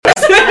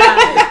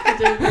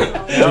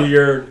do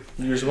your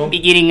usual.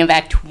 Beginning of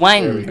Act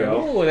 1. There we go.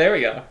 Oh, there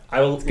we go.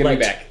 I will It's good to be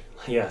back.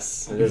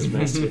 Yes, it is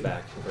nice to be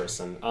back in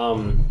person.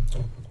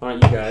 Why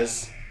don't you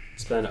guys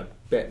spend a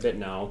bit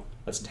now?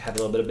 Let's have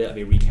a little bit of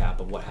a recap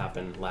of what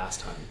happened last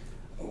time.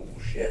 Oh,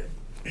 shit.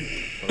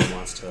 Whoever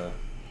wants to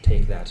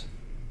take that?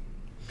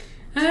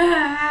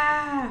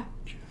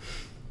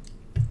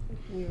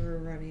 We were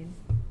running.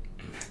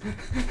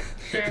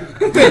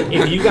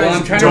 If you guys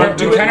I'm trying don't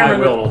to do remember, it, I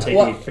will. It'll take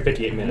me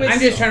 58 minutes. I'm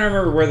just trying to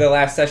remember where the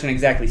last session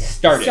exactly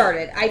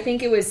started. I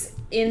think it was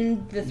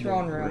in the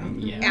throne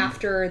room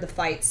after the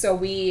fight. So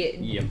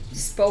we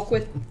spoke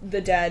with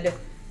the dead.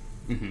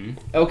 Mm-hmm.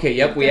 Okay,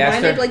 yep. We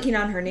asked her. I'm blanking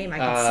on her name. I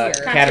can see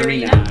her.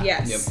 Katerina.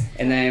 Yes. Yep.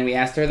 And then we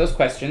asked her those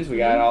questions. We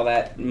got all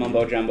that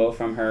mumbo jumbo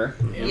from her.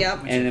 Yep.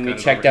 And then we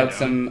checked out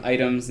some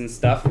items and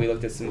stuff. We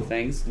looked at some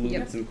things,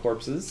 looted some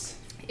corpses.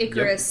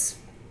 Icarus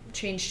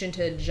changed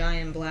into a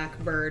giant black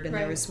bird, and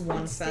there was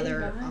one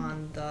feather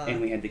on the.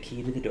 And we had the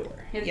key to the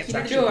door. It's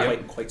actually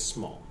quite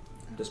small.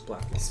 This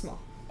black one. Small.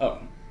 Oh.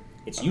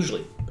 It's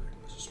usually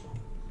small.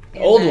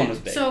 The old one was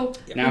big. So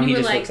now he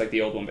just looks like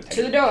the old one, but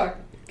to the door.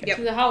 Yep.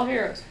 To the Hall of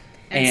Heroes.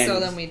 And so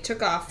then we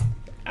took off.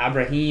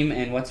 Abraham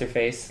and what's her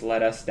face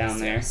led us down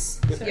there.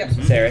 Yep.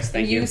 Saris,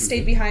 thank you. You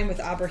stayed behind with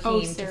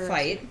Abraham to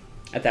fight.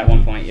 At that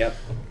one point, yep.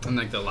 In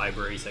like the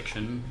library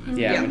section.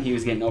 Yeah, when he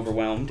was getting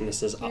overwhelmed. And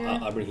this is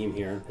Abraham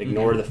here.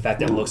 Ignore the fact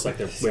that it looks like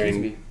they're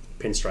wearing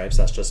pinstripes.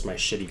 That's just my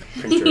shitty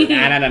printer.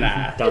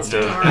 Nah.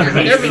 Downstairs.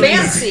 They're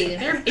fancy.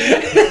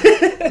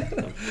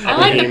 I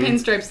like the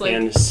pinstripes. Like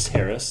and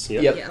Saris.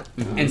 Yep.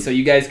 Mm-hmm. And so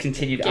you guys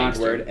continued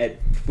onward. At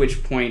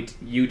which point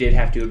you did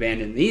have to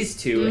abandon these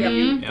two.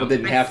 Well,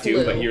 didn't have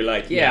to, but you're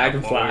like, I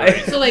can fly.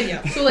 So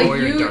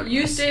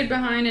you stayed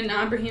behind, and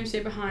Abraham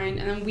stayed behind,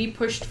 and then we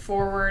pushed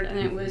forward, and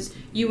it was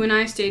you and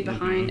I stayed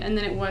behind, and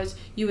then it was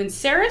you and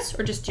Saris,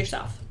 or just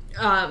yourself.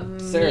 Me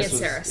and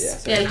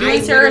Saris. Yeah, you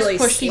and Saris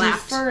pushed even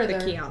slapped further.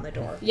 the key on the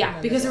door. Yeah,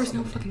 because there was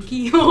no fucking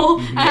keyhole.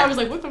 And I was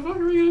like, what the fuck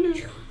are we gonna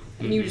do?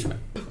 And you just went.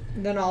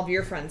 Then all of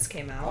your friends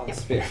came out.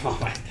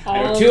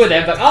 I know two of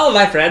them, but all of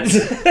my friends.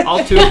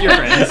 All two of your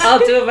friends. All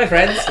two of my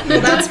friends. Well,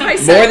 that's my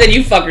more than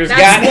you fuckers got.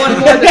 That's one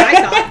more than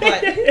I thought,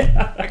 but...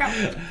 I got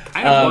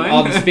one.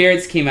 All the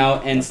spirits came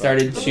out and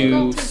started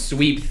to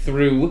sweep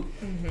through.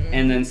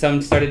 And then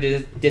some started to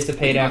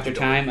dissipate after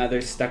time.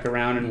 Others stuck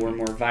around and were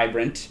more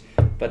vibrant.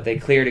 But they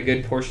cleared a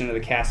good portion of the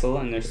castle,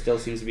 and there still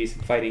seems to be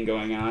some fighting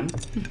going on.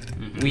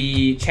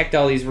 We checked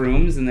all these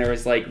rooms, and there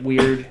was like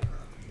weird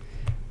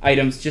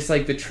items, just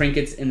like the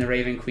trinkets in the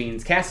Raven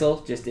Queen's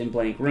castle, just in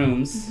blank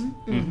rooms.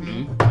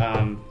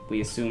 We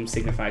assume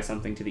signify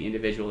something to the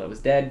individual that was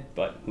dead,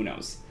 but who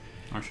knows?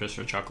 Or just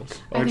for chuckles.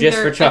 Or just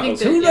for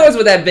chuckles. Who knows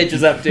what that bitch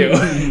is up to?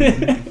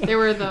 They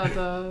were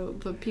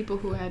the people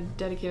who had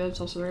dedicated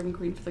themselves to the Raven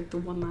Queen for like the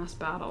one last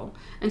battle.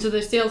 And so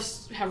they still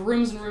have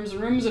rooms and rooms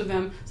and rooms of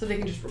them, so they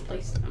can just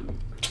replace them.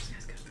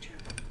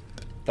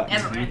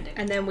 Never ending.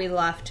 And then we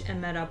left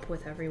and met up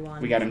with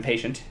everyone. We got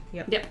impatient.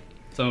 Yep.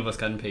 Some of us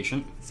got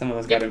impatient. Some of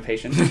us got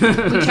impatient. We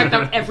checked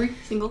out every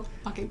single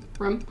fucking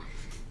room.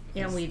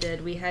 Yeah, we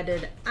did. We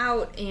headed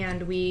out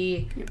and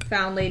we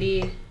found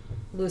Lady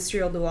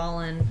Lustriel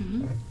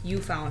Dualin. You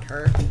found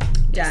her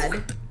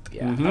dead.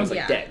 Yeah, I was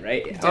like dead,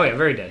 right? Yeah. Oh yeah,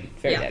 very dead.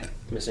 Very dead.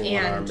 Missing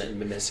one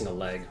arm, missing a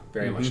leg.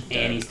 Very much dead.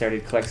 And he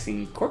started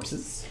collecting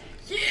corpses.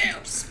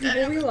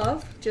 People we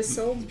love. Just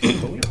so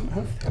people we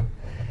love.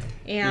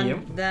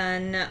 And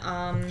then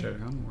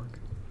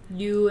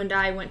you and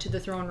I went to the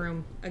throne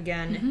room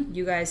again.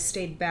 You guys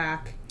stayed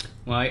back.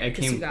 Well, I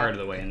came part of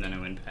the way and then I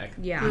went back.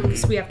 Yeah,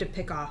 because we have to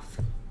pick off.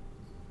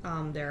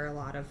 There are a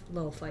lot of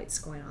little fights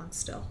going on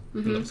still.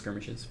 Little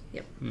skirmishes.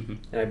 Yep. And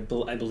I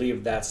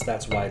believe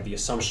that's why the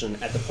assumption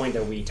at the point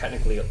that we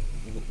technically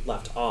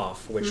left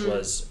off, which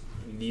was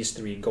these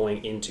three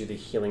going into the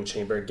healing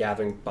chamber,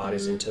 gathering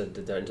bodies into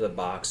the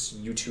box,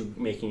 you two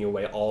making your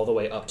way all the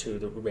way up to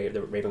the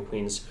Raven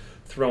Queen's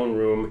throne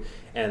room,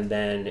 and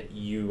then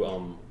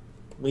you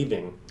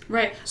leaving.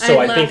 Right. So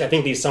I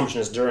think the assumption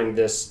is during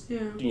this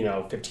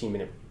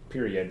 15-minute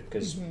period,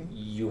 because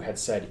you had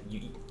said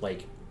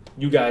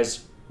you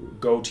guys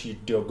go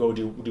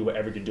do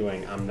whatever you're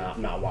doing. I'm not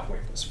walking away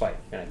from this fight.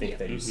 And I think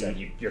that you said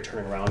you're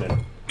turning around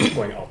and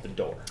going out the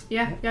door.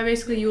 Yeah.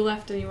 Basically, you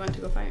left and you went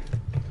to go fight.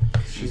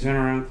 She's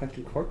running around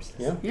collecting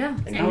corpses. Yeah.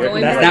 And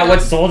that's not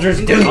what soldiers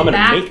do. I'm going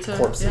to make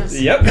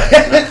corpses.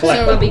 Yep.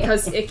 But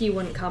because Icky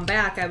wouldn't come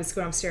back, I was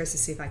going upstairs to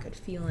see if I could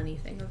feel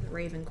anything of the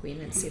Raven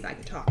Queen and see if I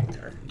could talk with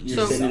her.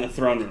 You're sitting in the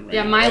throne room right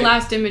now, my right?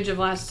 last image of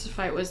last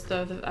fight was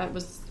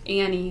was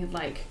Annie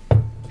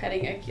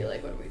petting Icky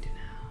what do we do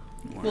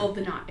now? Well,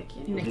 the not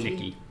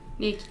Icky.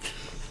 Nikki.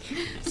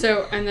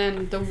 So, and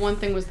then the one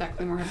thing was that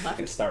Claymore had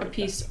left a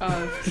piece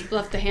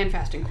left the hand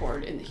fasting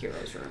cord in the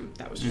hero's room.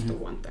 That was just the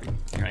one thing.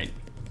 Right.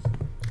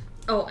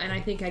 Oh, and I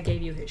think I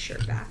gave you his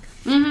shirt back.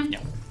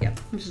 Yep.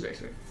 Which is very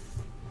sweet.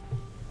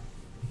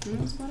 And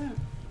that's about it.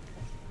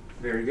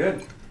 Very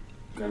good.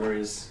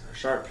 Memories are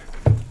sharp.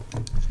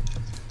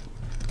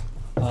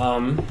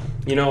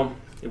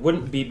 It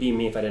wouldn't be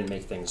me if I didn't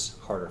make things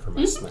harder for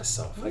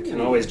myself. I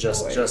can always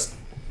just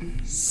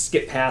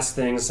skip past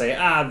things, say,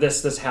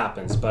 this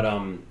happens, but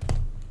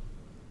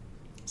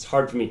it's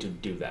hard for me to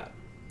do that.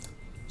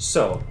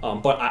 So,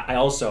 but I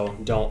also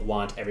don't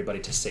want everybody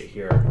to sit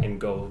here and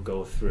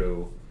go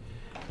through.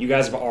 You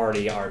guys have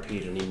already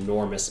RP'd an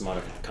enormous amount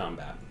of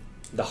combat.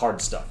 The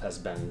hard stuff has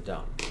been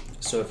done.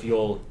 So if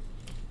you'll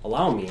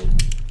allow me,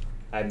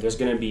 there's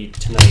going to be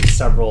tonight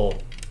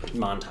several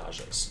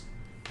montages,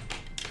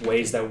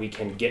 ways that we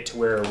can get to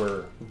where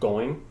we're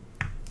going.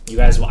 You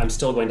guys, I'm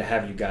still going to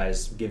have you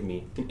guys give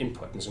me an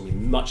input. There's going to be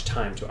much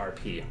time to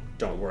RP.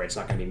 Don't worry, it's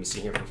not going to be me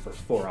sitting here for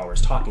 4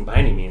 hours talking. By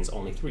any means,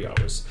 only 3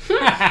 hours.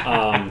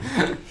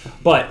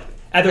 But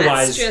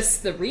otherwise, that's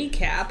just the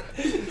recap.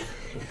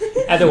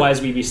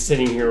 Otherwise, we'd be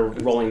sitting here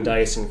rolling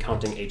dice and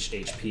counting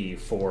HP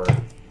for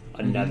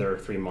another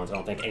 3 months. I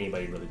don't think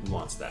anybody really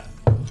wants that.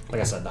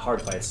 Like I said, the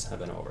hard fights have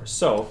been over.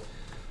 So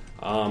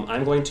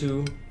I'm going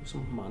to do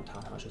some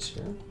montages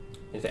here.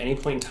 If at any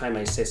point in time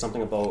I say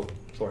something about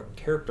your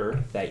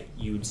character that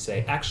you'd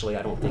say, actually,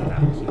 I don't think that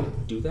he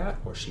would do that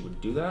or she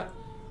would do that,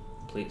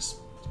 please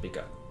speak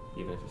up,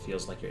 even if it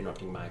feels like you're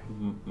interrupting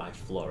my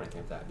flow or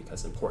anything like that,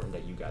 because it's important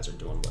that you guys are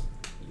doing what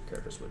your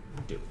characters would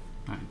do.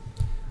 Right.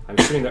 I'm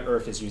assuming that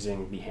Earth is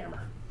using the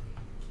hammer.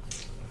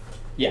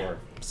 Yeah. Or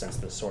since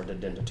the sword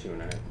didn't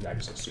attune, I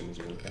just assume he's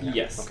using the hammer.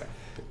 Yes. Okay.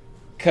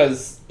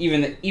 Because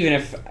even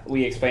if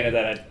we explain it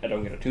that I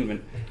don't get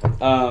attunement,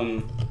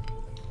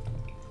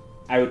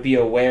 I would be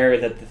aware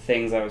that the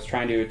things I was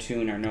trying to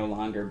attune are no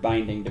longer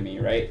binding to me,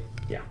 right?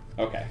 Yeah.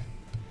 Okay.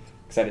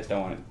 Because I just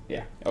don't want to...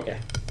 Yeah. Okay.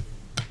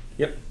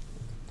 Yep.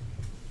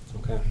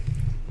 Okay.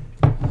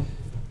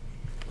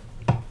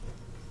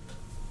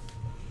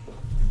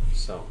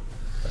 So,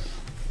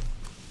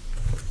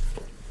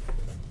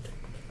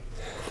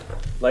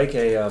 like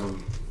a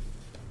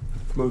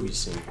movie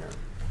scene here,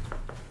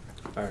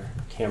 our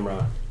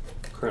camera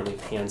currently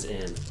pans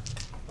in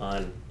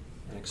on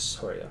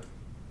Anaxoria.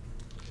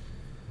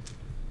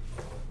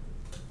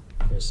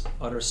 There's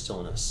utter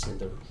stillness in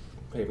the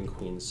Raven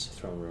Queen's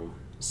throne room,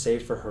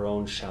 save for her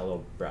own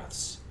shallow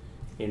breaths,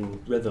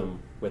 in rhythm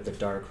with the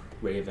dark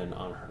raven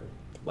on her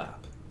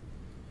lap.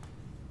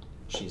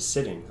 She's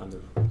sitting on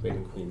the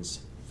Raven Queen's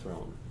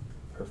throne,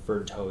 her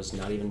furred toes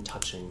not even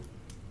touching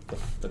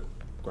the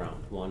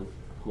ground,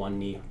 one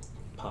knee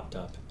popped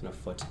up and a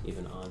foot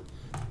even on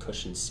the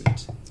cushioned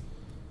seat.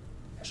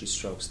 As she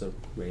strokes the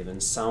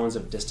raven, sounds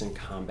of distant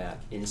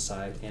combat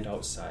inside and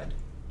outside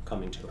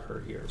coming to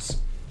her ears.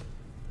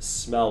 The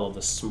smell of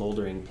the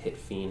smoldering pit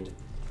fiend,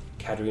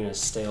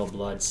 Katerina's stale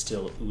blood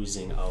still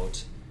oozing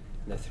out,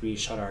 and the 3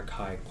 Shadar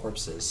Kai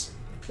corpses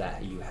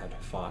that you had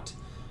fought,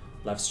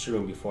 left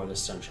strewn before the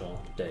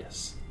central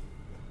dais.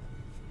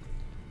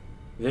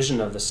 Vision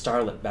of the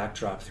starlit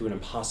backdrop through an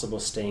impossible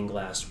stained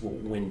glass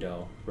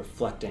window,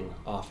 reflecting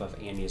off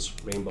of Annie's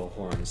rainbow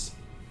horns,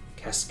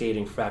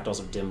 cascading fractals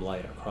of dim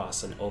light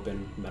across an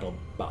open metal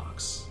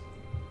box.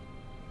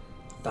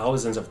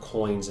 Thousands of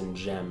coins and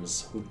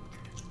gems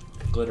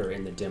glitter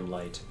in the dim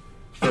light,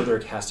 further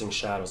casting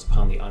shadows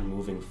upon the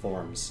unmoving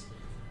forms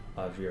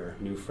of your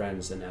new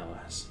friends and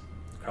allies.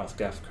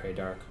 Krauthgef,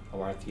 Kraydark,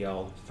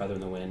 Awarthiel, Feather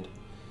in the Wind,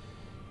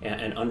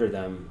 and under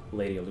them,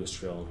 Lady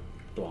Illustrial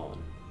Dwalin.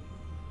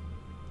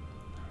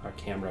 Our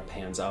camera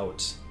pans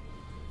out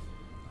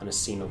on a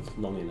scene of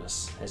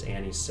loneliness as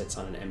Annie sits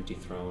on an empty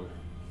throne,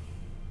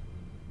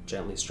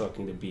 gently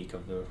stroking the beak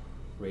of the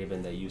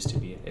raven that used to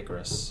be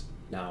Icarus,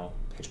 now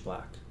pitch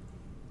black,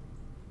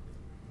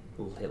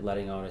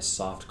 letting out a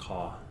soft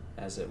caw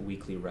as it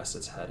weakly rests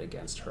its head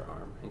against her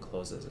arm and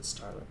closes its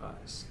starlit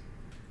eyes.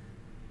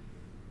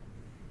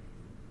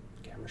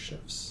 Camera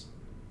shifts.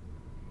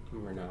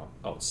 We're now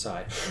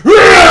outside.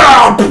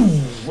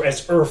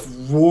 As Earth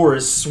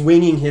roars,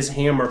 swinging his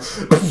hammer,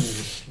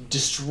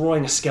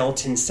 destroying a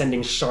skeleton,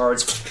 sending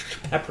shards,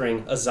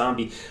 peppering a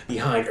zombie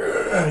behind.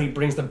 He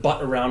brings the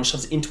butt around,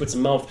 shoves it into its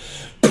mouth,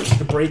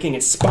 breaking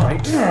its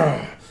spine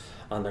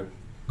on the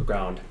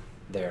ground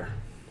there.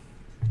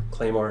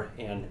 Claymore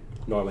and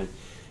Norman,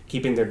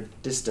 keeping their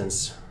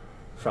distance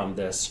from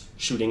this,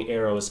 shooting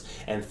arrows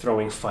and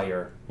throwing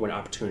fire when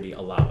opportunity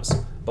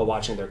allows, but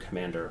watching their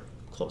commander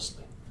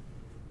closely.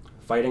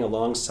 Fighting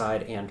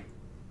alongside and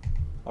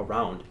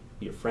around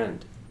your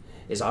friend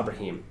is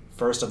Abraham,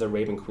 first of the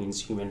Raven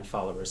Queen's human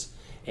followers,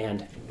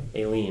 and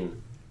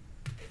Aileen,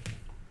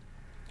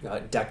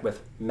 decked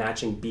with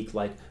matching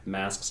beak-like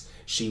masks,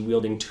 she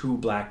wielding 2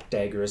 black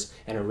daggers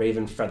and a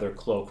raven feather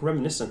cloak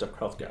reminiscent of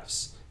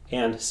Krauthgef's,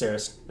 and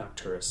Ceres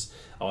Nocturus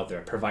out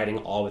there, providing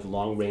all with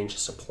long-range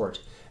support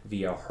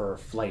via her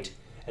flight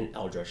and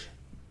eldritch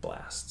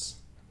blasts.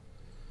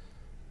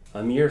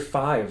 A mere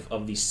 5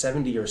 of the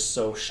 70 or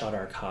so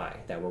Shadar Kai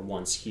that were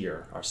once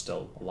here are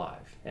still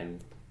alive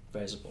and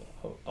visible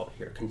out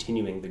here,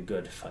 continuing the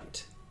good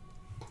fight,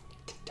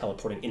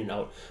 teleporting in and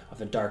out of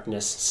the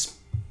darkness,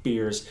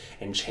 spears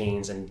and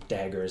chains and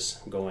daggers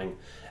going,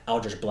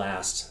 eldritch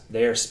blast,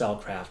 their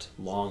spellcraft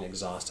long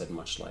exhausted,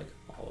 much like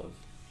all of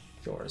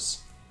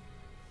yours.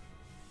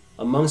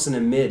 Amongst and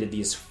amid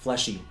these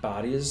fleshy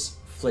bodies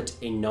flit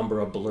a number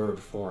of blurred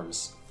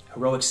forms,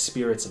 heroic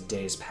spirits of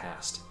days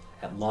past,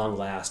 at long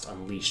last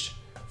unleashed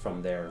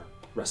from their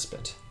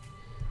respite.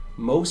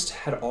 Most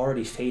had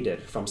already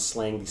faded from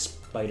slaying the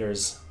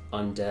spiders,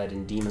 undead,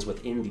 and demons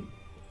within the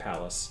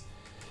palace,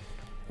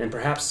 and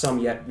perhaps some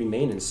yet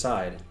remain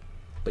inside,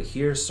 but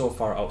here so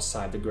far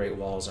outside the great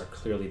walls are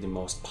clearly the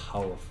most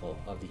powerful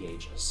of the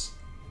ages.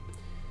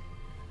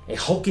 A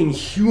hulking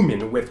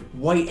human with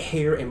white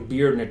hair and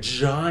beard and a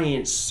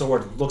giant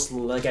sword looks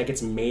like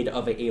it's made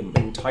of an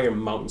entire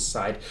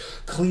mountainside,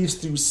 cleaves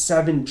through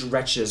 7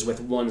 dretches with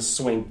one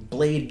swing,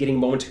 blade getting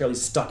momentarily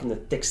stuck in the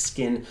thick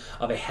skin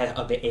of a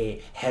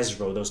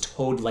Hezro, those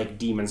toad-like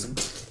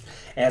demons,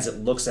 as it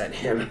looks at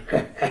him,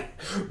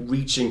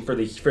 reaching for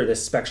the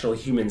spectral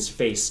human's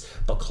face,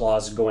 but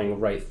claws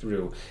going right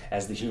through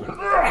as the human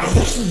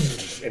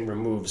and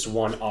removes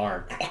one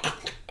arm.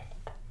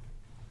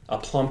 A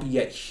plump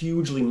yet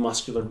hugely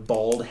muscular,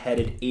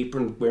 bald-headed,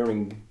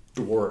 apron-wearing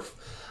dwarf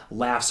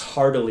laughs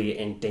heartily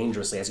and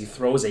dangerously as he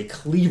throws a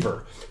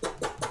cleaver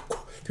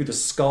through the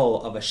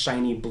skull of a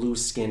shiny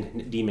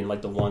blue-skinned demon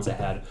like the ones that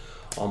had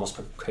almost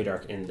put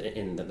Kradark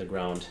in the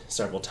ground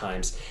several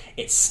times.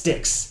 It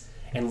sticks,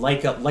 and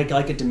like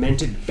a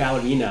demented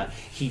ballerina,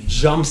 he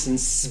jumps and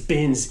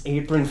spins,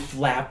 apron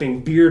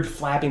flapping, beard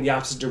flapping the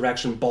opposite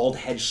direction, bald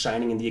head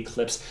shining in the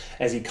eclipse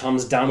as he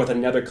comes down with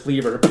another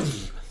cleaver.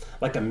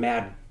 Like a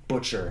mad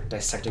butcher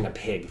dissecting a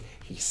pig,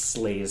 he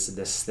slays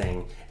this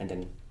thing and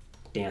then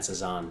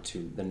dances on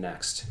to the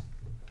next.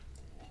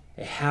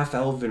 A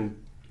half-elven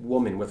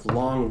woman with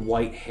long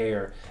white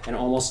hair and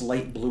almost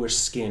light bluish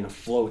skin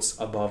floats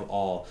above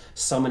all,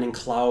 summoning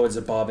clouds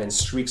above and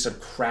streaks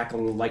of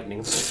crackling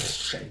lightning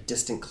at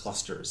distant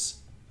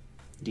clusters.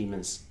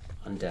 Demons,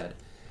 undead,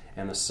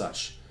 and the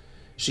such.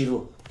 She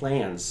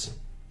lands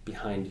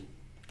behind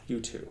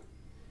you two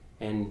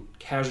and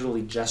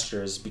casually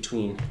gestures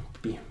between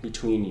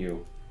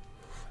you.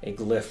 A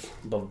glyph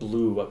of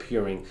blue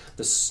appearing,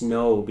 the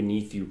snow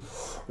beneath you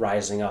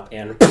rising up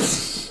and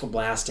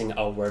blasting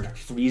outward,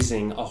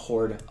 freezing a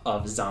horde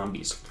of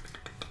zombies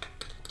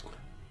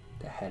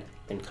that had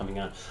been coming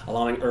on,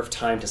 allowing Earth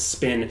time to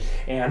spin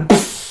and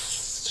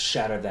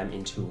shatter them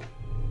into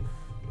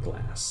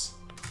glass.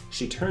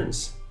 She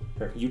turns,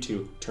 or you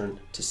two turn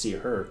to see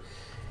her,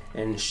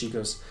 and she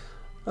goes,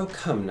 "Oh,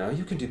 come now,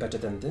 you can do better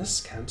than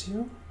this, can't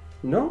you?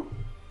 No?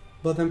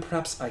 Well, then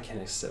perhaps I can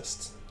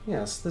assist.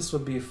 Yes, this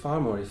would be far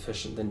more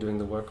efficient than doing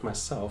the work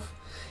myself.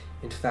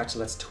 In fact,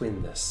 let's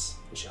twin this."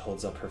 And she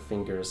holds up her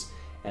fingers,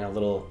 and a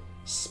little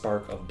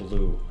spark of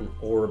blue, an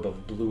orb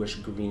of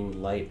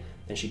bluish-green light.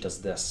 Then she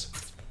does this,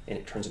 and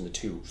it turns into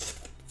 2.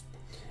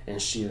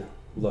 And she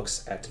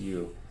looks at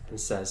you and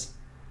says,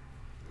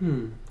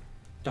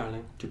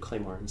 darling, to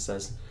Claymore, and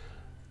says,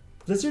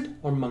 "Lizard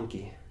or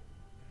monkey?"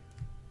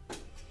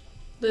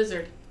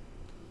 Lizard.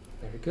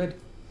 Very good.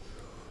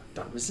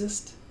 Don't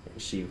resist. And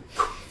she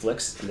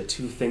flicks, and the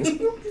 2 things,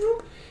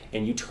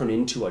 and you turn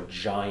into a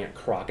giant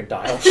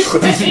crocodile.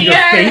 Your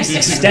face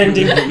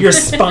extending, your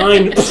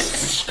spine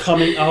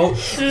coming out.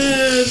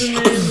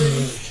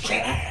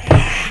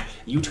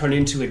 You turn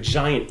into a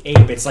giant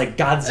ape. It's like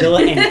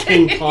Godzilla and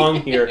King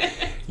Kong here.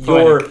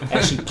 You're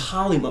actually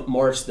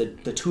polymorphs,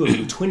 the 2 of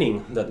you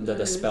twinning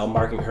the spell,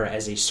 marking her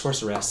as a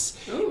sorceress.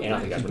 And I don't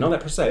think you guys would know that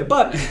per se,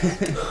 but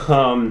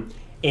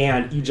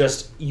and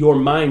your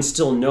mind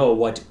still know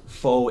what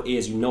foe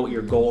is. You know what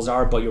your goals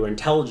are, but your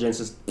intelligence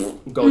is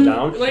go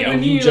down. Like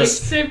and you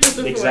just saved us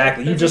before.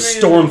 Exactly. You That's just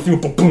amazing. storm through,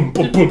 boom,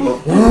 boom,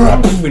 boom,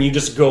 boom, and you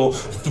just go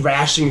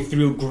thrashing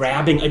through,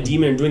 grabbing a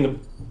demon and doing a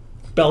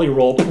belly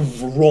roll,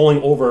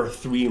 rolling over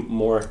 3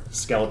 more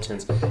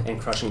skeletons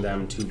and crushing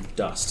them to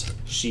dust.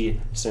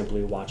 She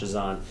simply watches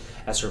on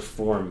as her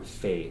form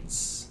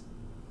fades,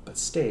 but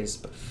stays,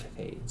 but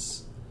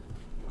fades.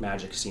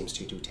 Magic seems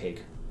to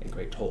take a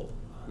great toll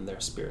on their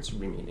spirits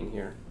remaining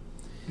here.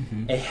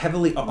 A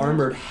heavily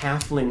armored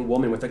halfling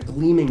woman with a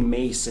gleaming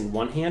mace in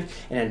one hand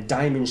and a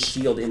diamond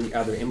shield in the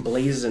other,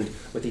 emblazoned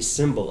with a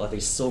symbol of a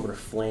silver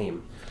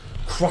flame,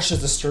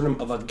 crushes the sternum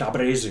of a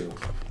Gabrezu,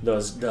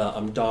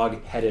 the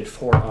dog-headed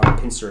 4-armed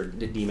pincer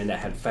demon that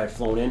had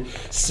flown in,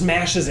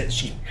 smashes it.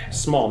 She's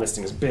small, this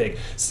thing is big.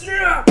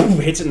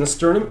 Hits it in the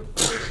sternum,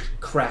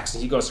 cracks,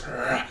 and he goes,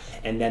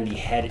 and then the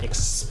head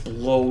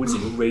explodes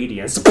in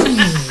radiance,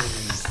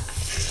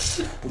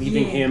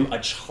 leaving him a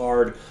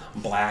charred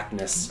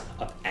blackness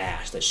of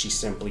ash that she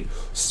simply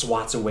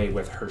swats away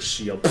with her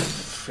shield,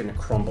 and it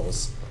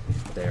crumbles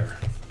there.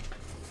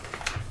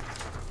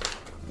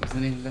 What's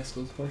the name of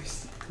Vestal's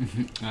horse?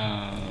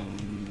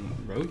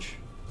 Roach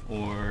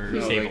or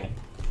No, Sable?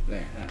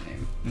 There, that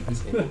name.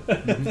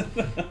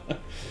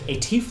 A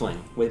tiefling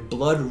with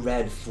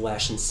blood-red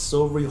flesh and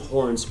silvery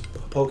horns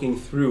poking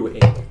through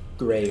a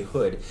gray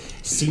hood,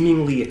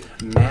 seemingly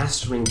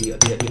mastering the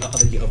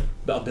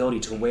ability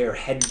to wear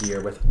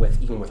headgear with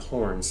even with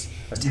horns,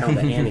 a talent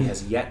that Annie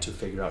has yet to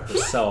figure out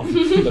herself.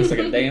 Looks like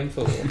a damn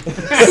fool.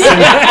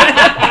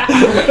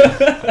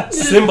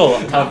 Symbol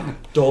of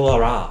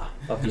Dolara,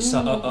 of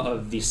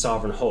the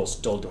sovereign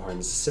host,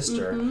 Doldorn's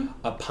sister,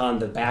 upon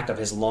the back of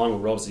his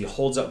long robes. He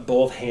holds up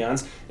both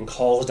hands and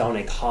calls down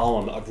a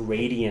column of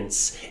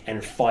radiance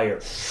and fire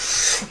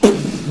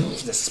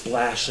that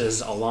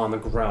splashes along the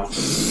ground,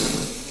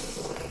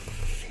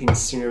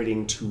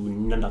 incinerating to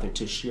nothing,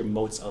 to sheer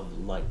motes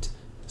of light,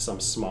 some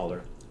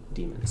smaller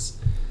demons.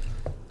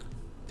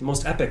 The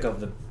most epic of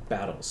the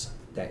battles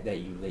that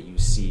you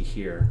see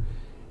here,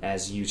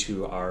 as you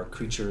two are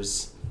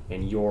creatures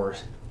and you're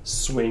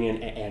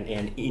swinging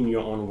and in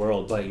your own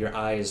world, but your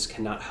eyes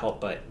cannot help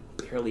but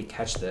barely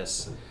catch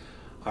this,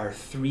 are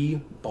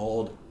 3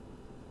 bald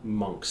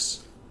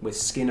monks with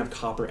skin of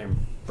copper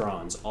and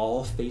bronze,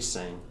 all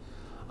facing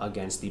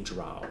against the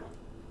drow.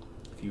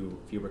 If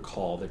you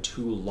recall, the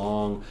 2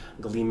 long,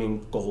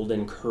 gleaming,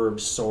 golden,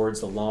 curved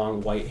swords, the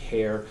long white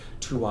hair,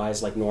 2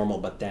 eyes like normal,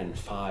 but then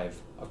 5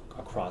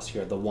 across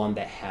here. The one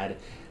that had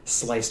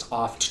sliced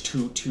off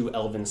two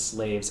elven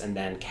slaves and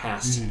then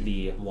cast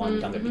the one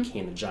down that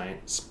became the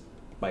giant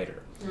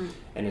spider.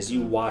 And as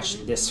you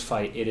watch this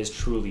fight, it is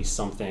truly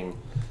something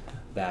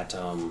that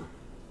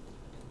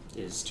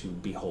is to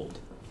behold.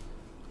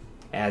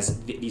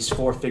 As these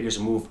 4 figures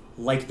move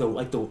like the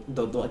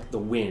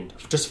wind,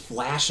 just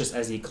flashes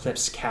as the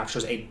eclipse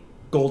captures a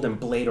golden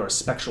blade or a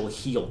spectral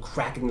heel,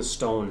 cracking the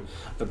stone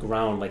of the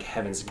ground like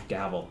heaven's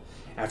gavel.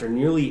 After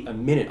nearly a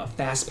minute of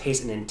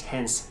fast-paced and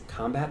intense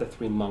combat, the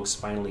 3 monks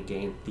finally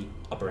gain the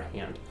upper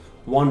hand.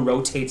 One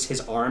rotates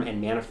his arm and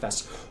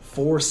manifests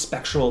 4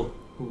 spectral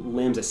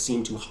limbs that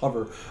seem to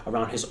hover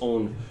around his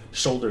own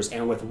shoulders,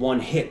 and with one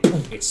hit,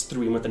 it's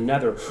 3, and with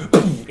another,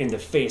 in the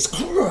face,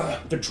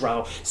 the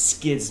drow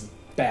skids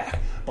back,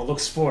 but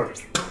looks forward,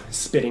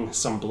 spitting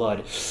some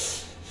blood.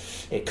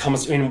 It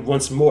comes in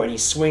once more, and he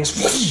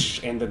swings,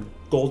 and the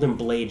golden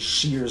blade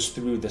shears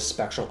through the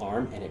spectral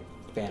arm, and it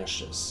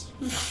vanishes,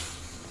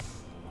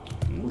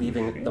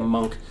 leaving the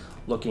monk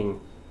looking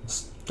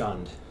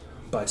stunned.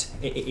 But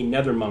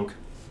another monk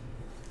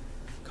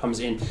comes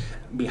in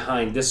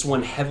behind, this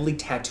one heavily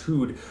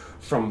tattooed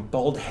from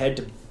bald head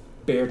to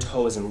bare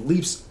toes, and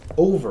leaps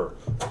over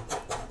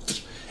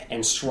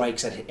and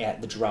strikes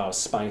at the drow's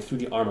spine through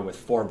the armor with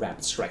 4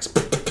 rapid strikes.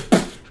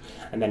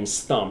 And then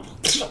his thumb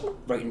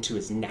right into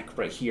his neck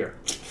right here.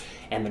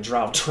 And the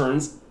drow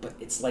turns, but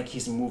it's like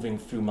he's moving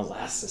through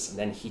molasses, and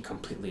then he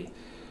completely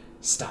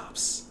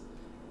stops.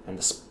 And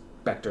the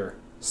specter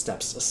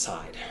steps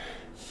aside.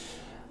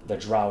 The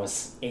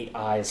drow's 8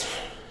 eyes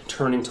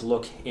turning to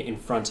look in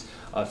front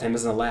of him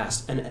as the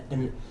last,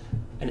 an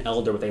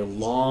elder with a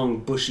long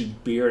bushy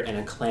beard and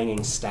a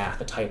clanging staff,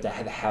 the type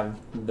that have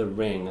the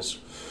rings.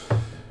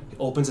 He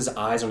opens his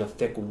eyes on the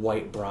thick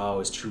white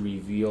brows to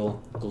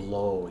reveal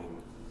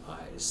glowing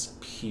eyes,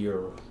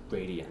 pure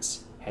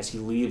radiance, as he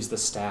leaves the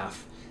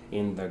staff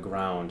in the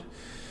ground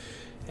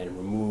and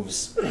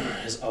removes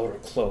his outer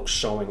cloak,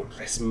 showing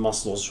his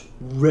muscles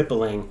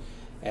rippling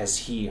as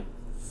he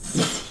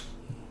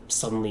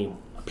suddenly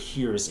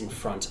appears in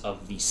front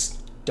of the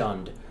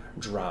stunned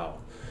drow.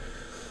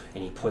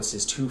 And he puts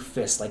his 2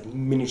 fists like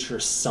miniature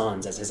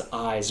suns as his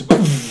eyes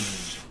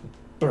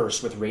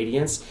burst with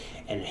radiance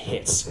and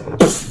hits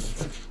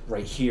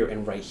right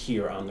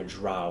here on the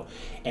drow.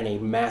 And a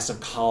massive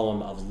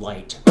column of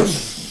light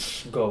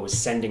goes,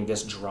 sending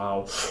this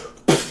drow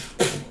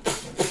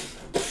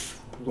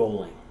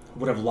rolling.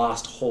 Would have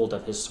lost hold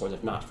of his sword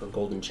if not for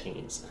golden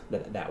chains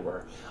that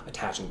were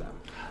attaching them.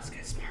 This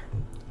guy's smart.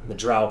 The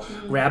drow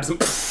grabs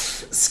him,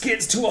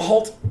 skids to a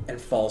halt,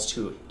 and falls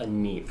to a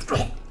knee,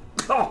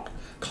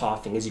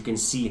 coughing. As you can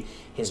see,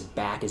 his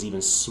back is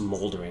even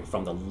smoldering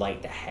from the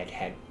light that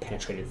had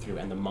penetrated through,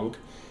 and the monk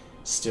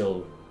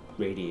still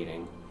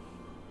radiating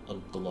a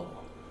glow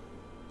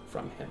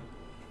from him.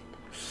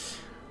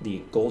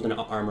 The golden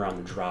armor on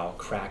the drow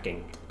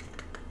cracking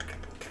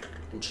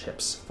and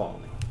chips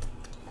falling.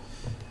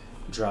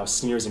 The drow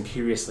sneers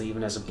imperiously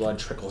even as the blood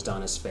trickles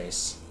down his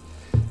face.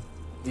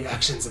 The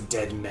actions of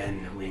dead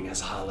men ring as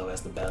hollow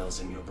as the bells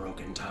in your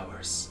broken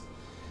towers,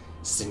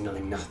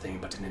 signaling nothing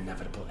but an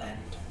inevitable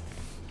end.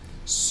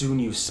 Soon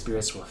you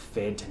spirits will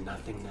fade to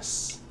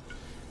nothingness,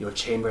 your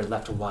chamber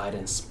left wide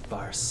and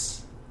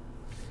sparse.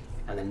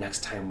 And the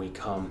next time we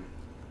come,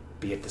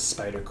 be it the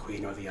Spider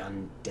Queen or the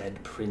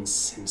undead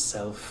prince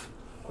himself,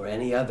 or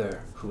any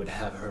other who would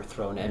have her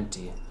throne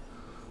empty,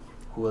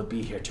 who will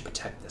be here to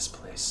protect this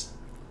place.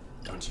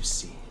 Don't you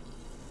see?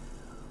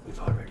 We've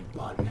already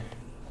won.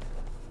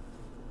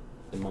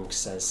 The monk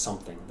says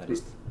something that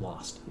is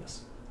lost.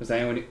 Yes. Was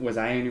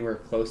I anywhere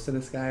close to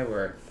this guy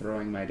where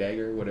throwing my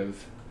dagger would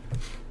have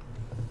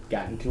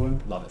gotten to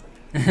him? Love it.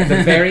 At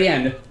the very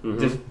end,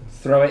 just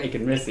throw it. It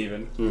can miss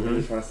even. I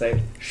just want to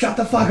say, shut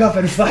the fuck up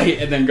and fight,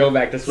 and then go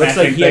back to smashing looks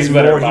like he has things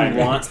that more are fine. he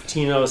wants.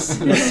 Tino's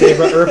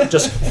saber earth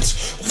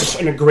just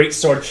in a great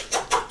sword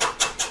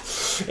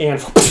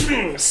and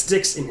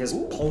sticks in his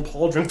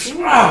pauldron.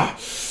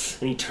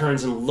 And he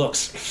turns and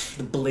looks.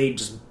 The blade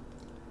just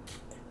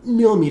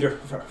millimeter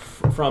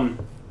from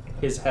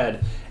his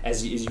head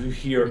as you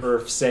hear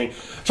Earth saying,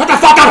 "Shut the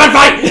fuck up and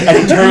fight!" And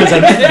he turns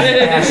and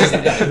bashes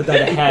the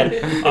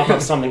head off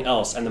of something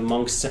else. And the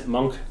monk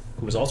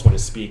who was also going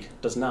to speak,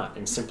 does not,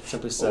 and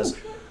simply says,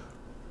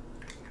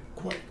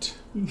 "Quite."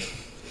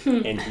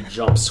 And he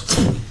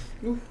jumps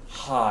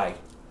high,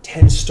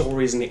 10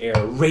 stories in the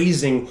air,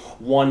 raising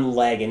one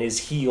leg and his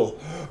heel,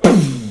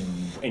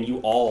 and you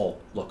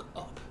all look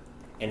up.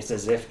 And it's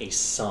as if a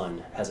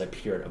sun has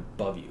appeared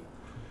above you.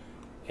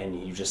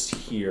 And you just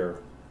hear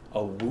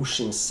a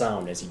whooshing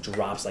sound as he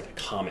drops like a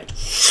comet,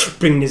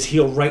 bringing his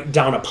heel right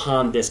down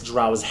upon this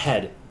drow's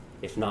head.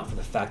 If not for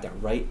the fact that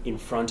right in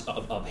front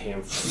of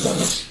him,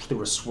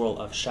 through a swirl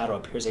of shadow,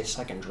 appears a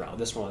second drow.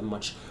 This one with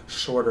much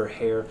shorter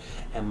hair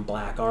and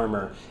black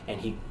armor.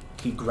 And he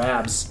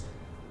grabs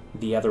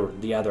the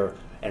other,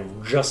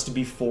 and just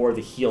before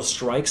the heel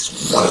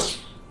strikes,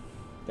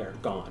 they're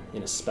gone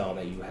in a spell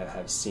that you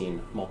have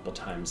seen multiple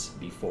times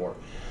before.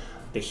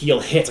 The heel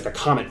hits like a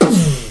comet,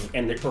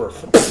 and the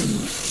earth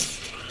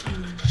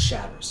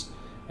shatters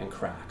and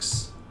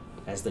cracks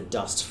as the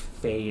dust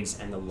fades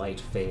and the light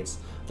fades.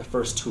 The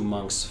first 2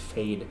 monks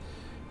fade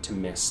to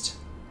mist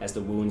as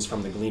the wounds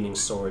from the gleaming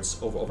swords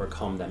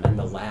overcome them. And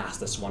the last,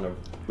 this one of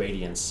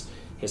radiance,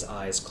 his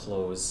eyes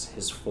close,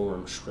 his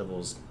form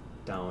shrivels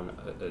down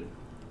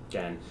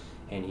again,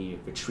 and he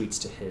retreats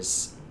to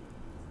his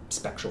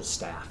spectral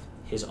staff,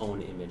 his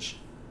own image,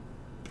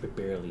 but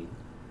barely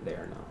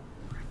there now.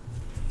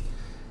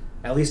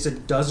 At least a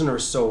dozen or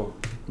so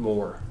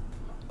more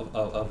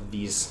of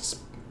these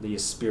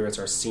spirits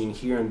are seen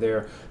here and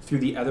there through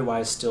the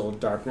otherwise still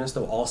darkness,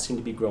 though all seem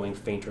to be growing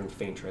fainter and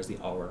fainter as the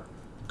hour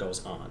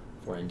goes on.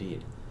 For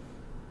indeed,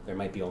 there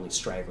might be only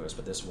stragglers,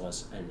 but this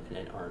was an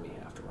army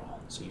after all.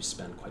 So you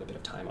spend quite a bit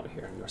of time out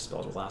here, and your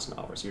spells will last an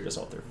hour, so you're just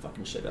out there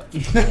fucking shit up.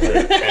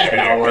 An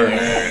hour.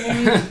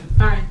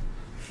 Alright.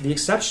 The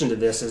exception to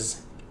this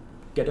is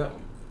Godot,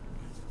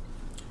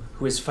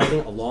 who is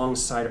fighting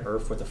alongside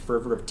Earth with the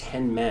fervor of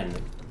 10 men,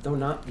 though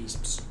not be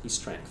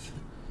strength.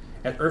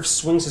 As Earth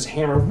swings his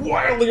hammer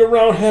wildly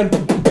around him,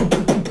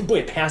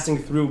 passing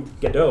through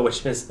Godot,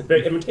 which is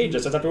very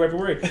advantageous. I don't have to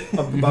worry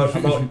about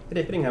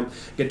hitting him.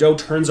 Godot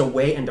turns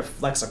away and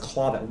deflects a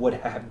claw that would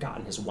have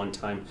gotten his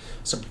one-time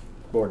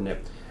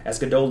subordinate. As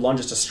Godot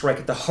lunges to strike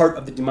at the heart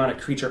of the demonic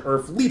creature,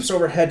 Earth leaps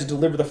overhead to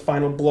deliver the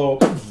final blow.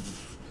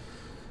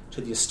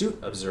 To the astute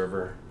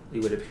observer,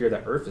 it would appear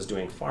that Earth is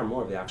doing far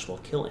more of the actual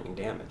killing and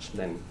damage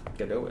than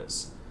Godot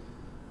is.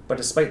 But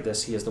despite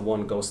this, he is the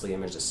one ghostly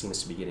image that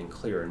seems to be getting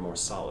clearer and more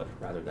solid,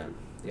 rather than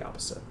the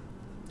opposite.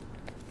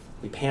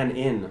 We pan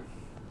in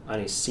on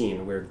a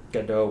scene where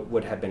Godot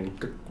would have been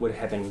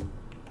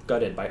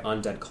gutted by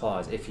undead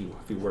claws if he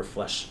were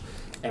flesh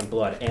and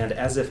blood, and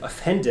as if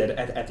offended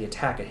at the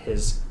attack at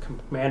his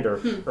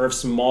commander,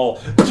 Earth's maul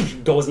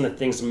goes in the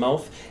thing's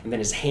mouth, and then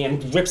his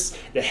hand grips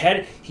the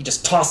head. He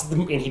just tosses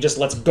them, and he just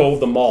lets go of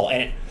the maul,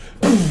 and it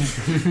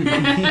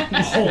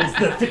holds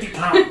the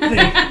 50-pound thing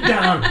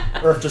down.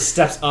 Earth just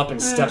steps up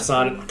and steps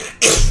on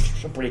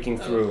it, breaking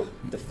through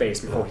the face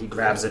before he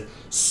grabs it.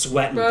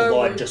 Sweat and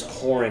blood just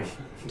pouring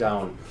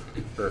down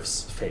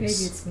Earth's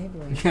face. Maybe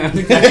it's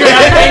Maybelline.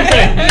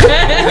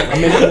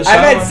 I've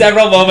had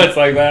several moments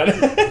like that.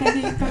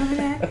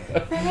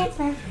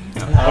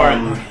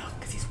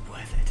 Because he's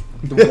worth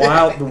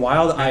it. The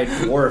wild-eyed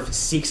dwarf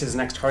seeks his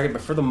next target,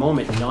 but for the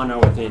moment, none are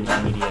within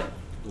immediate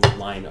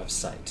line of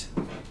sight.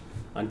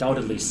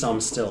 Undoubtedly, some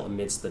still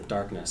amidst the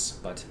darkness,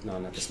 but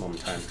none at this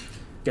moment in time.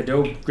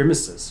 Godot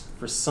grimaces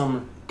for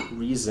some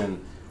reason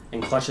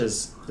and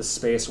clutches the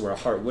space where a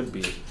heart would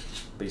be,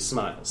 but he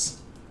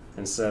smiles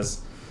and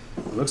says,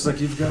 "It looks like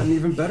you've gotten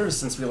even better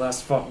since we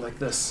last fought like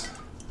this.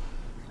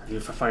 Have you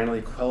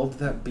finally quelled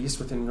that beast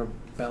within your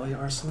belly,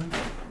 Arslan?"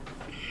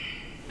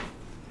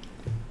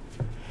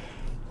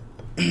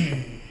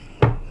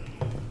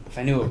 If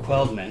I knew what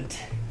quelled meant,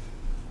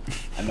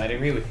 I might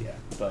agree with you,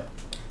 but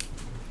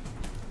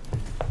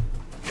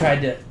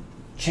tried to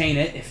chain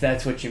it, if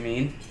that's what you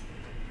mean.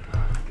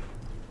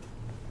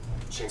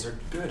 Chains are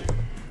good.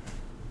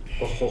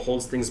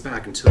 Holds things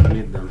back until you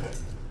need them.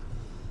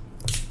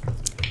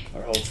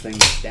 Or holds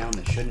things down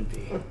that shouldn't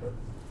be. I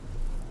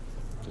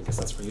guess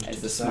that's for you to As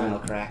the decide. smile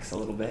cracks a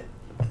little bit.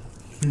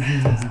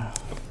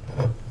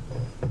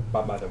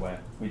 By the way,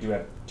 we do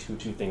have two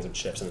things of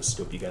chips in the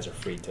scoop. You guys are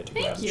free to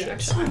grab the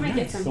chips. I might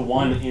get some. The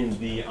one in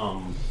the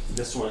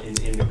this one in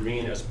the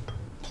green is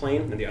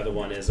plain, and the other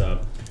one is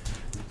a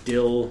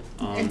dill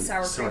and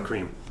sour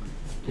cream.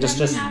 Does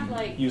Just it have,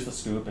 like- use the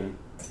scoop and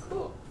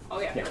Cool. Oh,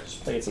 yeah.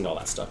 just plates and all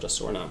that stuff, just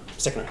so we're not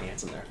sticking our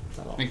hands in there.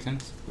 That's all. Makes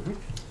sense.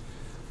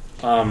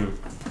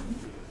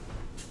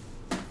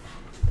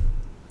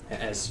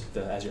 As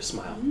your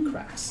smile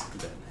cracks a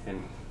bit,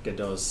 and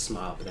Godot's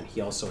smile, but then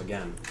he also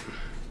again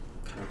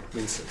kind of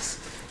winces.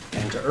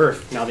 And to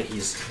Earth, now that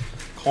he's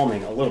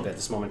calming a little bit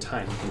this moment in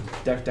time, you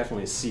can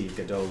definitely see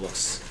Godot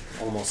looks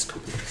almost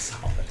completely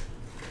solid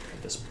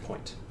at this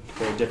point.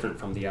 Very different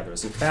from the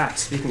others. In fact,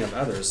 speaking of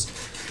others,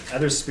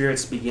 other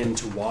spirits begin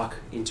to walk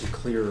into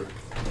clear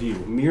view,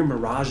 mere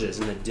mirages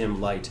in the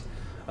dim light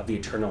of the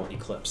eternal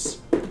eclipse.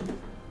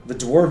 The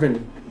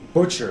dwarven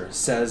butcher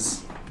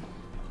says,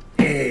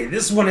 "Hey,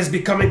 this one is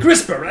becoming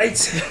crisper, right?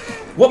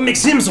 What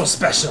makes him so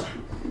special?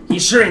 He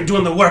sure ain't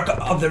doing the work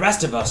of the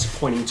rest of us,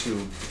 pointing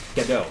to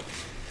Gadot,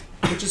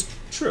 which is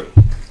true.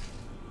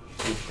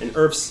 And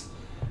Earth's...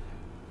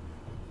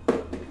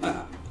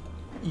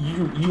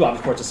 you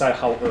of course decide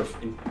how Earth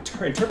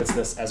interprets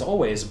this as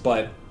always,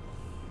 but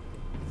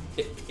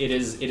it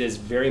is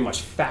very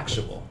much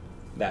factual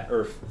that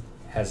Earth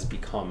has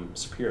become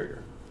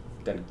superior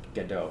than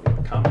Gadot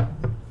in combat.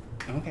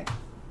 Okay.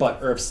 But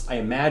Earth's, I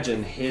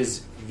imagine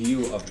his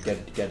view of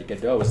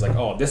Gadot is like,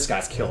 oh, this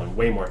guy's killing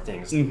way more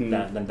things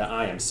than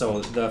I am.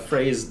 So the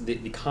phrase,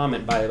 the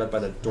comment by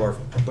the dwarf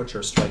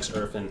butcher strikes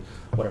Earth in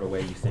whatever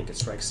way you think it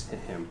strikes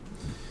him.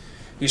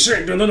 He sure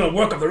ain't doing the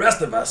work of the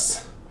rest of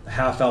us. The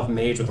half-elf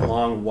mage with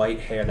long white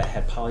hair that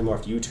had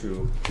polymorphed you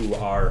two, who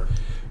are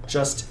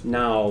just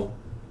now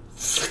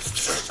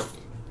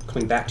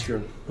coming back to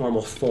your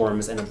normal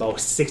forms and about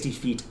 60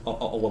 feet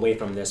away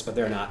from this, but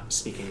they're not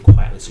speaking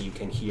quietly, so you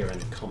can hear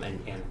and come in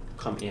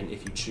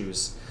if you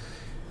choose.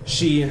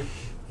 She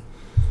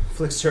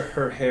flicks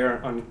her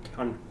hair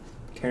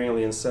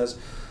uncaringly and says,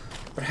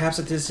 "Perhaps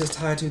it is just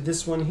tied to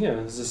this one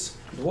here, this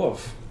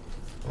dwarf."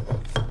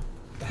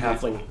 The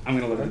halfling. I'm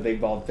going to look at the big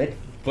bald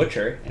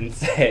butcher and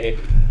say,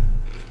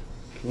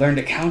 "Learn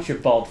to count, your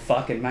bald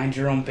fuck, and mind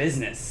your own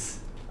business."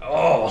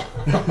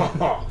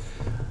 Oh.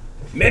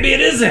 Maybe it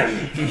is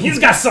him. He's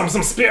got some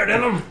spirit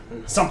in him.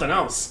 Something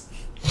else.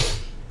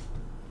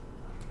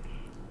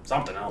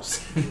 Something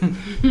else.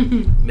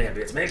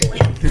 Maybe it's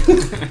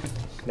Maybelline.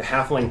 The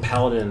halfling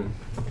paladin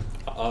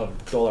of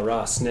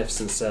Dolara sniffs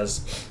and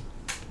says,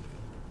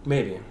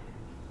 "Maybe.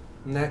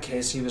 In that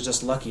case, he was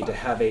just lucky to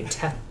have a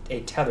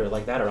tether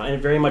like that around." And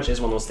it very much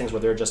is one of those things where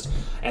they're just,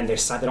 and they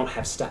don't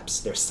have steps.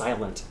 They're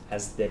silent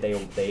as they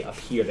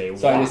appear. They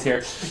so walk. I just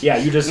hear, yeah,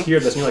 you just hear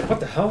this, and you're like, what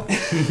the hell?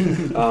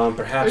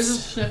 Perhaps. There's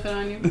just sniffing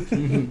on you.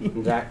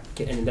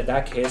 in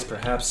that case,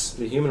 perhaps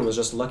the human was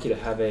just lucky to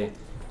have a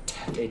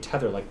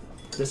tether like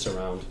this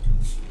around.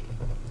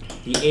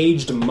 The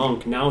aged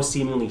monk, now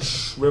seemingly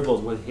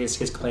shriveled with his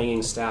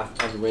clanging staff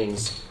of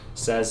rings,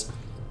 says,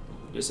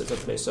 "This is a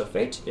place of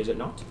fate, is it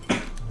not?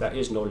 There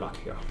is no luck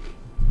here."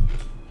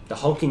 The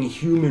hulking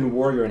human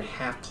warrior in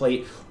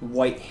half-plate,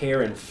 white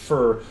hair and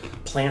fur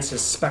plants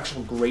his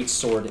spectral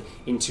greatsword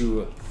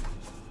into...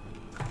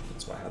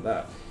 That's why I have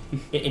that.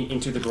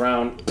 Into the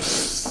ground.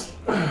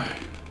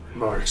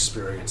 My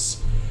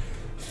experience.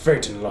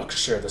 Fate and luck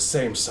share the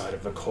same side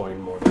of the coin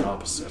more than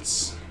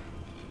opposites.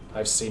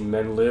 I've seen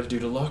men live due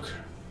to luck,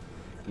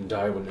 and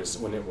die when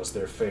it was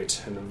their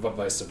fate, and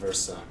vice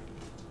versa.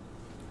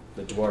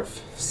 The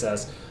dwarf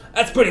says,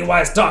 "That's pretty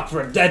wise talk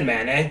for a dead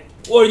man, eh?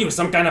 Or are you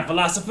some kind of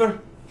philosopher?"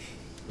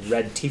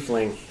 Red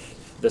tiefling,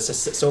 the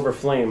silver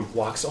flame,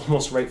 walks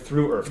almost right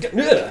through Earth.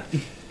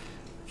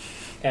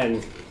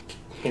 And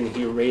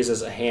he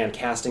raises a hand,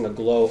 casting a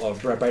glow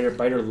of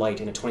brighter light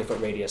in a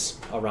 20-foot radius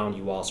around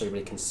you all, so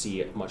everybody can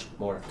see it much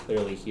more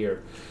clearly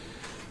here.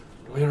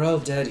 "We're all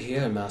dead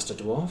here, Master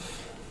Dwarf.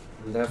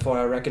 And therefore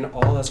I reckon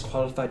all as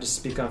qualified to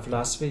speak on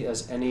philosophy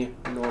as any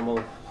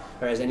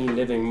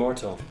living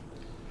mortal.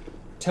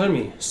 Tell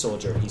me,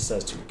 soldier," he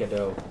says to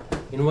Gadot,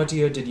 "in what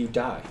year did you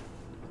die?"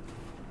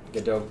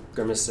 Gadot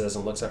grimaces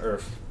and looks at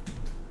Earth.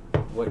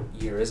 "What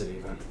year is it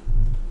even?"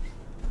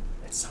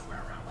 "It's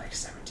somewhere around like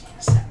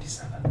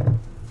 1777.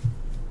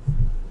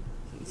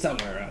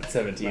 Somewhere around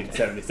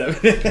 1777.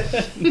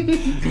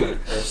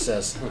 Earth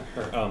says,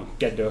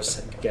 Gadot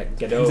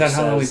Is that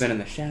how long we've says, been in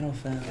the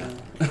Shadowfell?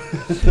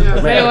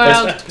 Yeah, very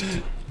wild.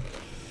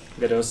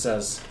 Gadot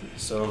says,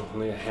 "So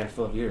only a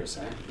handful of years,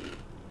 eh?"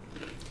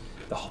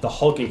 The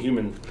hulking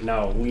human,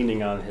 now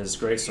leaning on his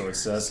greatsword,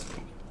 says,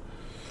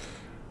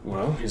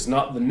 "Well, he's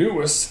not the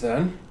newest,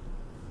 then.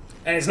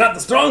 And he's not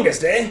the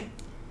strongest, eh?"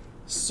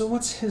 "So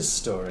what's his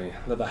story?"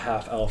 the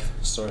half-elf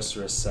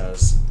sorceress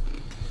says.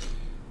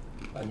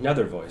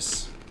 Another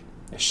voice,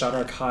 a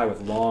Shadarkai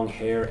with long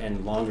hair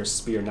and longer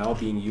spear now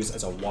being used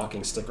as a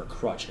walking stick or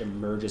crutch,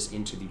 emerges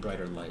into the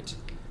brighter light,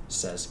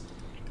 says,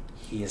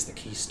 "He is the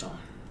keystone."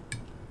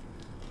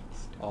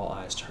 All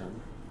eyes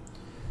turn.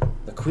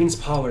 "The queen's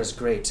power is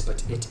great,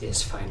 but it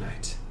is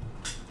finite.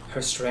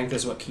 Her strength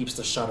is what keeps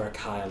the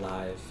Shadarkai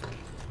alive.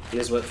 It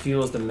is what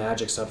fuels the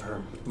magics of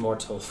her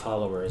mortal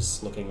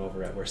followers," looking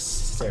over at where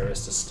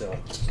Saris is still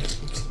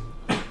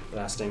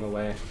blasting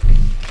away.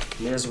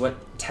 "And it is what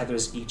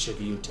tethers each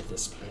of you to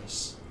this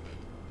place.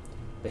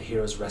 The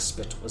hero's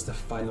respite was the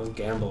final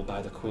gamble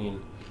by the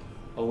queen,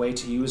 a way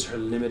to use her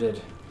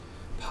limited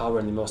power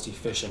in the most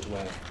efficient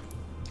way,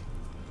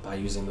 by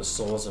using the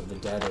souls of the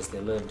dead as they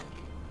lived,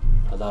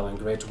 allowing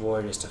great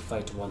warriors to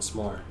fight once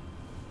more.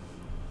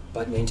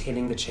 But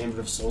maintaining the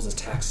Chamber of Souls is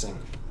taxing.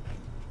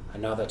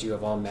 And now that you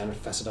have all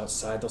manifested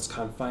outside those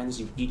confines,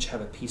 you each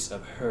have a piece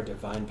of her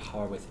divine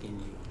power within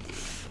you.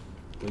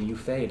 When you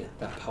fade,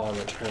 that power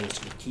returns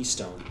to the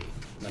keystone,"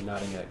 and I'm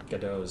nodding at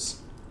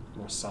Gadot's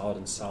more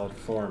solid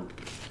form,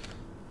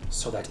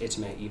 "so that it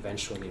may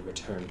eventually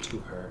return to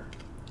her.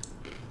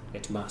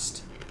 It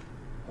must,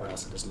 or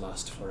else it is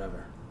lost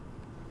forever."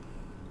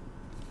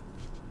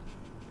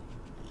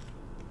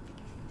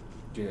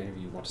 Do any of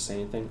you want to say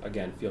anything?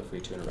 Again, feel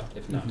free to interrupt.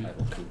 If not, I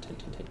will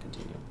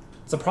continue.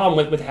 It's a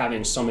problem with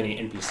having so many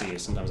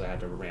NPCs. Sometimes I have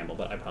to ramble,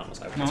 but I promise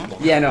I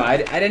won't. Yeah, no,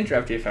 I'd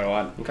interrupt you if I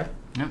want. Okay.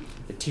 Yeah.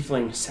 The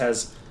tiefling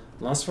says,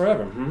 "Last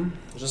forever,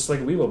 just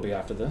like we will be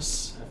after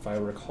this, if I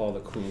recall the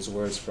queen's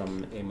words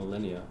from a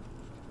millennia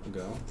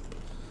ago.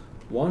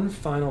 One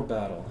final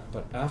battle,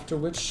 but after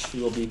which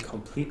you will be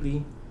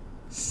completely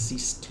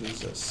ceased to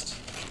exist.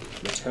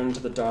 Return to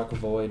the dark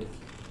void,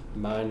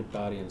 mind,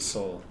 body, and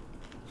soul.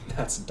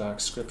 That's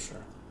dark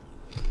scripture."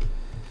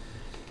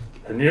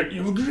 "And yet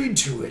you agreed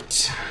to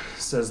it,"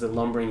 says the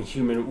lumbering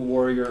human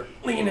warrior,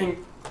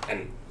 leaning,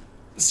 and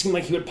it seemed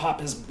like he would pop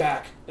his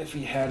back if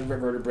he had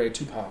vertebrae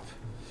to pop.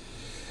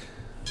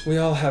 "We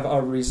all have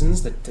our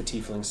reasons," the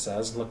tiefling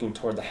says, looking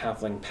toward the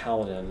halfling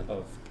paladin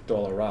of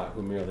Dolara,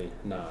 who merely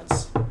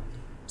nods.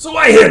 "So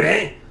why him,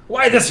 eh?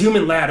 Why this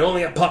human lad,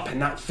 only a pup and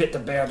not fit to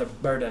bear the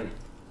burden?"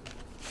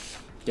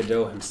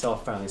 Godot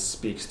himself finally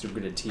speaks through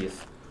gritted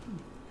teeth.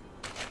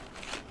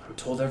 "I'm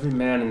told every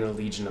man in the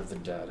Legion of the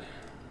Dead,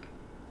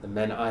 the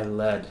men I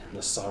led in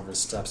the sovereign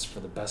steps for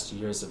the best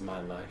years of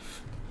my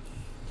life,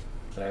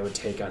 that I would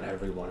take on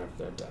every one of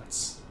their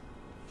debts.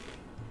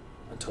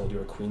 I told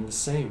your queen the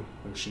same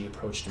when she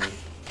approached me.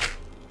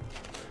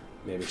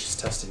 Maybe she's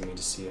testing me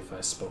to see if I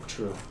spoke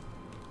true."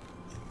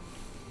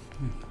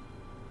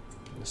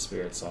 The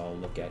spirits all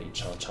look at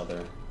each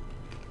other.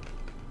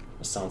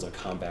 The sounds of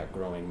combat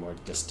growing more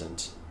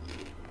distant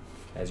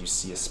as you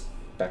see a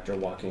specter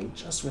walking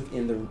just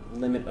within the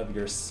limit of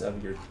your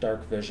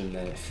dark vision.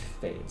 Then it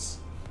fades,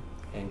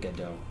 and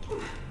Godot,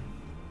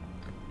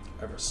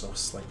 ever so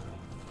slightly.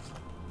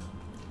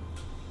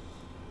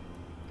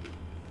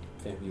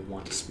 If any of you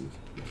want to speak,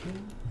 you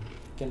can.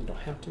 Again, you don't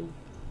have to.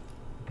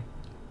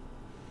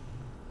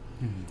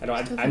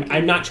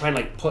 I'm not trying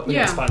to put me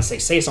on the spot and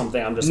say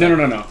something. I'm just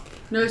No.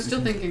 No, he's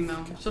still thinking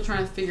though. Still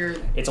trying to figure.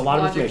 It's a lot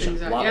of information.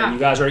 Yeah. You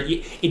guys are.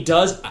 It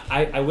does.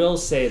 I will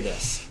say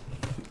this.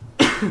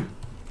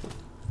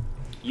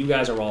 You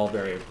guys are all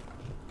very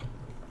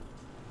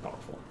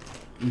powerful.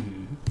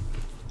 Mm-hmm.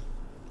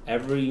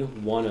 Every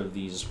one of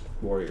these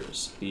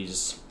warriors,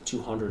 these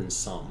 200 and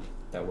some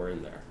that were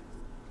in there,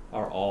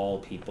 are all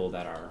people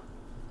that are,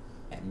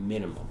 at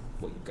minimum,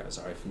 what you guys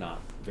are, if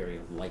not very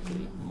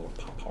likely more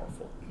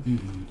powerful.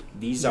 Mm-hmm.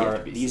 These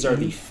are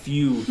the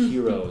few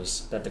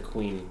heroes that the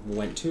queen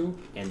went to,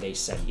 and they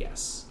said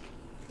yes.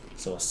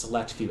 So a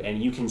select few,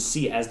 and you can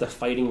see as the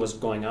fighting was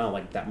going on,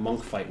 like that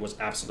monk fight was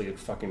absolutely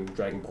fucking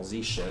Dragon Ball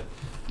Z shit.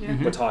 Yeah.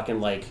 Mm-hmm. We're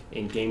talking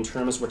in game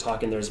terms, we're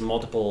talking there's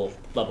multiple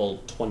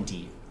level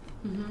 20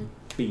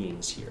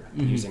 beings here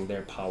using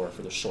their power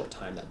for the short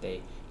time that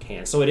they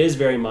can. So it is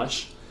very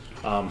much,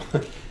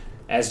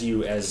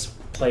 as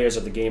players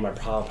of the game are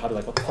probably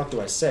like, what the fuck do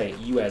I say?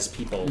 You as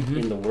people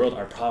in the world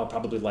are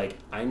probably like,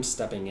 I'm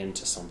stepping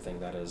into something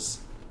that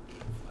is,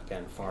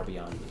 again, far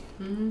beyond me.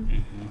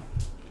 Mm-hmm.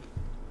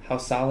 How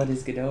solid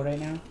is Godot right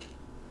now?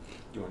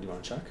 Do you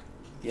want to check?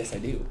 Yes, I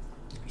do.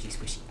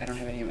 Squishy. I don't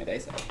have any of my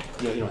dice out.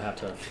 You don't have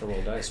to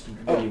roll dice.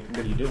 What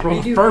do you do? Roll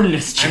a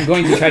firmness check. I'm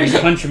going to try to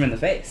punch him in the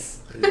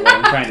face. Is what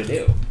I'm trying to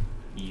do.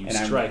 You And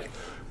strike.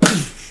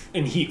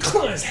 And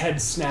his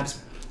head snaps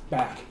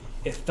back.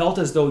 It felt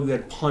as though you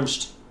had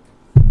punched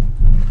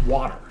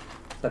water.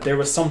 That there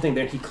was something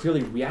there. He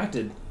clearly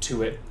reacted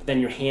to it. Then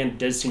your hand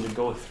did seem to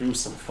go through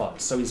some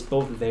fuzz. So he's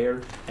both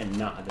there and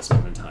not at this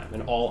moment in time.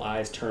 And all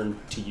eyes turn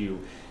to you,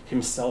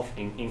 himself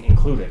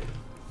included.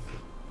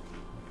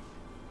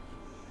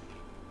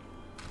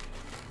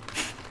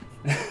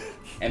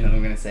 And then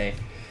I'm going to say,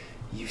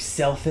 "You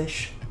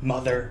selfish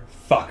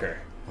motherfucker.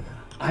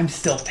 I'm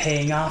still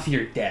paying off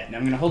your debt." And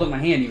I'm going to hold up my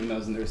hand, even though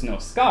there's no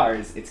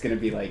scars. It's going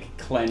to be like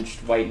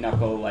clenched, white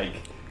knuckle, like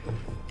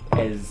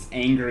as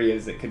angry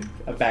as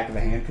a back of a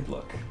hand could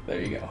look.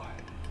 There you go.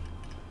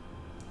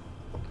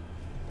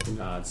 He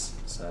nods,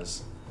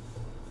 says,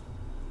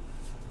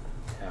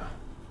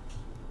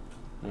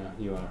 Yeah,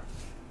 you are.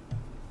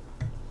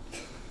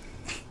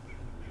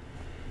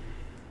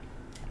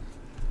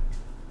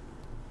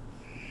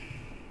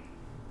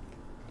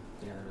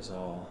 Yeah, there's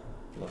all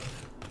look.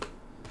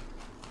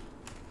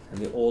 And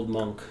the old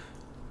monk,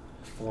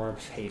 form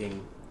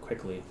fading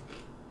quickly,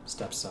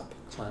 steps up,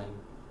 clang,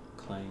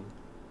 clang,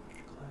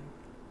 clang.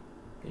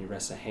 And he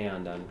rests a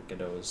hand on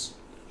Godot's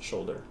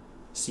shoulder,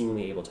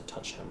 seemingly able to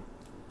touch him.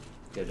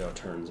 Godot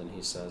turns and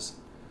he says,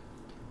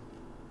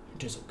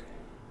 "It is okay,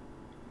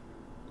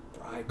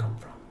 for I come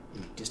from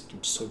a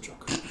distant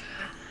Sojok.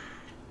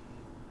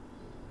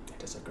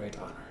 It is a great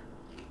honor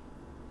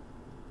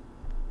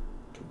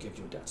to give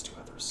your debts to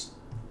others."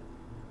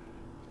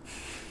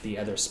 The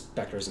other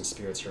specters and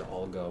spirits here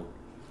all go,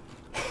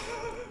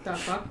 The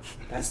fuck?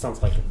 "That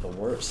sounds like the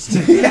worst."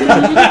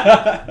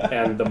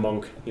 And the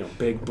monk,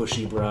 big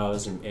bushy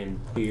brows and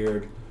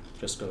beard,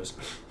 just goes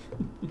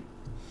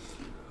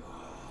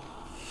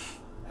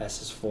as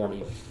his form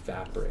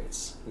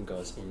evaporates and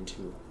goes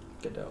into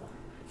Godot.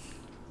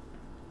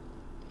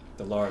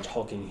 The large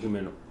hulking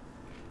human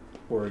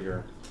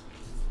warrior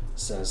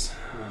says,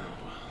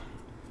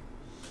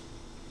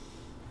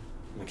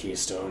 "The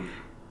keystone.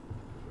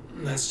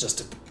 That's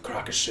just a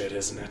crock of shit,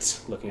 isn't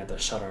it?" Looking at the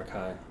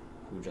Shadarkai.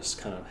 who just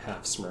kind of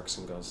half smirks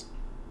and goes,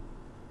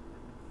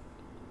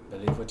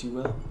 "Believe what you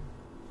will.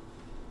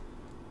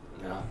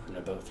 Now, in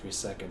about 3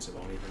 seconds, it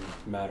won't even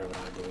matter what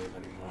I believe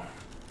anymore."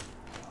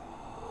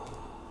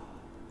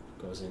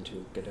 Goes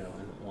into Godot,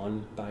 and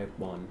one by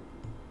one,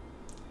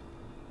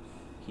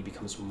 he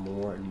becomes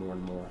more and more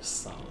and more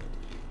solid.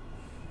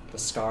 The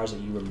scars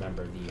that you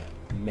remember, the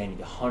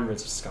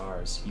hundreds of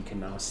scars, you can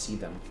now see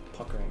them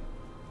puckering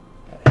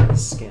at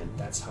his skin.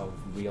 That's how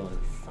real and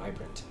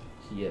vibrant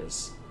he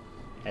is.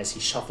 As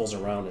he shuffles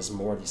around, as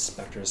more of these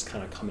specters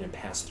kind of come in and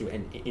pass through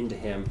and into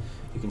him,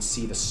 you can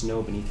see the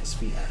snow beneath his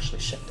feet actually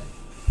shifting.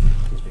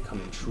 He's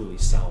becoming truly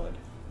solid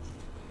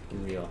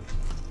and real.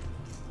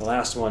 The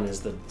last one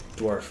is the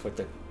dwarf with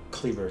the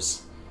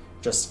cleavers.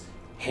 Just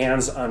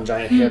hands on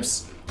giant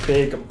hips,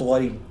 big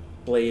bloody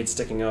blade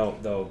sticking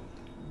out, though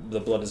the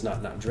blood does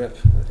not drip.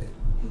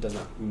 It does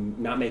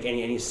not make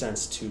any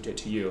sense to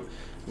you.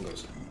 And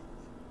goes,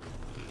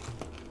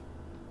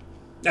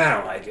 "I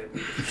don't like it.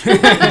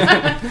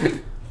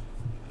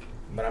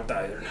 But I'm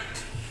tired.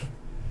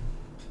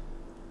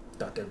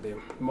 Thought there'd be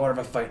more of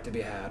a fight to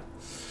be had."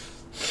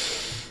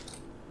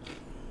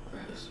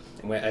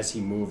 And as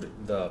he moved,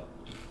 the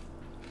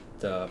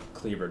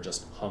cleaver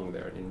just hung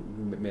there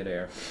in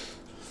midair.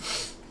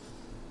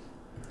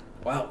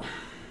 Well,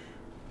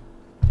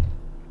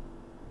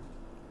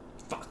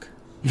 fuck.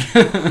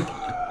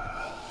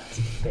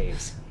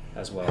 Fades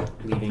as well,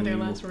 leaving Their you,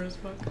 last word is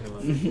fuck. I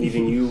love it.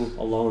 leaving you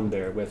alone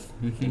there with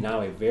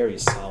now a very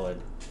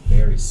solid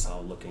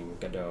looking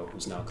Godot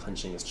who's now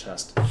clenching his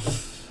chest,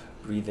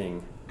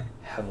 breathing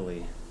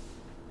heavily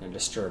in a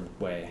disturbed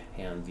way,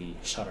 and the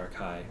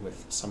Shadarkai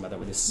with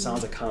the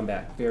sounds of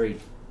combat very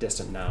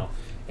distant now,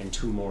 and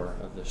two more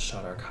of the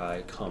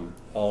Shadarkai come,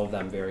 all of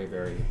them very,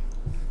 very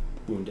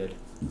wounded.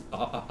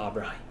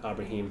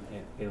 Abraham,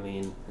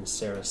 Aileen, and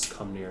Saris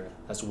come near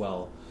as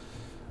well.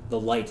 The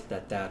light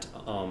that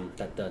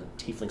the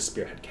tiefling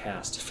spirit had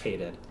cast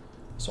faded,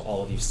 so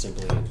all of you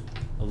simply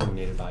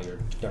illuminated by your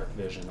dark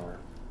vision or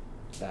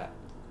that,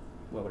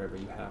 whatever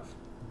you have.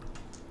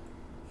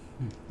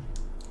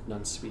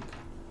 None speak.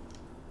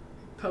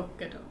 Poke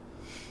Godot.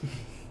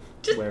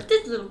 Just Where?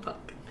 a little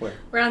poke. Where?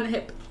 Right on the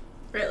hip.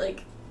 Right,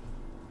 like,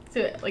 to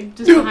it, like,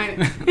 just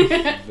behind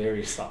it.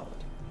 Very solid.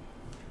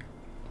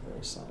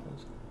 Very solid.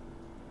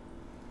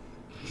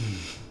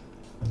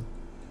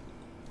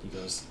 He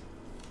goes,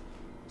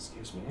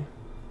 "Excuse me,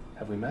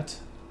 have we met?"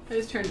 I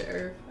just turned to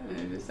Irv and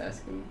I just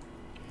asked him,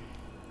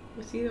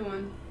 was he the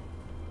one?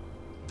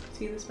 Was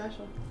he the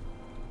special?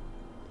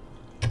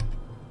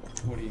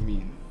 What do you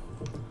mean?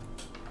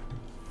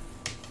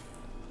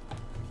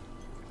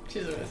 She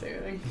doesn't want to say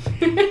anything.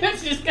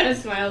 She just kind of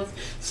smiles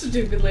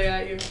stupidly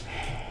at you.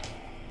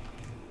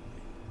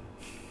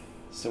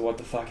 So what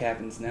the fuck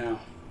happens now?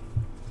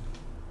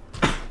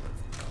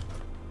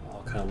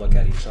 All kind of look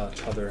at each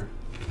other.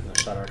 And the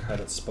Shadarkai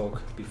that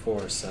spoke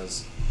before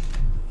says,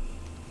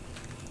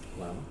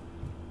 "Well,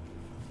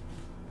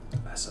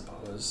 I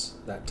suppose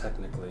that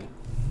technically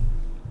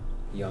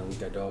young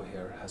Godot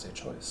here has a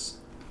choice.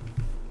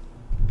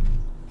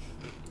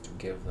 To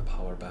give the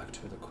power back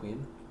to the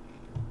queen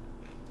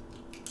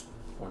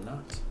or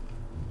not."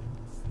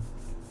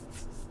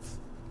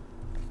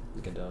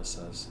 Godot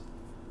says,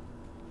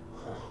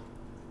 "Huh.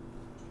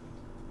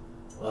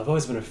 Well, I've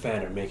always been a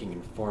fan of making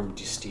informed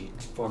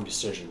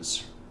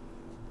decisions.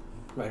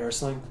 Right,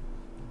 Ursling?"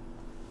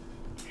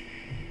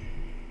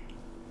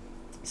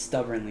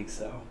 Stubbornly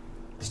so.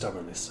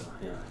 Stubbornly so.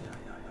 Yeah.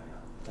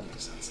 That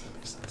makes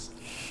sense.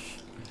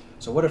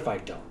 So what if I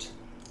don't?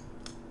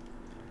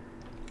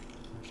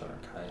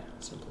 Shadarkai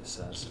simply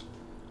says,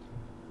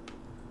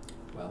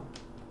 "Well,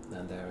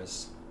 then there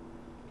is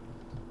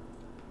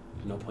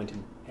no point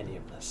in any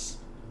of this."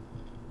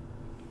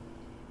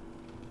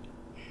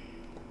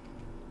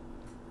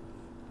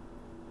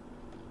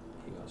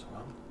 He goes,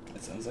 "Well,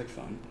 That sounds like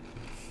fun.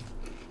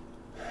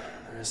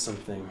 there is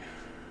something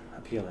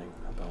appealing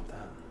about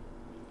that.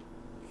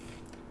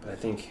 But I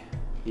think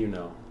I'm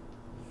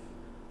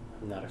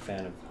not a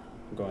fan of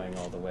going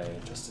all the way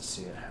just to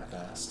see it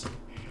half-assed.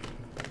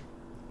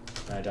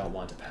 And I don't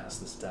want to pass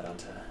this debt on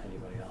to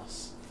anybody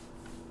else."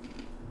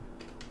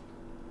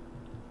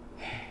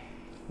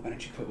 Why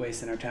don't you quit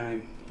wasting our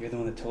time? You're the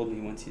one that told me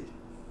once you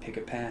pick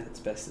a path, it's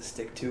best to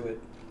stick to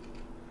it.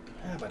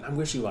 Yeah, but I'm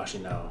wishy-washy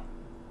now.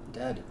 I'm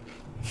dead.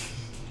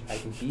 I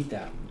can be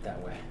that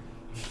way.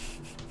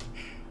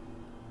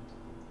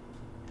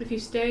 If you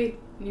stayed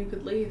and you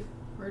could leave,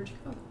 where'd you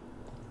go?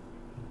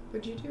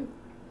 What'd you do?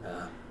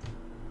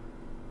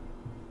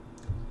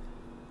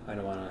 I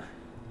don't want to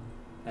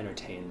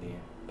entertain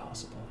the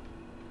possible.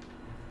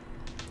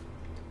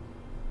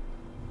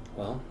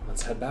 Well,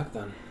 let's head back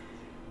then.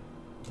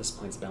 At this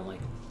point, it's been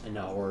like an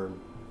hour,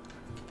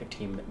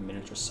 15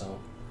 minutes or so.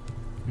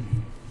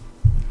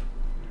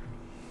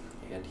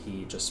 And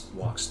he just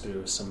walks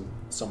through some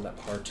of that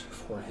part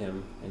for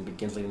him and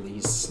begins,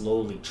 he's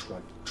slowly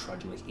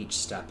trudging. Like each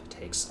step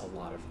takes a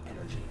lot of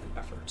energy and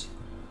effort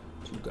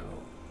to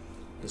go.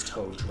 his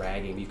toe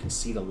dragging. You can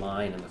see the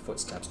line and the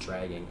footsteps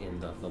dragging in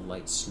the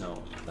light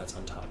snow that's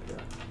on top here.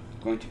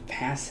 I'm going to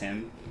pass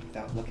him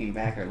without looking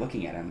back or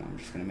looking at him. I'm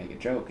just going to make a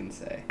joke and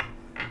say,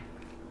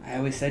 I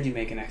always said you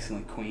make an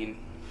excellent queen,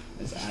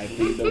 as I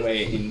lead the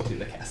way into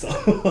the castle.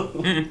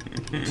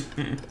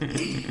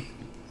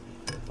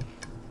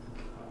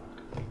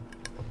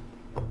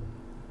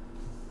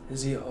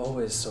 Is he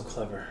always so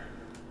clever?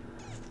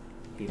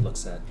 He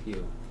looks at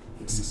you.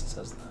 He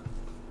says that.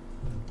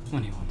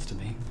 When he wants to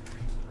be.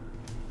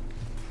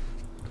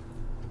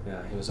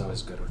 Yeah, he was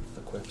always good with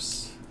the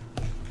quips.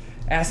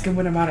 Ask him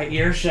when I'm out of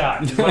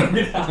earshot. Just let him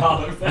get a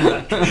holler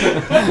back.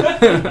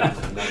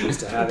 I'm not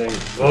used to having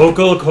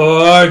vocal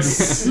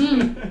cords.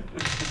 And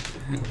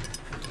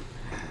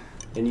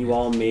you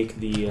all make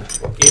the...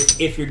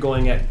 If you're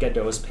going at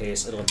Godot's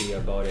pace, it'll be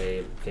about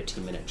a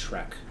 15-minute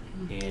trek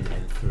in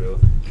and through.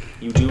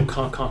 You do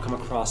come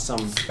across some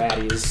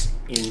baddies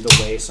in the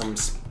way, some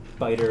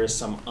spiders,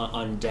 some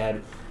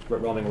undead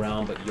roaming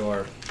around, but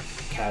your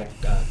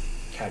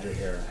cadre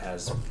here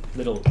has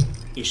little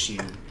issue,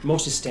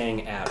 mostly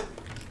staying at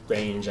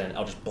range, and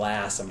I'll just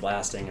blast and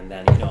blasting, and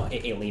then,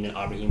 Aileen and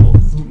Abraham will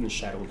in the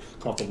shadow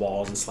come off the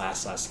walls and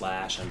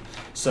slash, and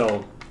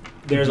so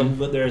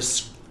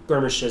there's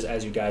skirmishes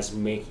as you guys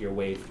make your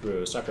way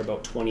through. So after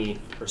about 20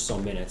 or so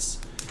minutes,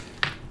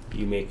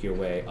 you make your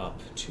way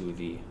up to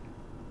the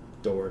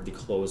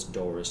closed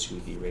doors to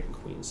the Raven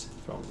Queen's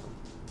throne room.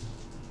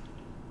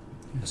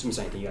 Assuming there's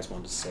anything you guys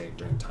wanted to say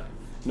during time.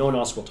 No one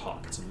else will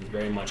talk. It's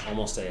very much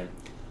almost a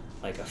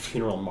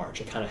funeral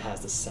march. It kind of has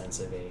the sense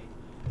of a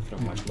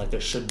funeral march. Like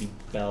there should be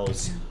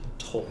bells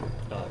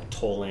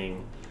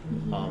tolling,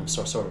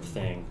 sort of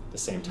thing. The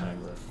same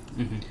time Earth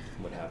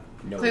would have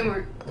no.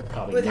 Claymore.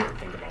 Probably never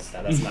think about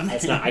that. That's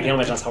not. I can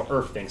imagine that's how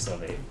Earth thinks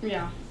of a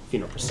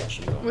funeral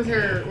procession. Going With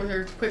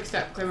her quick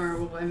step, Claymore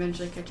will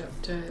eventually catch up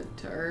to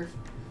Earth,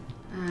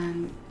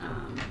 and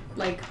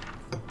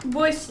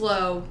voice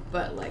slow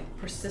but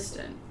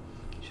persistent.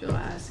 She'll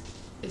ask,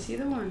 "Is he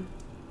the one?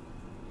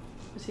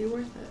 Is he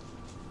worth it?"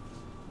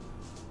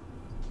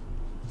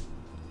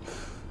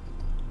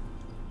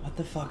 What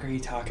the fuck are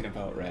you talking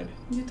about, Red?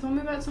 You told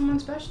me about someone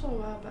special a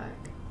while back.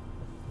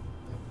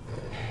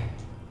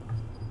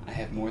 I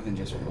have more than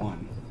just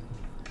one.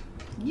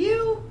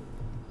 You?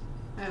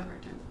 I have a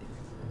hard time with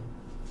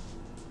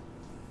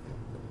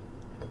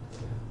you.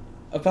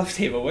 Above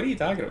table, what are you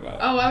talking about?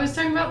 Oh, I was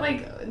talking about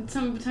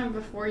some time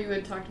before you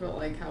had talked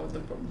about how the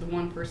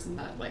one person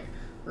that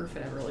Earth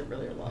had ever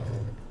really loved.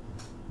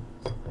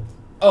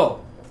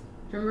 Oh.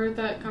 Remember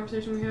that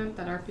conversation we had?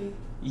 That RP?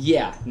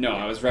 Yeah. No,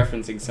 I was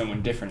referencing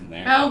someone different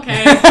there.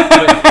 Okay. Well,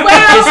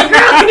 the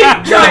girl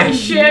can drive a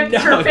ship,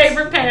 her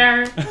favorite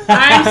pair.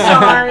 I'm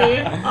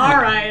sorry.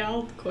 Alright,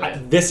 I'll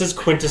quit. This is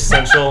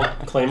quintessential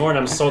Claymore, and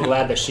I'm so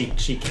glad that she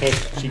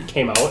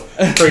came out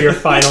for your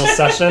final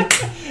session.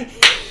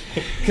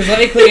 Because let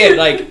me clear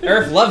it,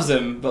 Earth loves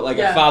him, but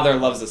a father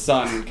loves a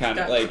son, kind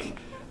of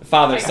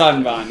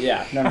father-son bond.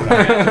 Yeah. No.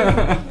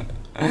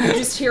 You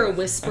just hear a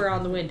whisper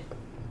on the wind.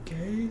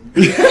 But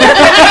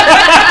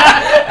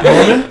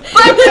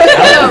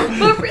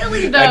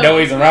really though. I know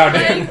he's around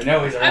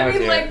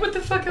here. What the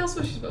fuck else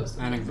was she supposed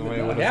to? I think the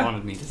way would have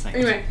wanted me to say.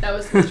 Anyway, that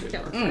was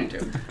funny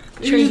too.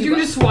 You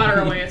just swat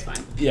her away. It's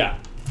fine. Yeah.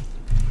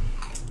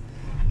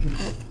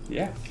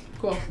 Yeah.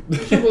 Cool. We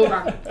should move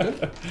on.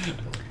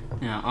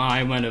 Yeah,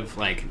 I might have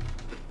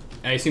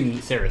I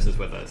assume Saris is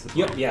with us as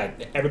well. Yep, yeah.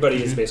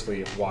 Everybody is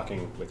basically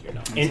walking with you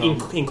now,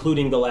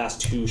 including the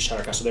last two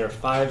Shadar-kai. So there are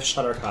 5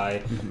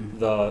 Shadar-kai.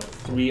 The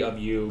 3 of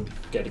you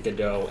get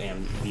Godot,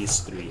 and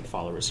these 3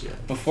 followers here.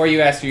 Before you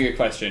ask your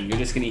question, you're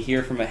just going to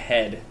hear from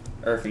ahead,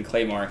 Earth and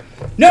Claymore.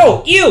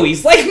 No, ew,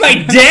 he's like my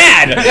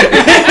dad!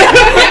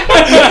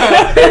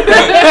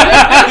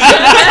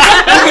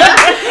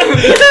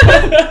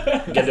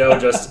 Godot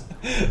just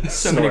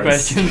So snorts. many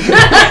questions. He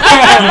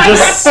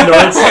just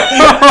snorts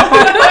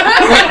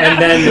and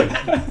then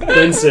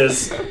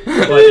winces,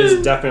 but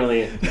is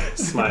definitely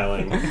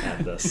smiling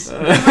at this.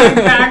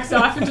 Backs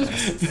off and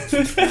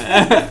just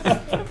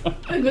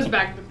and goes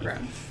back to the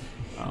ground.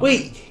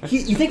 Wait,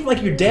 you think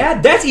your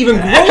dad? That's even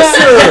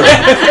grosser!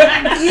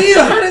 Ew,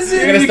 how does it?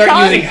 You're going to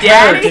start using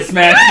hair to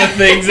smash the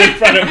things in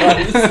front of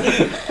us.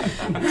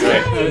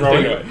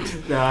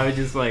 No, I was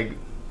just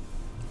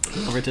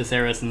over to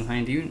Saris and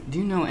saying, do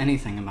you know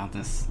anything about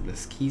this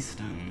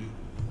keystone?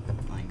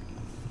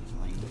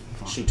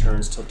 She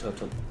turns to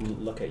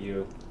look at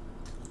you,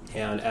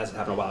 and as it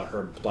happened a while,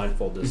 her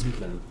blindfold has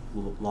been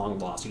long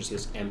lost. You just see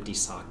this empty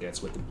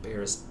sockets with the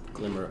barest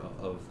glimmer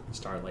of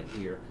starlight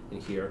here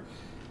and here.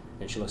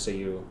 And she looks at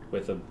you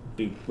with a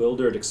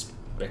bewildered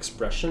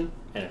expression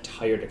and a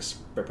tired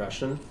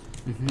expression,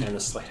 and the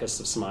slightest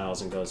of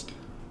smiles, and goes,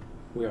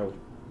 "We are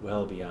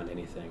well beyond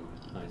anything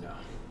I know."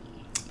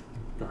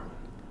 Norman.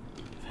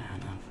 Fair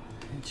enough.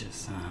 It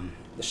just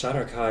The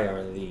Shadar-kai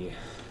are the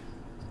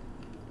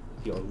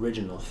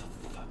original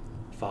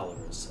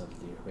followers of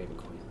the Raven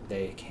Queen.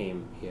 They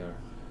came here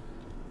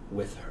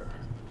with her.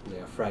 They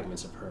are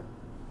fragments of her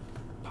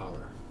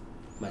power.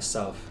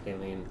 Myself,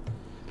 Aileen,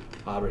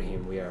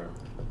 Abraham, we are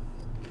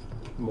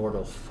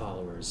mortal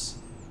followers,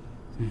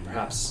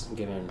 perhaps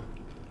given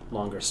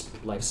longer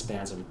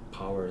lifespans and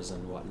powers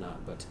and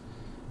whatnot, but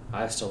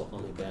I've still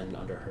only been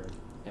under her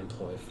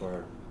employ for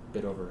a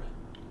bit over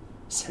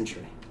a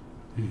century.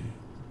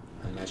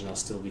 I imagine I'll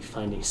still be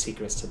finding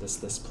secrets to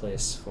this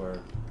place for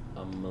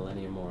a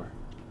millennium more.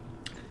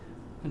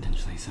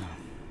 Potentially so.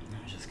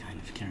 I was just kind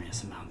of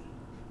curious about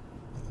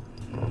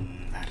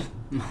that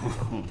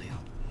whole deal.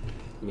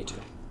 Me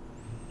too.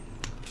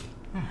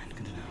 Alright,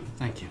 good to know.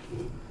 Thank you.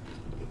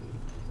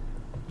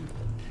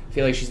 I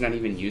feel like she's not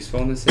even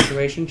useful in this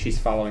situation. She's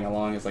following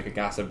along as like a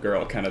gossip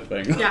girl kind of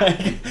thing. Yeah.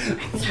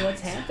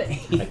 What's happening?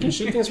 I can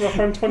shoot things from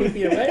 120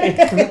 feet away.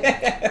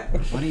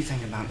 What do you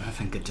think about Earth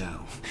and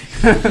Godot?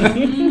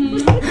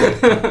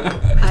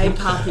 Hi,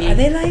 Poppy. Are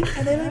they like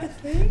a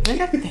thing?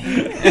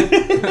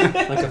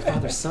 Like a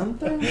father-son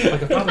thing?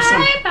 Like a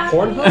father-son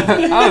Pornhub?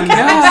 Oh no!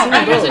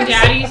 I guess a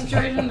daddy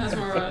situation. That's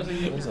more what I was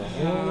thinking.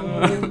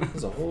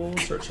 There's a whole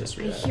search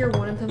history. I hear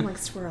one of them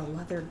likes to wear a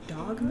leather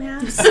dog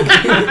mask.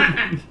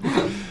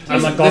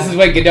 I'm like, This is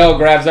when Godot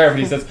grabs Earth and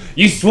he says,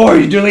 "You swore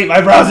you'd delete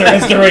my browser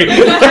history!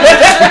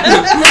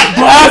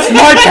 Blast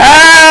my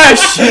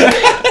cache!"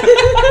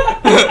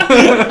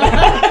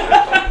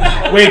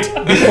 wait,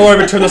 before I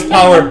return this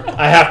power,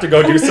 I have to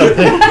go do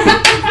something.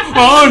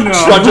 Oh no!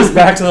 Trudges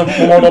back to the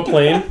mortal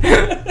plane.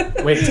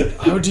 Wait,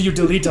 how do you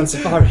delete on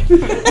Safari?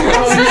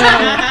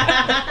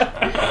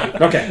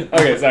 Okay.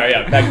 Okay, sorry,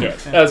 yeah, back to it.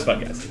 That was fun,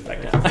 guys.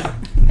 Back to it.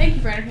 Thank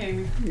you for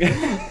entertaining me.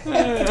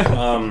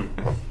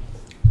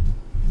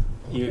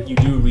 You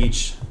do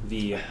reach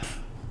the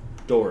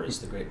doors,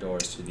 the great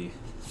doors to the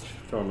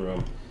throne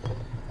room,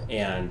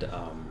 and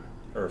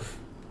Earth,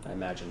 I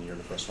imagine you're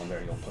the first one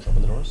there. You'll push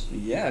open the doors?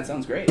 Yeah, that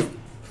sounds great.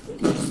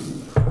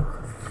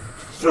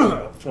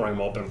 Throwing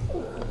them open.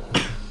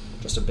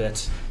 Just a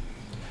bit.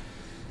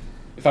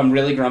 If I'm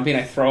really grumpy and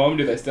I throw them,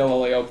 do they still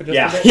only open just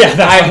a bit? Yeah.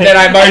 Then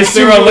I might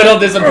seem a little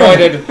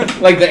disappointed.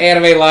 Like the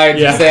anime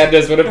lines of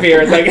sadness would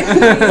appear. It's like,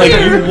 like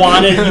you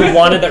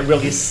wanted that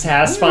really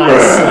satisfying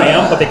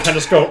slam, but they kind of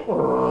just go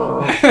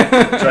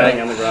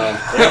dragging on the ground.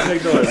 They have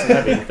big doors,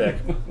 heavy and thick.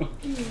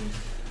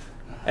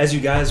 As you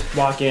guys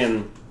walk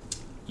in,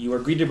 you are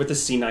greeted with the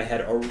scene I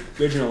had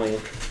originally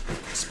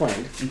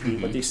explained,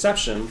 but the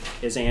exception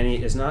is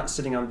Annie is not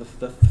sitting on the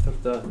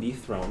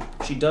throne.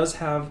 She does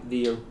have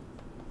the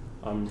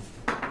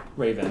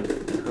raven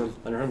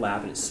in her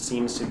lap, and it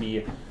seems to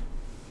be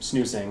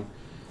snoozing.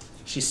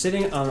 She's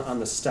sitting on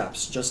the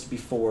steps just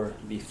before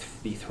the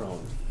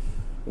throne,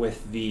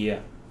 with the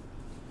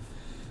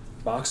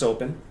box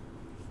open,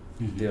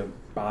 the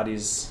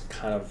bodies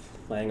kind of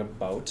laying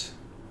about,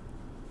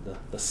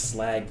 the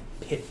slag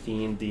pit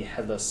fiend, the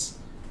headless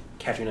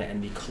Katrina,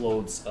 and the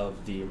clothes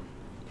of the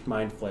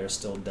Mindflayers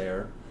still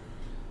there.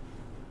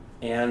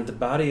 And the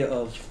body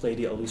of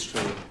Lady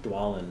Illustria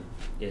Dwalin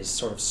is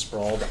sort of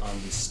sprawled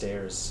on the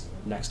stairs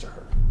next to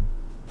her.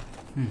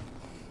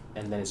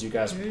 And then as you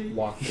guys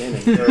walk in,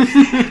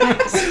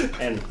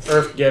 and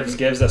Earth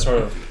gives that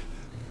sort of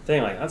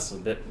thing, like, that's a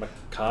bit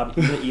macabre.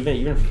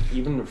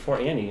 Even before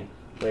Annie,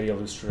 Lady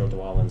Illustria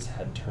Dwalin's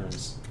head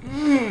turns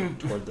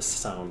toward the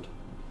sound.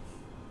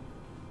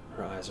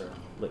 Her eyes are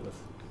lit with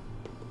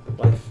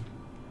life.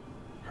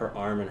 Her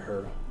arm and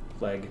her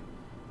leg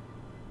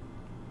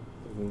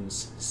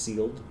wounds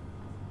sealed,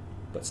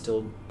 but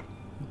still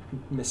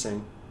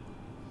missing.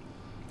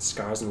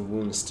 Scars and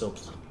wounds still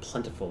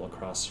plentiful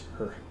across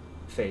her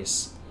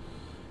face.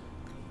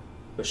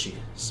 But she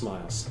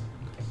smiles.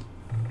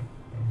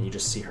 And you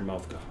just see her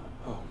mouth go,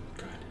 "Oh,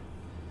 good.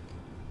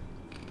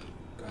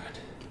 Good.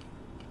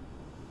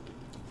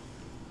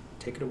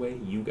 Take it away,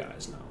 you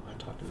guys now. I've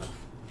talked enough."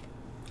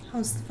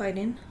 How's the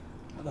fighting?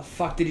 how the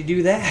fuck did he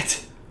do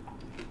that?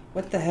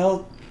 What the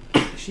hell?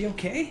 Is she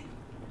okay?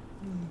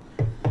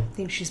 I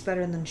think she's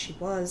better than she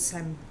was.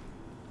 I'm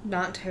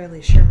not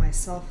entirely sure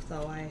myself,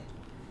 though. I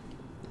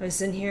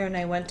was in here and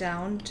I went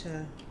down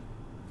to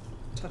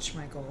touch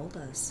my gold,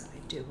 as I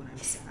do when I'm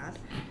sad.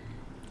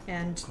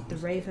 And the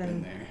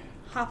raven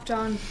hopped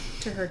on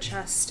to her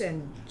chest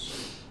and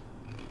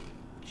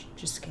she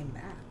just came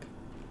back.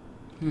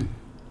 Some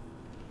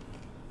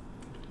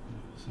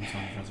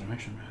sort of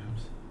resurrection,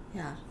 perhaps.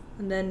 Yeah.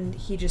 And then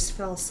he just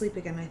fell asleep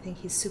again. I think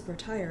he's super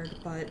tired,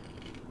 but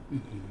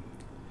I'm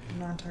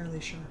not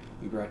entirely sure.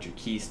 We brought your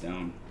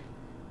keystone.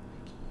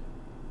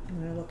 I'm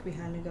going to look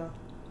behind and go,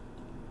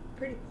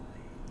 pretty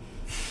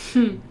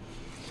boy.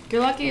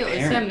 You're lucky it was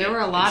him. Apparently. There were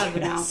a lot of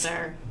them out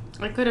there.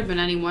 It could have been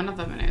any one of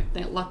them,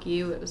 and lucky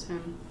you, it was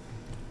him.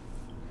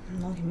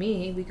 And lucky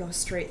me, we go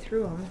straight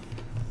through him.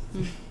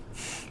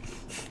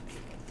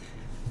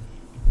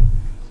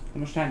 How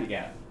much time you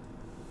got?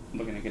 I'm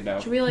looking at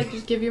Godot. Should we,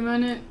 just give you a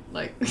minute?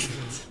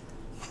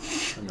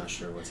 I'm not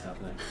sure what's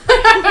happening.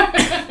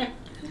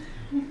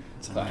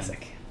 It's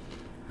Classic.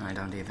 I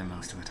don't either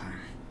most of the time.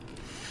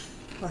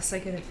 Plus, I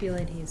get a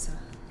feeling he's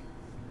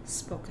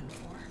spoken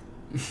for.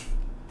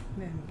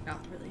 Maybe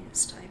not really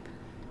his type.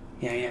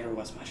 Yeah, he never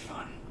was much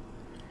fun.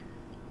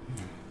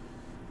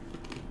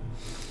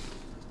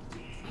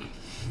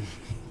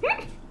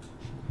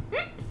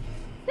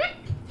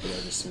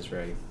 Just seems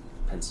very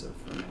pensive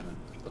for a moment.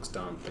 Looks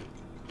down at the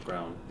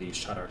ground. The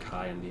Shadark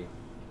High and the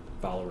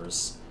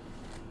followers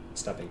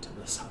stepping to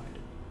the side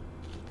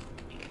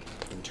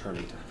and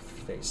turning to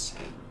face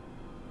him,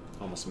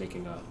 almost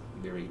making a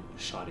very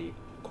shoddy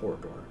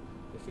corridor,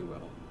 if you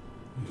will,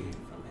 leading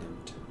from him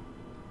to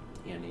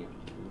Annie,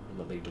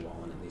 Lily,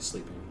 Dwalin, and the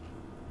sleeping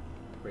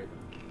Raven.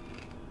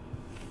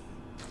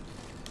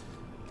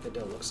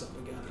 Adele looks up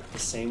again, the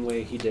same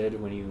way he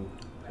did when you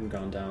had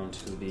gone down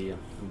to the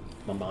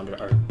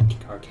Mamandra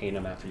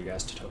Arcanum after you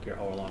guys took your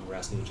hour-long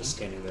rest, and he was just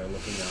standing there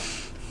looking up.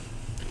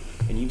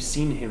 And you've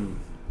seen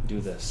him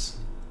do this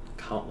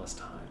countless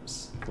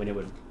times when it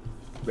would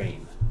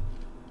rain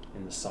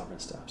in the Sovereign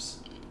Steps.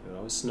 It would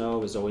always snow,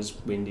 it was always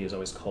windy, it was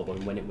always cold,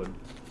 but when it would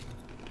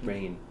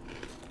rain,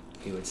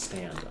 he would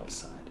stand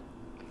outside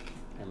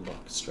and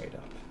look straight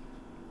up,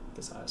 with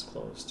his eyes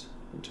closed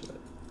into it.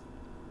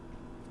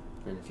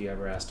 And if you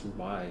ever asked him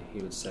why,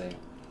 he would say,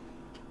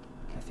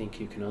 I think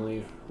you can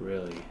only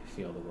really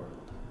feel the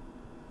world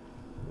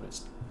when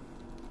it's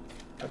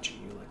touching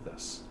you like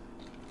this.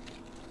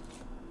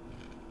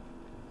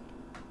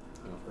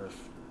 I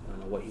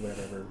don't know what he would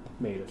have ever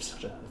made of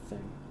such a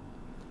thing,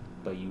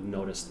 but you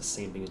notice the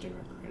same thing as doing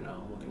right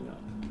now, looking up.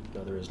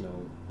 Though there is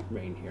no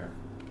rain here,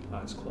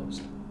 eyes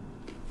closed. Do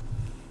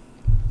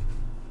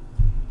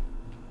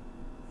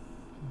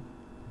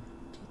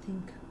you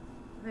think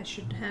I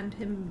should hand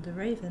him the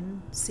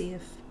raven, see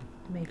if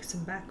it makes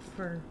him back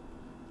for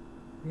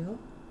real?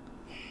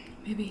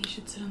 Maybe he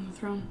should sit on the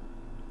throne.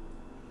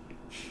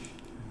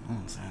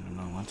 Honestly, I don't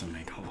know what to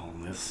make of all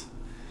this.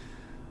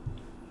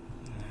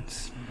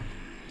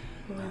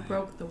 Well, we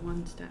broke the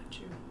one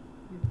statue.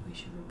 Maybe we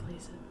should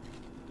replace it.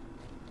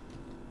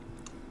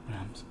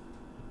 Perhaps.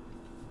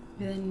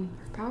 Then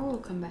her power will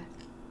come back.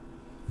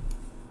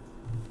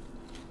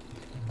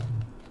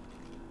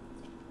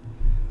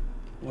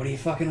 What are you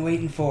fucking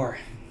waiting for?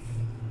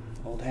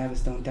 Old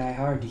habits don't die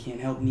hard. You can't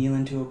help kneel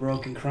into a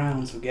broken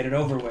crown, so get it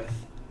over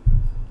with.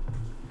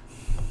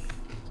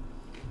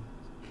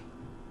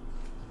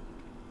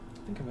 I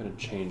think I'm going to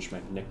change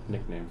my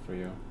nickname for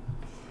you.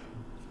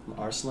 From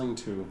Arsling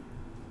to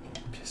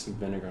Piss and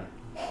Vinegar.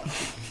 I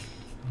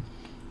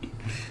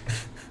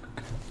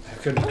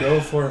could go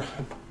for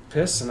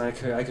piss, and I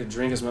could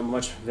drink as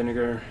much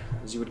vinegar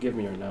as you would give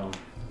me right now.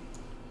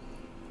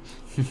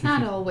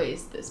 Not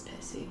always this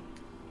pissy.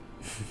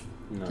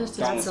 No, Just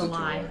That's a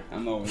lie.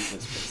 I'm always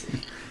this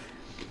busy.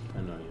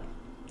 I know you.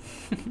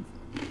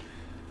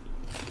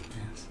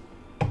 Yes.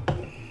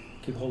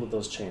 Keep hold of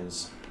those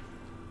chains.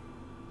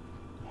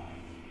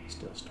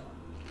 Steel Storm.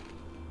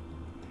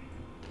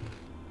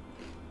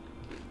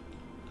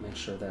 Make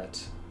sure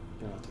that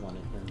you don't have to want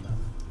it in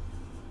them.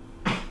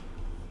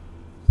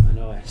 I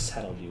know I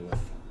saddled you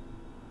with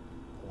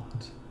a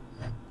lot,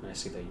 and I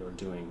see that you're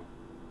doing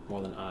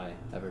more than I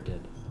ever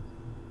did.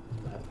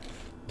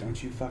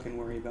 Don't you fucking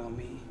worry about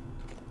me.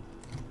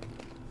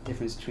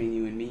 Difference between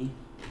you and me,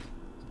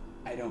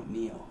 I don't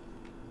kneel.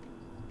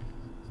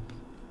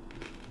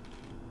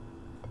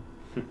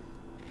 Good.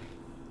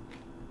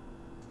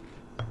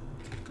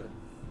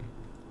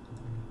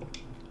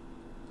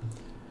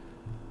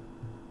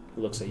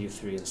 He looks at you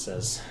three and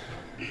says,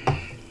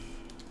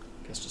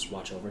 guess just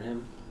watch over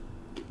him.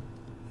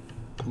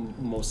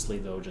 Mostly,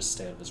 though, just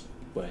stay out of his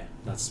way.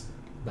 That's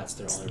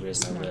their only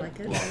reason I lived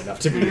long enough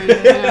to be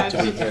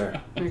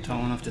here. You're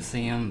tall enough to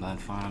see him, but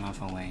far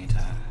enough away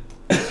to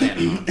stand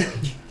him on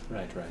approach.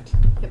 Right.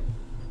 Yep.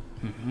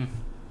 Mm-hmm.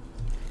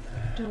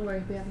 Don't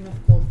worry, we have enough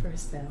gold for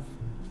his veil.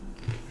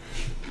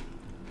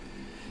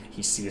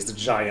 He sees the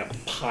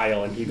giant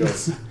pile and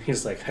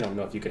he's like, I don't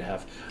know if you could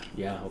have.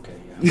 Yeah, okay,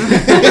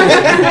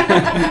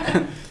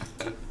 yeah.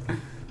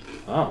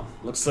 Oh,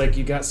 looks like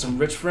you got some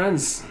rich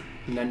friends.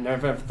 And I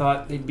never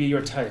thought they'd be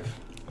your type.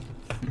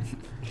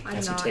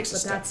 I'm not,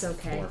 but that's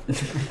okay.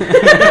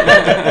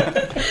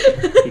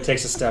 He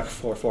takes a step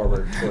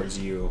forward towards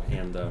you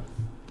and the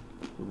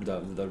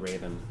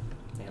raven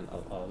and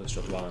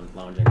Dwalin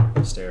lounging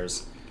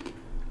upstairs.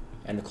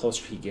 And the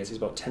closer he gets, he's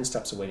about 10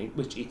 steps away.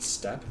 With each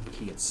step,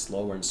 he gets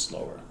slower and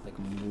slower, like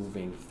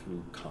moving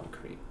through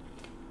concrete.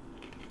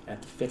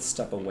 At the 5th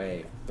step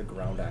away, the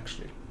ground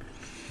actually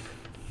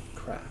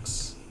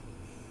cracks.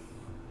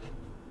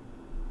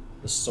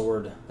 The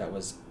sword that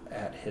was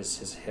at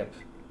his hip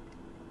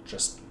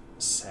just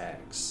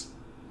sags.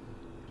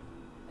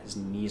 His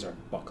knees are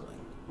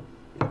buckling,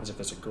 as if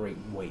there's a great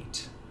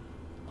weight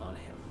on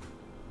him.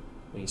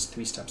 When he's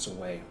 3 steps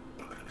away,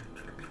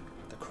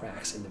 the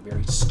cracks in the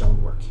very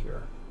stonework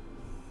here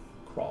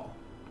crawl,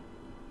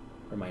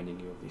 reminding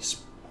you of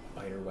these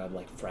spider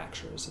web-like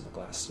fractures in the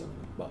glass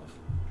ceiling above.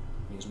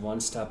 When he's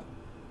 1 step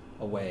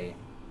away,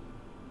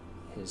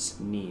 his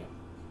knee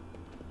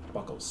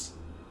buckles,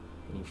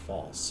 and he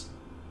falls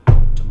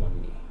to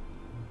 1 knee.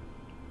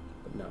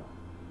 But no,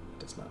 he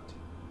does not.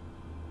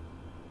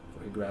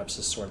 For he grabs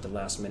his sword at the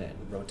last minute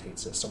and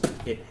rotates it so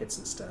it hits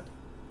instead.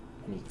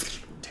 And he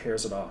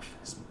tears it off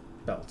his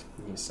belt,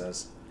 and he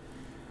says,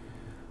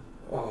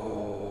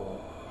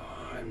 "Oh,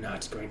 I'm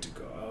not going to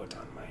go out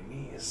on my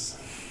knees.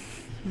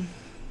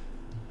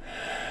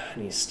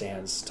 And he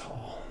stands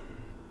tall,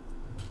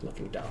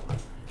 looking down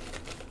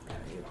at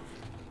you.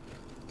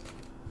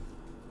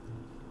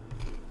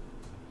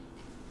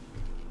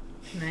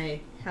 And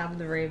I have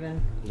the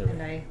raven,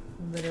 and I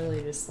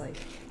literally just like...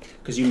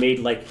 Because you made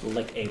like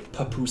a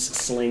papoose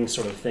sling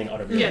sort of thing out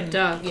of your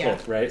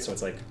cloak, right? So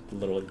it's like a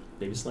little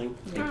baby sling.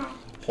 Yeah.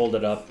 Hold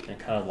it up and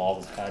kind of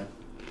lolls its head.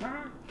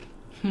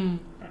 It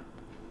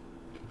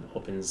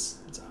opens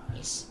its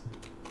eyes.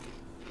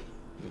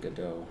 You're good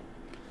to go.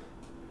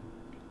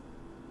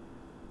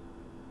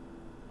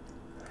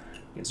 He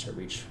begins to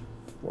reach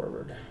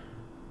forward.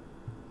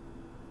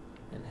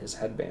 And his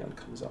headband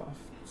comes off.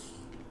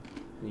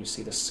 And you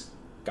see the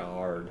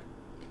scarred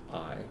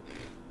eye,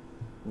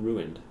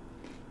 ruined,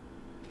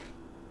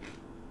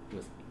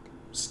 with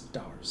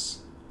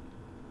stars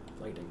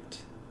lighting it.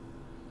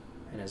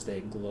 And as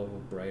they glow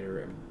brighter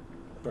and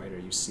brighter,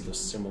 you see those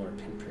similar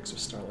pinpricks of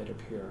starlight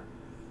appear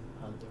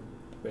on the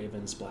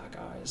raven's black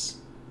eyes.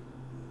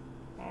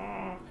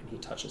 And he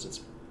touches its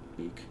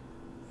beak.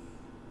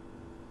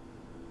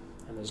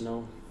 And there's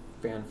no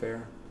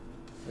fanfare.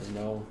 There's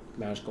no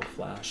magical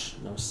flash,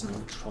 no sound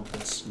of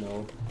trumpets,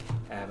 no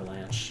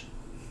avalanche.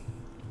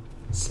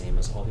 Same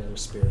as all the other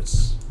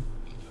spirits.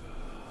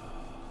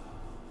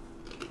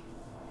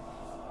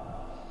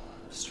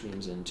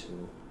 Streams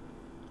into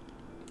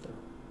the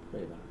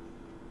raven.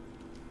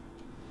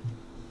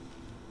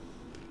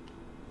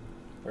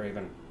 The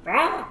raven.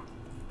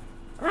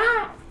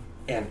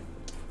 And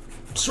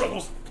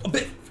struggles a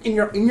bit in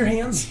your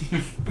hands.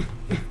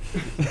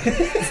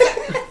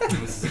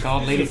 This is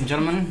called, ladies and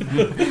gentlemen.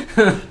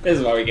 This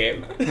is what we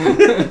gave.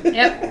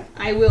 Yep.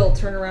 I will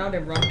turn around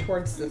and run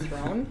towards the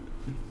throne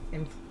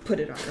and put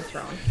it on the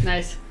throne.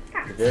 Nice.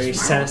 The very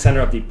center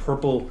of the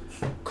purple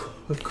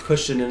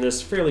cushion in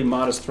this fairly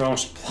modest throne,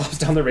 she plops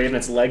down the raven,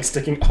 its legs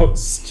sticking out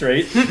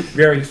straight,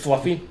 very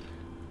fluffy.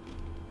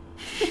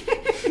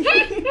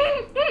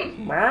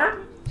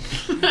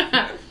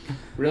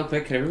 Real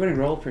quick, could everybody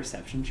roll a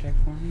perception check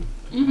for me?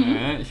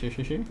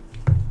 Sure.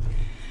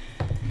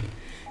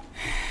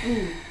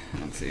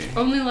 Let's see.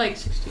 Only like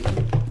 16.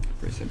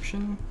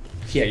 Perception.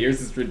 Yeah,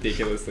 yours is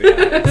ridiculously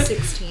high.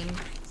 16.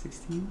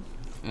 16?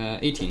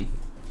 18.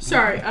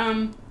 Sorry,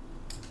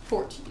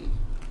 14.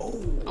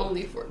 Oh.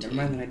 Only 14. Never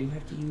mind that I do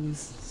have to use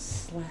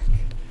Slack.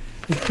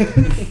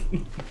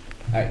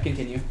 Alright,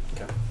 continue.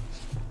 Okay.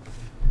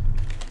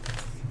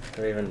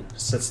 The raven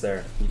sits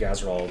there. You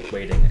guys are all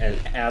waiting, and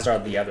as are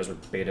the others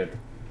with bated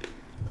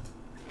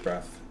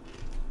breath.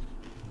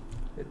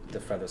 The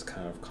feathers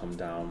kind of come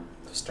down.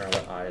 The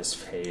starlit eyes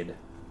fade.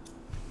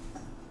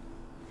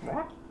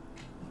 It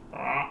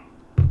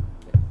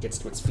gets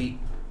to its feet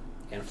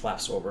and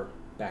flaps over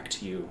back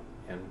to you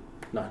and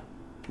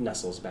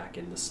nestles back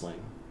in the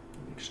sling. The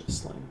makeshift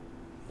sling.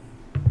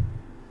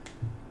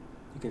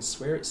 You can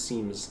swear it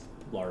seems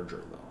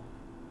larger, though.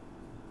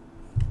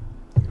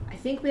 I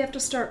think we have to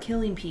start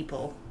killing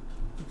people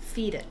and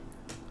feed it.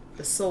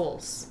 The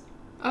souls.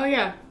 Oh,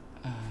 yeah.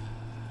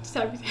 Just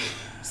everything.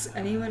 Does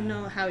anyone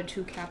know how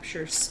to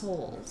capture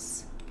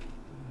souls?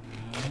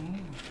 It's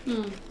a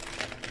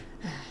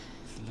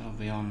little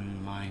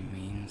beyond my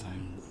means. I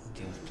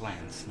deal with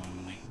plants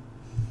normally.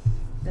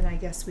 Then I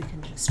guess we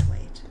can just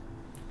wait.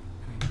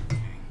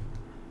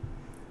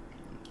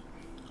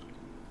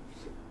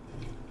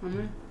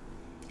 Okay.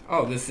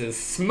 Oh, this is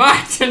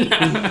smart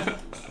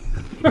enough.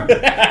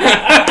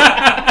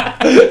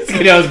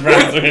 Skidow's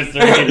browser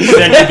history.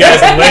 Send you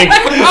guys a link.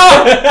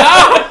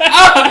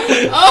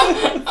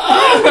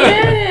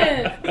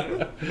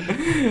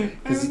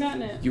 I've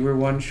gotten it. You were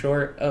one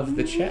short of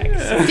the checks.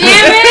 Damn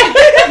it!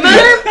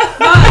 Motherfucker!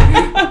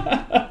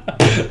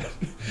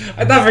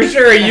 I thought for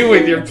sure you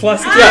with your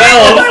plus 12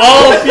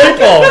 all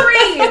people.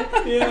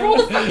 3! I rolled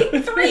a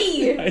fucking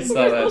 3! I saw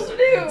that. Supposed to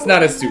do? It's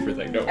not a super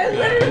thing, don't I worry.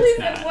 literally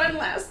said one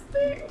last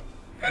thing.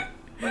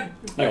 You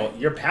know,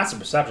 your passive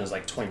perception is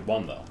like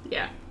 21, though.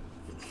 Yeah.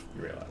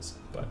 You realize,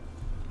 but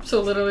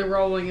So literally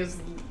rolling is...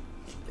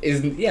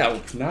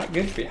 It's not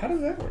good for you. How does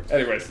that work?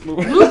 Anyways, move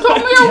on. Who told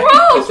me to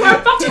roll? So I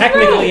fucking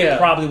technically, rolled. it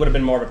probably would have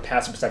been more of a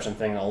passive perception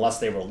thing unless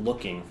they were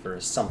looking for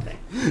something.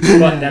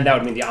 But then that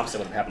would mean the opposite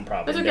would have happened.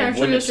 Probably. That's okay, They I'm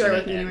sure wouldn't you'll have share seen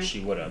with me and anyway. She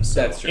would have.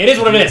 So. That's true. It is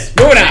what it is.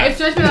 Moving on. It's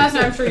just me last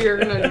night. I'm sure you're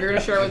gonna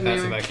share with me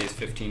Passive anyway. actually is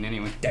 15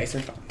 anyway. Dice are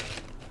fun.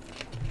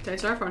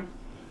 Dice are fun.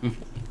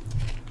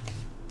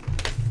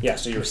 Yeah.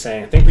 So you were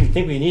saying, I think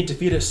we need to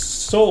feed us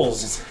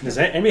souls. Does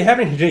anybody have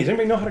any? Does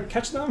anybody know how to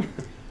catch them?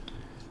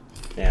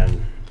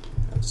 And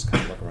I just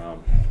kind of look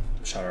around.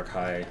 Shadar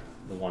Kai,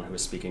 the one who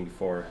was speaking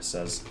before,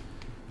 says,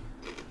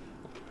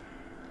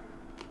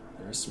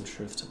 "There is some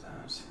truth to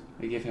that."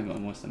 I give him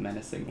almost a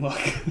menacing look.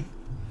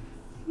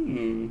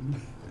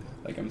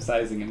 Like I'm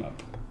sizing him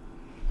up.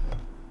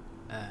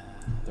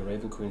 The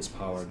Raven Queen's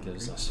power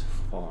gives us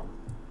form.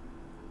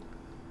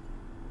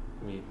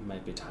 We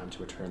might be time to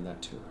return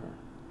that to her.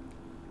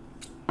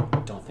 I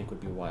don't think it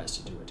would be wise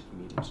to do it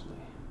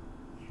immediately.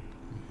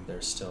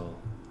 There's still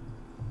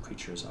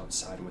creatures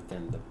outside and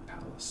within the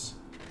palace.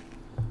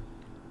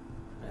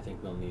 I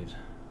think we'll need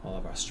all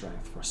of our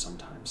strength for some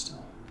time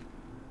still.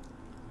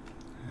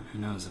 Who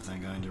knows if they're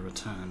going to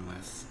return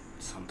with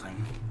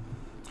something.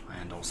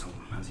 And also,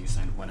 as you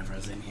said, whatever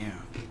is in here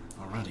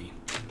already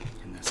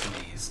in this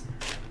maze.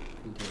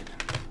 Indeed.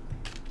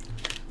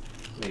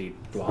 Lady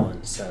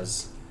Dwalin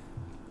says,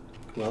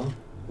 well,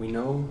 we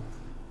know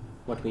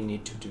what we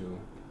need to do.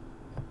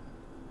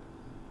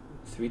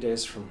 3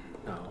 days from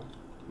now,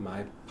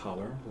 my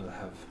power will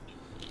have,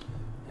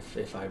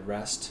 if I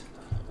rest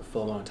a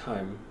full amount of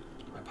time,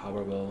 my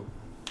power will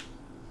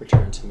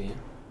return to me,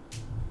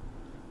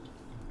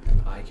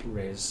 and I can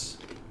raise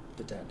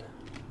the dead.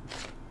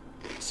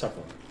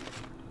 Several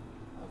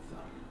of them.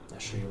 I'm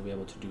sure you'll be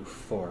able to do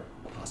 4,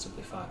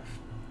 possibly 5.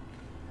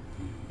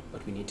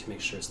 But we need to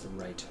make sure it's the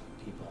right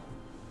people.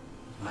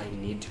 I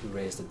need to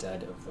raise the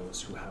dead of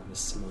those who have a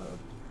similar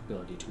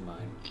ability to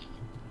mine,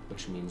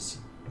 which means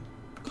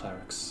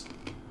clerics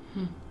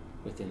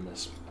within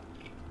this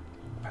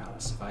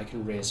palace. If I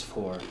can raise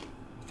 4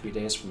 3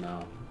 days from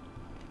now,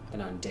 then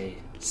on day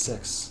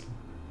 6,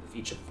 if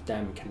each of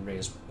them can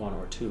raise 1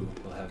 or 2,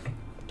 we'll have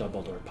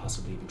doubled or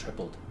possibly even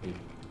tripled the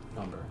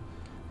number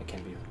that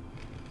can be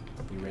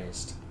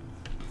raised.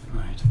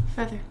 Right.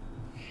 Feather.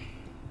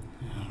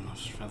 Yeah, I'm not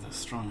rather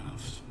strong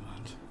enough,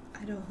 but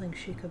I don't think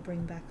she could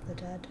bring back the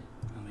dead.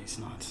 at least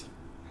not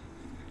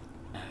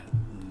the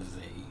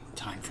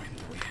time frame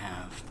that we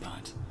have.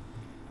 But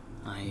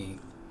I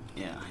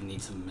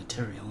need some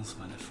materials.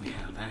 But if we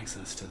have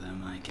access to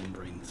them, I can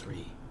bring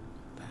 3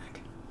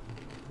 back.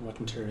 What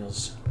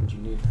materials would you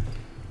need?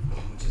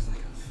 Just like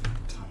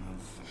a ton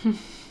of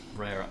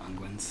rare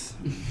unguents.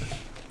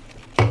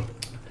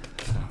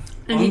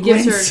 And he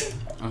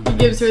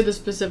gives her the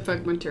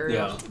specific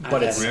material. Yeah,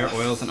 but it's rare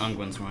oils and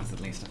unguents worth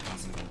at least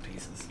 1,000 gold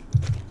pieces.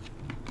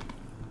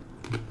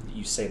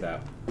 You say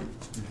that,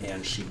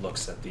 and she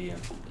looks at the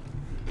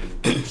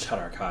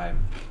Shadar Kai and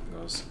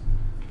goes,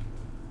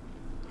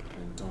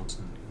 I don't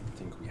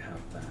think we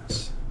have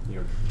that.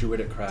 Your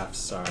druidic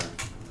crafts are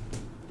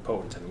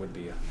potent and would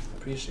be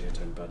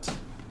appreciated, but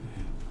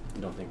I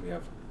don't think we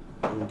have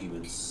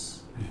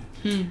unguents.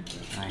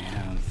 I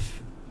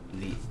have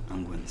the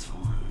unguents for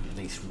at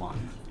least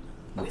 1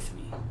 with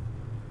me.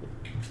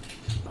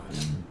 But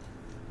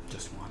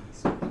just 1.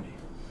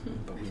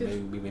 But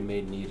we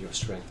may need your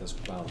strength as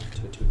well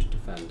to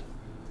defend.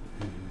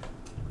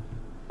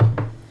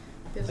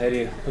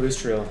 Lady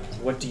Illustrial,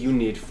 what do you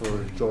need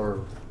for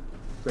your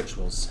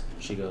rituals?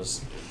 She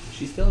goes.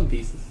 She's still in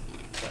pieces.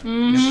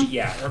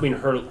 Yeah, I mean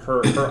her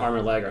arm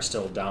and leg are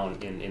still down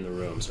in the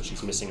room, so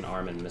she's missing an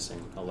arm and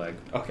missing a leg.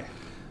 Okay.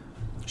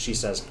 She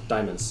says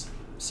diamonds,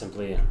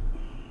 simply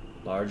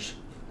large,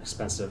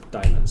 expensive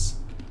diamonds.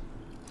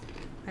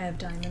 I have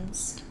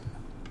diamonds.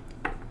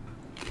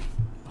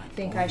 I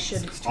think I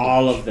should.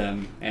 All of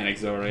them,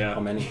 Anaxoria. How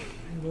many?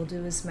 I will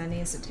do as many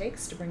as it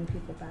takes to bring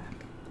people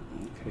back.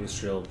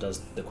 Illustrial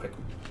does the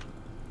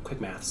quick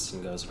maths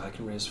and goes, if I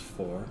can raise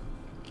 4,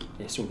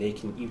 I assume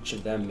each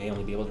of them may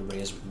only be able to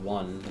raise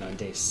 1, and on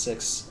day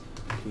 6,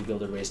 we'd be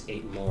able to raise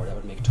 8 more. That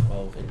would make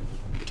 12 in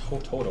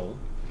total,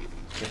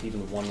 with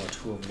even 1 or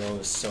 2 of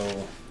those.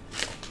 So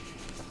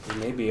we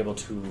may be able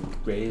to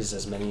raise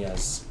as many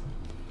as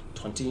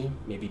 20,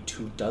 maybe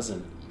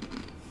 24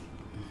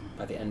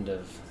 by the end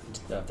of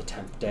the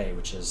 10th day,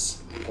 which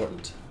is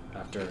important.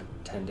 After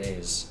 10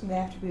 days, They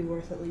have to be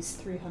worth at least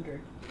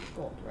 300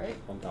 gold, right?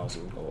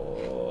 1,000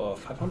 gold,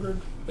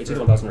 500. It's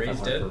either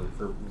 1,500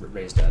 for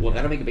raised dead. Well,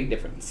 that'll make a big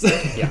difference.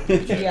 Yeah.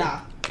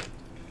 Yeah.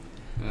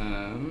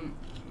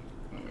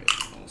 Wait,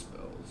 all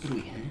spells. What do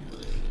we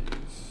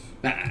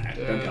have?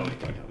 Don't tell me.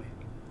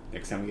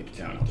 Next time we get to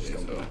town, I'll just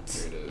go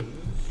nuts. Here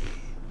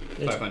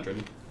it is.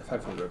 500.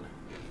 500.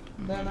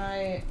 Then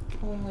I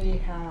only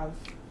have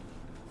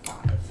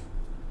 5.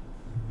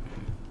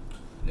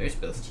 Their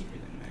spell's cheaper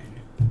than mine.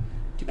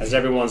 As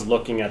everyone's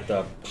looking at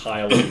the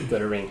pile of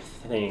glittering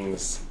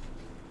things,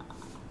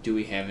 Do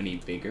we have any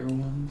bigger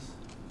ones?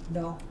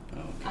 No. Oh,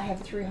 okay. I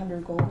have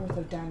 300 gold worth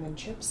of diamond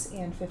chips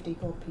and 50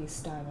 gold piece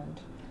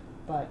diamond.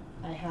 But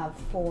I have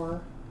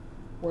 4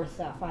 worth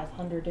that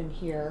 500 in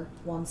here,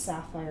 1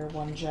 sapphire,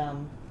 1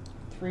 gem,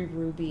 3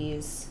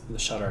 rubies. the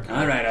Shadar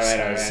Kai All right.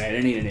 says- I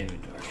need an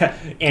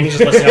inventory. And he's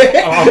just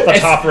listening off the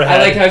top of her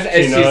head. I like how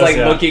she's knows, like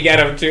yeah. looking at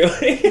him too.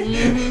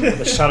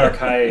 The Shadar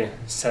Kai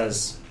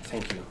says,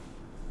 thank you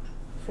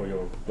for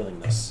your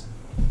willingness.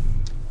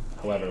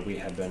 However, we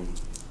have been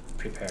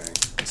preparing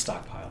and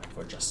stockpiling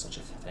for just such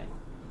a thing.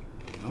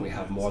 We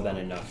have more than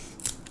enough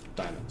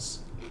diamonds.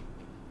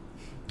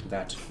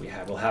 That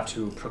we'll have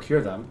to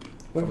procure them.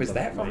 Where from was the,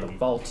 that from the room?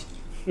 vault?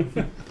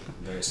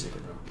 Very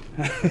secret room.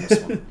 This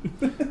one.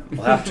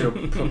 We'll have to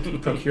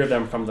procure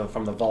them from the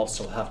vault,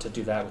 so we'll have to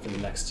do that within the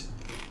next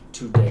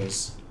 2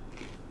 days.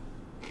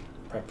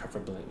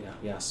 Preferably,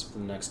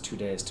 within the next 2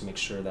 days to make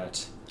sure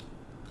that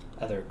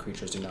other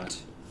creatures do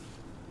not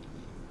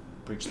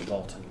breach the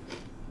vault and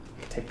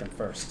take them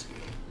first.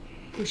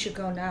 We should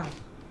go now.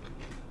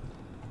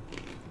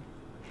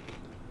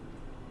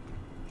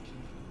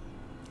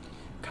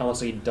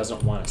 Council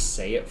doesn't want to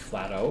say it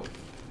flat out,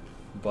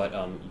 but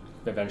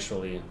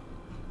eventually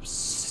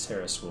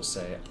Ceres will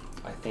say,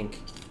 I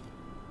think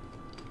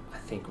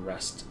think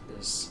rest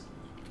is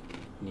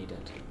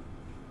needed.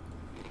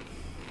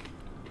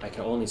 I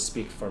can only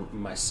speak for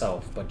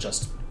myself, but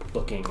just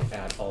looking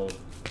at all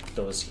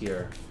those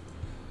here,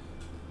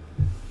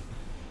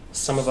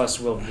 some of us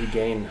will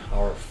regain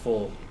our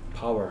full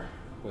power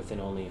within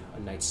only a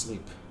night's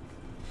sleep,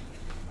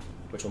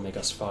 which will make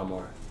us far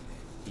more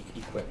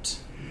equipped.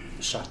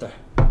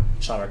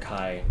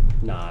 Shadarkai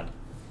nod,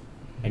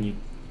 and you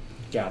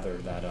gather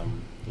that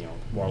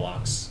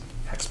warlocks,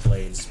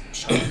 hexblades,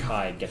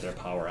 Shadarkai get their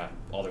power at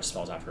all their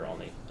spells after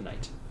only a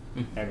night.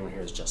 Everyone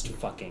here is just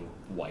fucking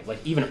white. Like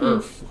even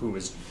Earth, who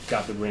has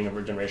got the ring of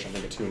regeneration,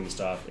 like attuned and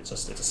stuff. It's a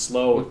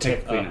slow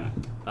tick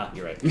up.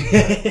 You're right.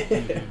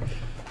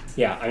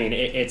 Yeah, I mean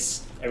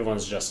it's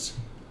everyone's just.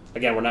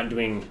 Again, we're not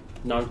doing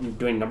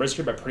numbers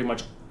here, but pretty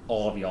much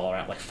all of y'all are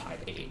at like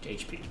 5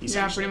 HP.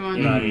 Yeah, pretty much.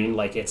 You know what I mean?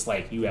 Like it's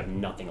like you have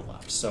nothing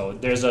left. So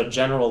there's a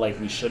general like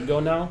we should go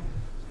now.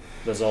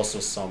 There's also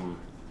some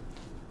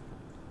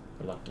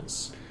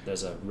reluctance.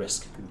 There's a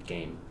risk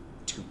game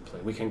to play.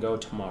 We can go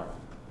tomorrow.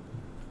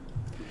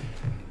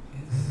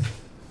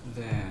 Is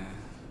there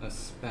a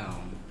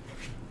spell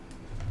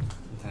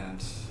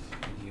that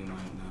you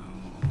might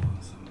know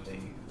or somebody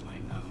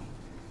might know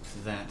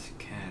that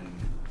can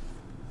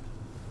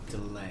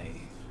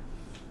delay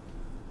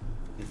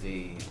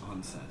the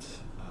onset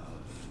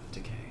of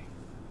decay?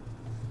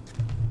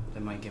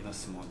 That might give us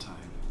some more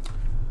time.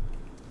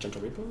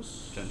 Gentle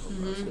Repose? Gentle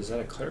Repose. Is that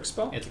a cleric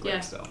spell? It's a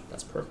cleric spell.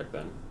 That's perfect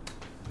then.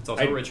 It's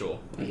also a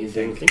ritual. I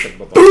didn't think of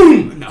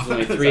it. No, there's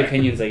only 3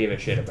 opinions I give a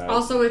shit about.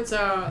 Also, it's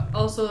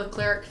also the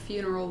cleric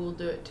funeral will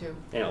do it too.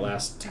 And it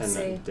lasts 10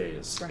 Say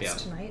days. Rest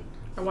tonight.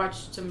 I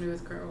watched somebody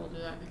with clerical do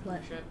that.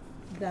 Let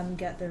them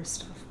get their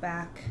stuff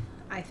back.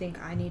 I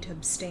think I need to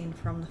abstain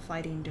from the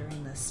fighting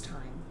during this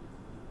time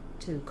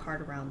to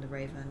cart around the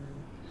Raven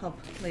and help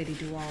Lady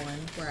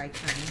Duwallin where I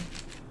can.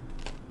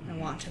 I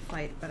want to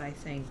fight, but I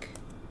think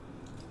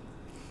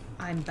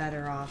I'm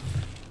better off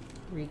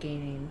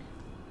regaining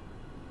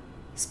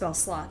spell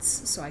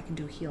slots so I can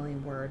do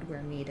healing word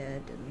where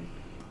needed and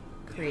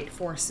create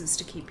forces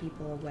to keep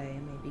people away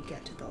and maybe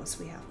get to those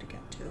we have to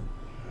get to.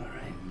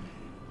 Alright.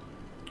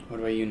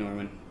 What about you,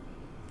 Norman?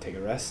 Take a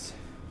rest?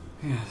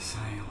 Yes,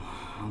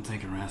 I'll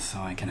take a rest so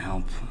I can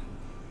help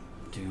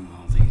do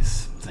all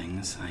these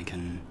things. I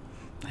can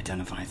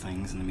identify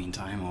things in the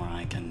meantime, or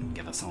I can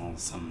give us all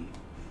some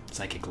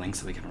psychic links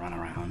so we can run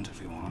around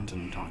if we want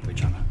and talk to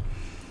each other.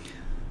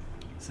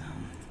 So,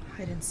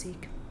 Hide and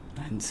seek.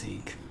 hide and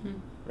seek.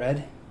 Red?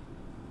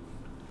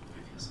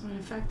 I feel so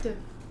ineffective.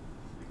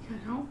 I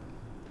can't help.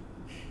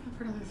 Not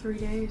for another 3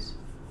 days.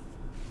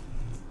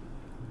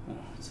 Oh,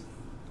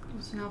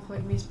 What's an elf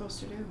like me supposed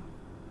to do?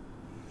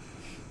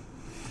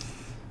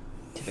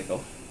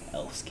 typical.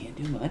 Elves can't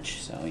do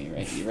much, so you're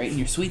right in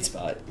your sweet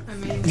spot. I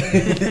mean,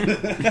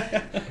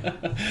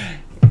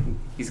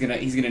 He's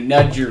gonna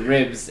nudge your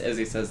ribs as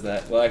he says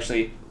that. Well,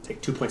 actually,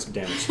 Take 2 points of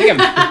damage.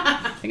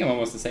 I think I'm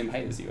almost the same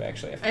height as you.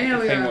 Actually, I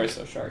know, yeah. More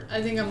so short.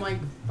 I think I'm like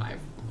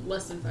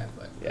less than 5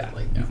 foot. Yeah.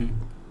 Like, no.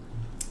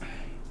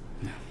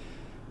 Mm-hmm.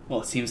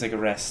 Well, it seems like a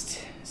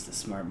rest is the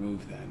smart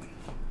move then.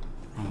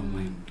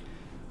 Probably.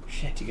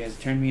 Shit, you guys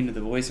turned me into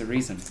the voice of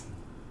reason.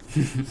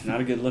 It's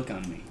not a good look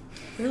on me.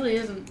 It really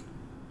isn't.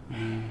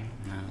 No,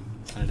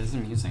 but it is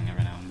amusing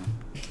every now and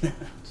then.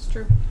 It's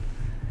true.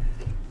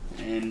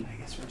 And I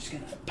guess we're just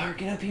gonna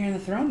park it up here in the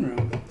throne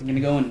room. I'm gonna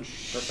go and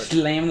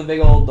slam the big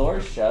old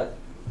doors shut.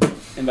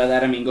 And by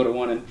that I mean go to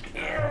one and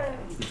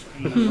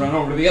run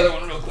over to the other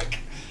one real quick.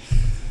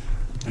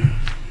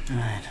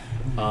 Alright.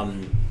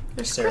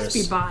 There's Saris.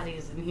 crispy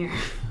bodies in here.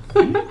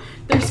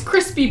 There's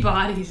crispy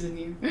bodies in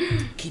here.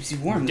 Keeps you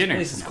warm. Dinner.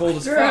 This place is cold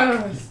as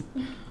fuck.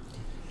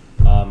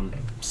 Gross.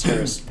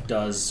 Saris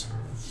does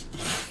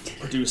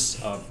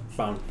produce a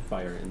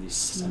bonfire in the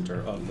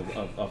center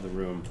of the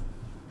room,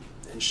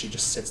 and she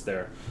just sits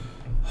there.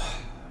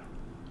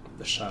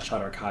 The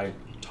Shadarkai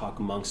talk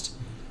amongst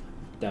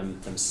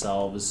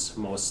themselves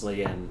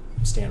mostly and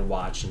stand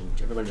watch, and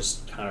everyone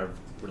just kind of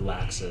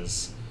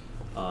relaxes.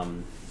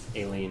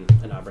 Aileen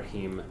and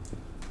Abraham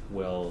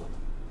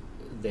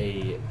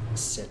they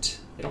sit.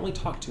 They don't really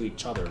talk to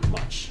each other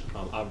much.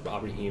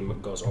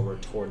 Abraham goes over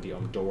toward the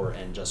door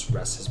and just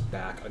rests his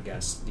back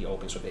against the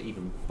opening, so if it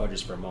even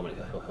budges for a moment,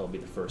 he'll be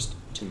the first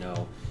to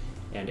know.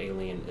 And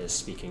Aileen is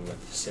speaking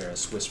with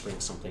Saris,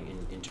 whispering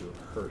something into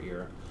her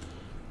ear.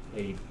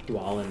 Lady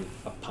Duwallin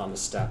upon the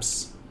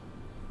steps.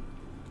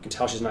 You can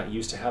tell she's not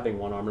used to having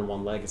one arm and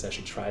one leg as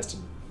she tries to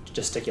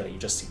gesticulate. You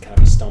just see kind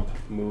of a stump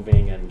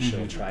moving, and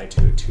she'll try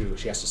to.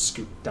 She has to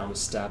scoot down the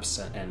steps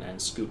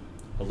and scoot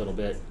a little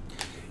bit.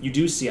 You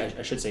do see,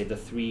 I should say, the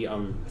three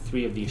of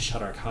the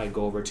Shadarkai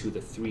go over to the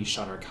 3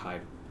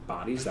 Shadarkai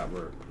bodies that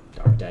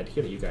are dead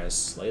here that you guys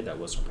slayed. That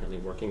was apparently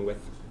working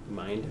with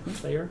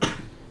Mindflayer,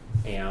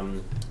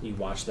 and you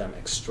watch them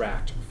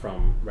extract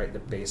from right at the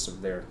base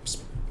of their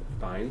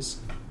spines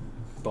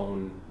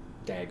bone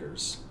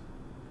daggers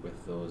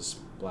with those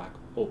black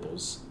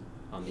opals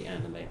on the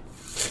end, and they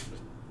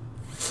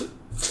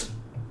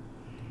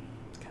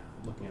kind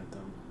of looking at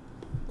them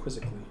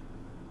quizzically.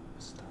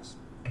 What's this?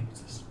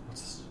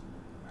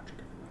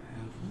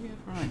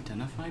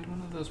 identified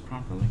one of those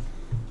properly?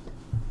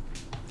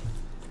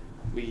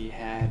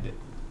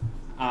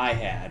 I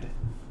had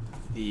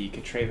the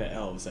Katreva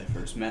elves I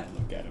first met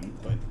look at him,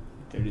 but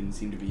there didn't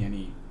seem to be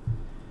any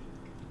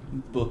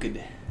booked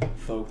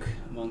folk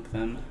among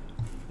them.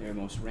 They're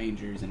most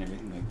rangers and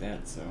everything like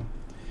that, so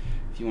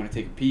if you want to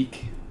take a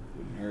peek, it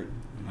wouldn't hurt.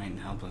 It might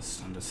help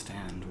us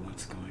understand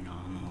what's going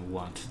on or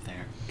what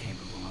they're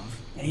capable of.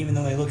 And even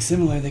though they look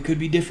similar, they could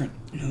be different.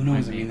 Who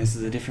knows? Might I mean, be. this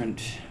is a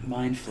different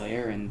mind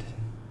flayer, and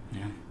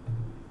Yeah.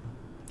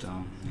 So,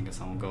 I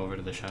guess I'll go over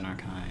to the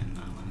Shadarkai and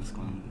ask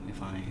them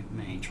if I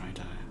may try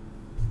to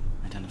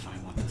identify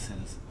what this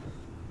is.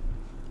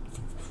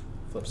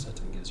 Flips it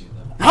and gives you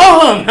the.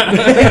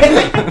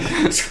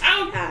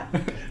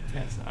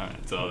 Yes,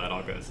 alright, so that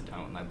I'll go sit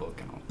down with my book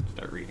and I'll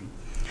start reading.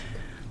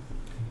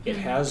 It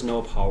has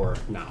no power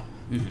now.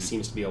 Mhm. It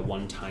seems to be a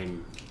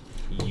one-time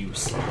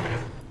use.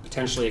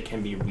 Potentially, it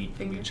can be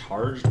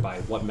recharged by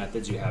what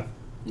methods you have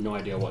no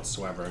idea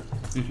whatsoever.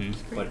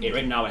 Mm-hmm. But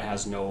right now, it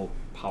has no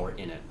power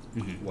in it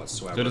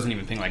whatsoever. So it doesn't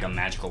even ping like a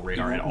magical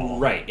radar at all?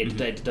 Right. It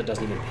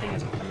doesn't even ping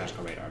as a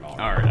magical radar at all.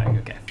 Alright,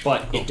 okay.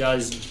 But it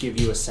does give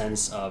you a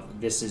sense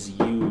of this is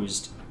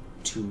used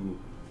to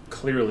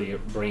clearly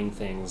bring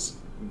things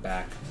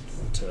back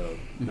to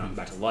not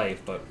back to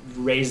life, but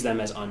raise them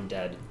as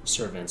undead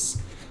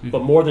servants.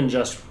 But more than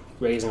just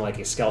raising like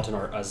a skeleton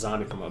or a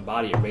zombie from a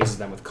body, it raises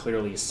them with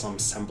clearly some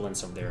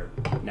semblance of their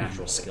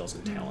natural skills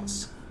and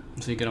talents.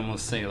 So you could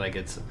almost say like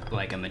it's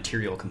like a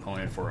material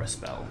component for a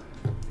spell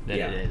that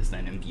Yeah. it is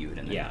then imbued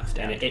and then Yeah,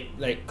 stabbed. and it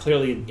like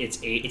clearly it's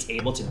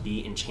able to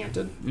be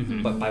enchanted,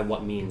 but by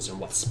what means and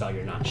what spell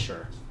you're not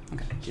sure.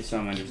 Okay. just so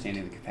I'm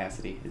understanding the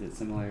capacity, is it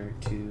similar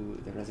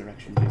to the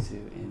resurrection jutsu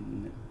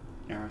in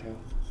Naruto?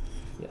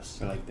 Yes.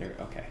 Or like they're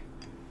okay.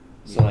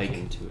 You So like,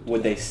 can do it.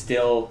 would they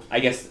still? I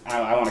guess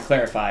I want to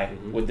clarify.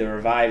 Mhm. Would the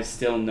revives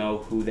still know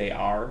who they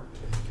are?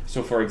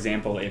 So, for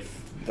example,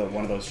 if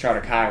one of those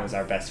Shadarkai was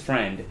our best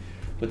friend,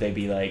 would they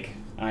be like,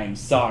 "I'm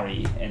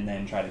sorry," and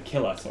then try to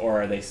kill us,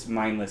 or are they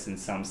mindless in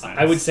some sense?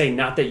 I would say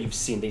not that you've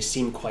seen. They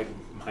seem quite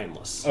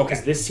mindless. Okay.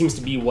 Because this seems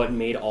to be what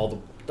made all the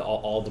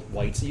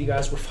whites that you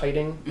guys were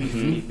fighting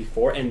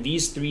before, and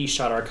these three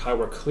Shadarkai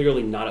were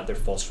clearly not at their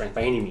full strength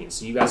by any means.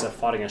 So you guys have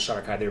fought against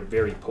Shadarkai; they're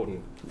very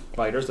potent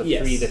fighters. The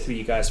Yes. three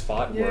you guys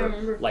fought Yeah, I were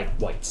remember. like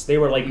whites. They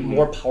were like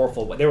more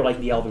powerful. They were like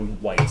the elven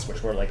whites,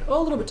 which were like a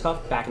little bit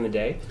tough back in the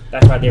day.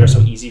 That's why they were so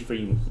easy for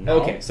you now.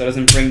 Okay, so it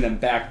doesn't bring them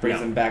back. Brings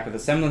No. them back with a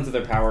semblance of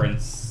their power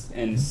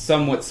and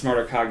somewhat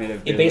smarter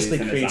cognitive It abilities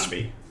basically than a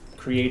zombie.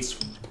 creates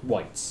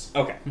whites.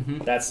 Okay.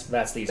 That's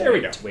the easy There we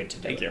way go. to do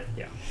Thank it. you.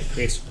 Yeah, it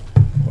creates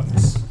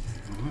whites.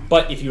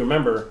 But if you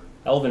remember,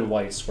 elven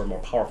whites were more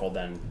powerful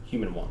than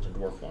human ones or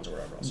dwarf ones or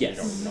whatever else. Yes.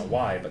 You don't even know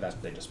why, but that's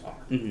what they just are.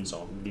 Mhm.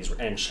 So these were,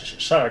 and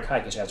Shadarkai,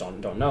 because you guys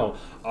don't know,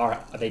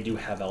 they do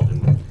have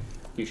elven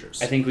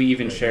features. I think we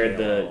even Right, shared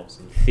they the all-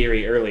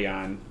 theory early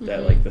on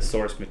that like the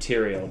source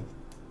material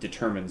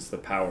determines the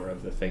power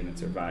of the thing that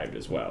survived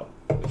as well,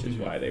 which is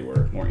why they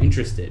were more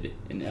interested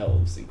in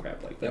elves and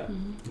crap like that. Yep.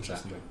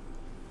 Exactly.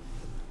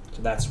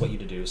 So that's what you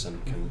deduce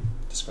and can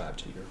describe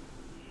to your.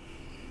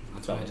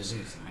 That's what I deduced.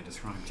 I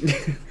described.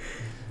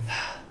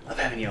 Love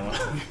having you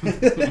alone.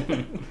 That's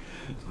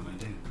what I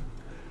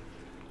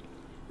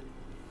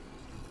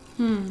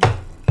do.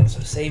 So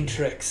same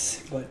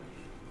tricks, but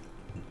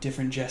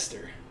different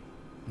jester.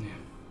 Yeah.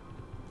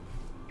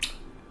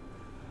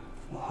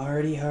 Well,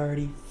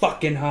 hardy,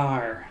 fucking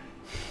har.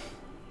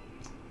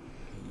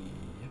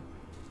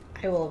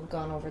 I will have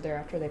gone over there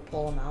after they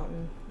pull him out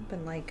and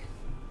been like,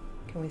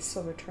 can we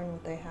still return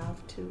what they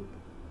have to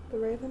the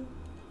Raven?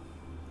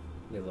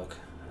 They look.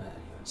 I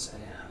would say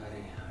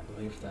I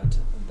believe that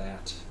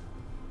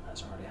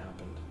has already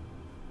happened.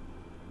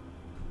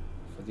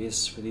 For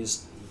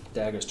these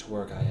daggers to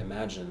work, I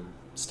imagine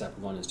step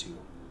one is to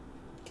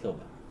kill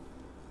them.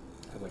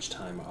 At which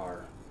time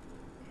our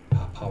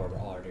power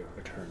already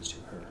returns to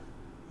her.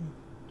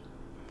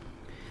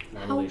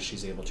 Normally,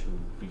 she's able to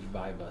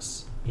revive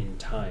us in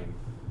time,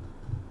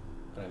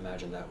 but I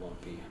imagine that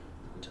won't be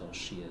until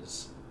she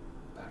is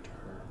back to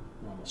her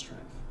normal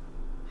strength.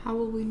 How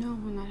will we know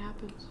when that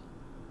happens?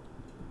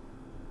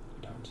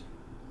 You don't.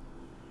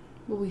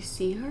 Will we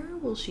see her?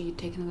 Will she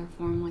take another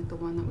form like the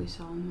one that we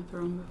saw on the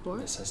throne before?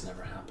 This has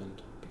never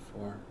happened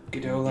before.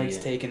 Godot likes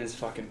Yeah. taking his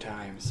fucking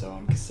time, so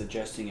I'm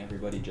suggesting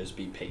everybody just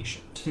be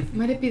patient.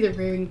 Might it be the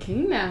Raven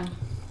King now?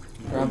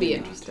 That'll Probably be not.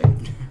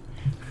 interesting.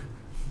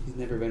 He's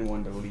never been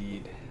one to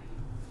lead.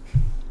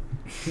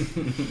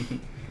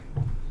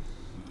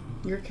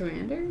 Your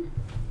commander?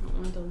 Not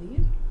want to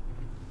leave?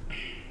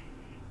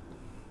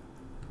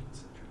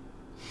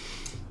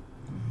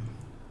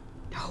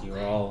 You're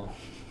all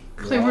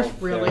Claimer's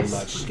very really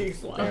much fucking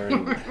slow.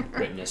 bearing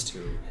witness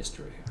to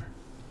history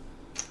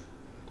here.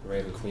 The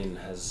Raven Queen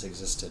has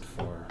existed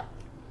for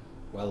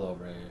well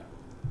over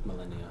a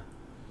millennia.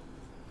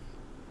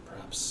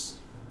 Perhaps,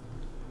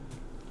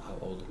 how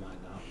old am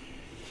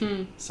I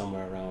now?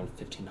 Somewhere around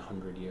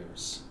 1,500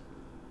 years.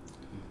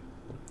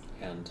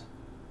 And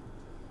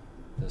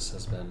this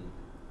has been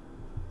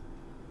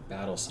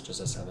battles such as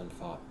this have been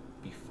fought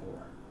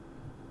before.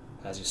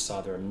 As you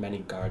saw, there are many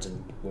guards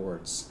and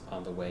wards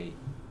on the way,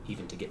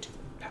 even to get to the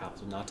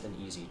palace. Not an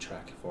easy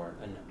trek for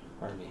an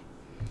army.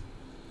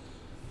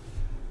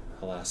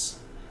 Alas.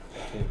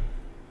 Okay.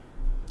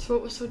 So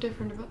what was so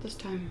different about this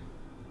time?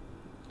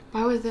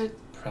 Why was there...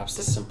 Perhaps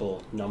the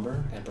simple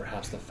number, and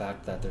perhaps the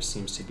fact that there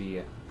seems to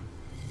be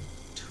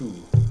 2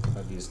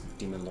 of these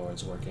demon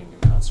lords working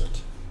in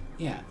concert.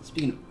 Yeah,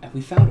 speaking of, have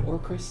we found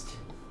Orcus?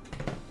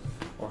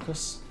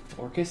 Orcus?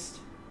 Orcus?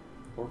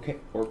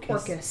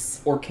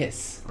 Orcus.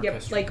 Orcus.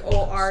 Yep, like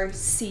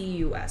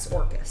Orcus.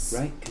 Orcus.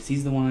 Right? Because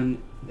he's the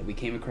one that we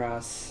came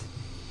across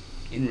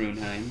in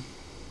Runeheim,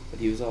 but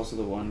he was also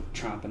the one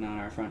tromping on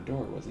our front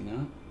door, was he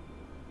not?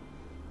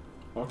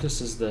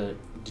 Orcus is the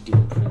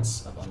demon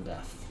prince of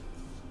undeath.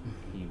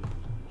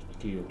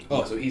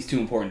 So he's too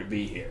important to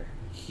be here.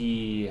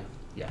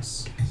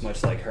 Yes.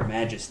 Much like Her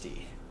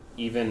Majesty.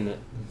 Even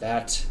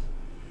that,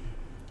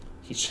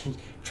 he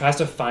tries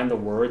to find the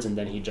words and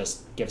then he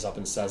just gives up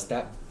and says,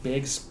 that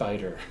big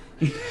spider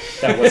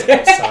that was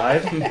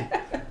outside,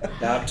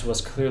 that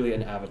was clearly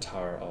an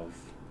avatar of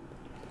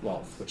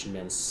wealth, which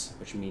means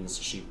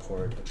she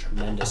poured a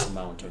tremendous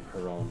amount of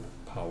her own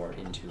power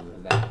into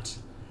that.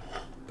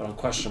 But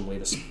unquestionably,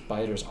 the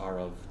spiders are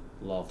of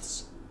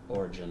Loth's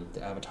origin.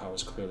 The avatar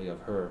was clearly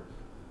of her,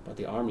 but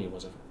the army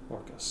was of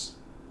Orcus.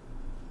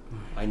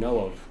 I know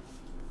of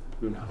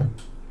Runeheim.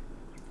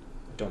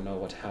 I don't know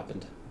what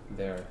happened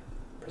there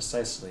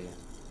precisely,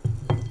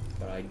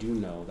 but I do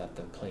know that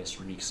the place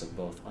reeks of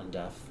both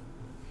undeath.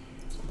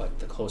 But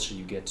the closer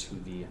you get to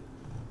the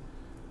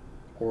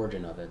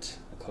origin of it,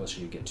 the closer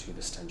you get to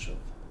the stench of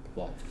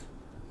wealth.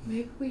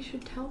 Maybe we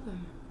should tell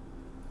them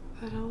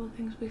about all the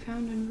things we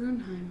found in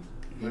Runeheim.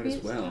 Might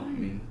as well. I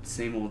mean,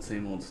 same old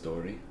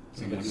story.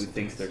 Someone who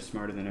thinks they're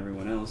smarter than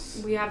everyone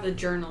else. We have the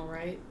journal,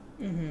 right?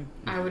 Mm-hmm.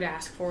 I would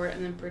ask for it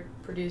and then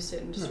produce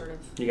it and just sort of...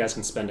 You guys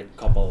can spend a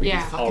couple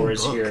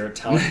hours here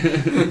telling...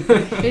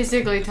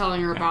 basically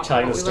telling her about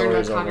telling what the we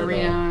learned stories about over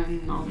Katarina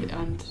and all the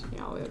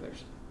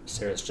others.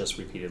 Sarah's just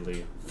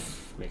repeatedly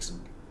makes a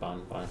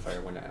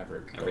bonfire whenever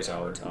it goes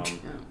out.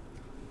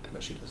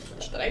 But she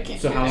doesn't. That I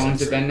can't. So how long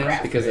has it been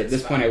now? Because at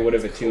this point I would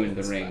have attuned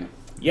the ring.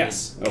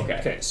 Yes.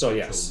 Okay. So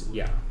yes.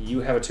 Yeah.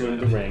 You have attuned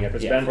the ring. If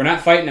If we're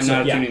not fighting, I'm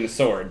not attuning the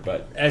sword,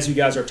 but... As you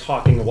guys are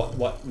talking,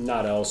 what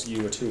not else,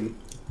 you attune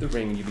the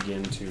ring and you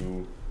begin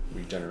to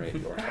regenerate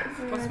your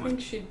health. I think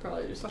she'd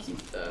probably just keep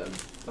the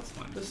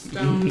Mm-hmm.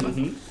 stone,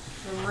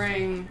 the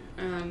ring,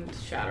 and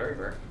Shadow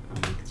River. I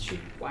don't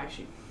think why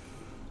she'd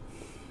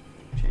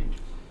change.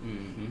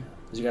 Mm-hmm.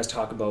 As you guys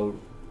talk about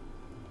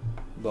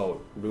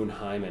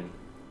Runeheim and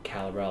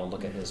Calrel,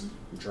 look at his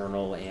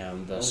journal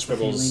and the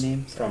scribbles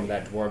from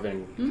that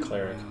dwarven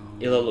cleric.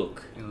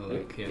 Ilaluk.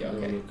 Yeah.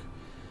 Okay.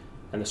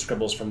 And the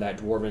scribbles from that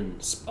dwarven,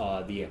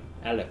 the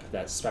Alip,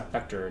 that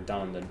specter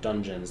down in the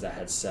dungeons that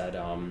had said,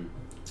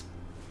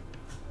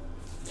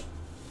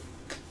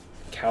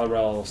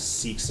 Calrel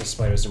seeks the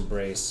spider's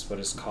embrace, but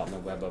is caught in the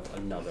web of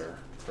another,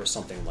 or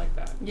something like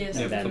that. Yes,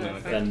 And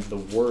then the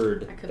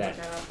word that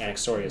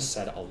Anaxorius Mm-hmm.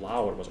 said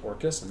aloud was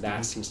Orcus, and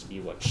that seems to be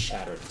what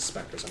shattered the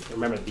specters. And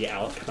remember, the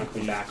Alip kept on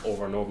coming back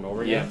over and over and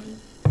over again.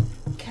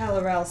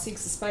 Calrel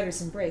seeks the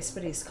spider's embrace,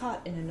 but he's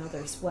caught in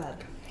another's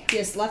web. He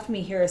has left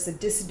me here as a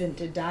dissident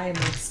to die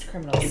amongst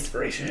criminals.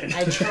 Inspiration.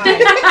 I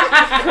tried.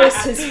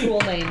 Curse his fool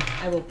name.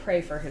 I will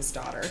pray for his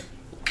daughter.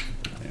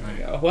 There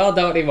we go. Well,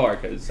 don't anymore,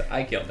 because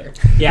I killed her.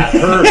 Yeah,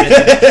 her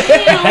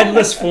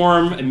headless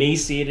form,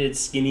 emaciated,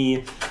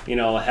 skinny,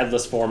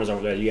 headless form is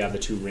over there. You have the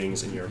 2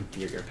 rings in your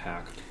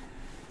pack.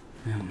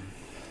 Yeah,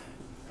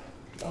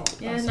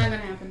 it's not gonna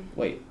happen.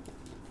 Wait.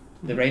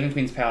 The Raven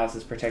Queen's palace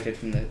is protected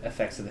from the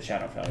effects of the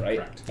Shadowfell, right?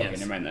 Correct. Okay, Yes.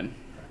 never mind then.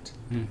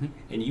 Mm-hmm.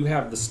 And you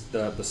have the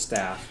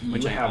staff,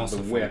 Which you I have also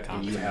the whip, forgot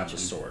and you to have the mention.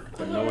 sword.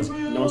 But no one's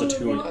attuned.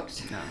 No. Oh,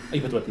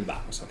 you put the whip in the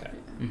box, okay.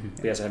 Mm-hmm.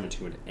 You guys haven't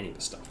attuned any of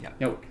the stuff. Yeah.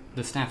 Nope.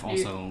 The staff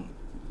also,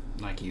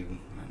 like you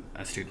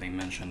astutely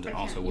mentioned,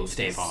 also will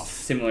stave off.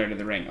 Similar to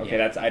the ring. Okay,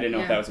 Yeah. I didn't know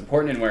if Yeah. that was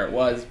important and where it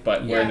was,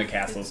 but we're in the Yeah.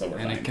 castle, so we're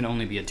And fine. it can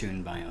only be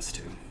attuned by us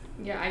two.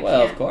 Yeah, I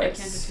Well, of can't. course.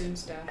 I can't attune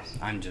staffs.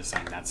 I'm just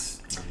saying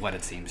that's what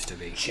it seems to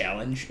be.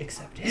 Challenge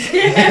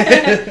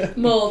accepted.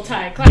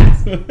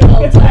 Multi-class.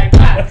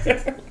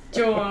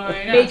 Join us.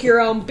 Make your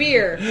own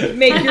beer.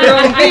 Make your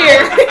own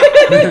beer.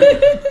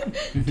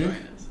 Join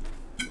us.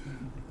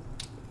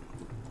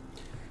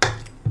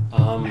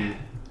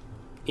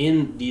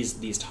 In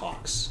these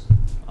talks,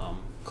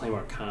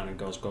 Claymore kind of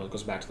goes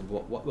back to the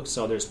what.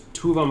 So there's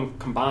 2 of them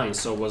combined.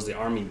 So was the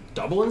army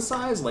double in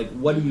size? Like,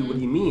 what do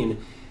you mean?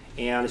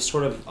 And it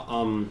sort of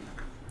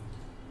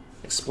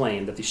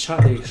explained that the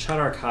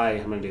Shadar Kai.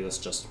 I'm going to do this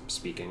just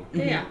speaking.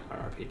 Yeah.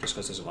 RP, just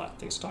because there's a lot of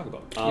things to talk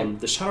about.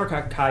 The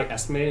Shadar Kai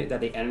estimated that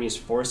the enemy's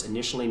force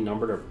initially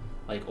numbered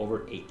like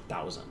over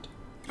 8,000.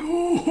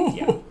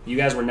 Yeah, you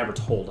guys were never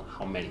told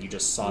how many. You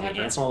just saw the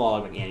ants on the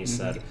log, like Annie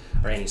said,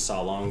 or Annie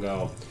saw long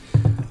ago.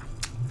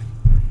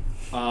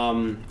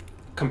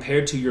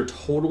 Compared to your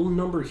total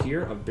number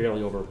here of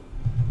barely over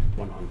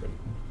 100.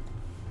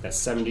 That's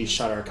 70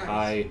 Shadar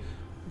Kai,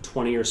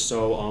 20 or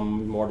so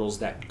mortals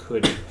that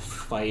could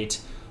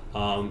fight,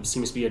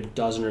 Seems to be a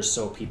dozen or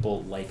so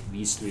people like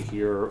these three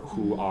here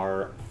who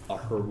are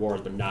her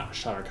wards, but not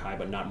Shadar-kai,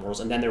 but not mortals.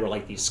 And then there were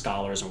like these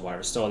scholars and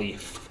whatever. So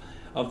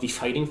of the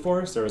fighting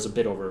force, there was a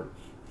bit over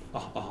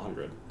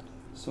 100.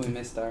 So we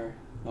missed our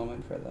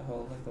moment for the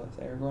whole Legolas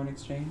Aragorn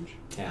exchange.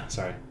 Yeah,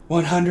 sorry.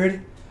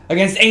 100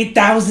 against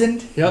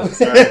 8,000. Yep.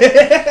 Sorry.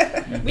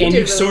 And you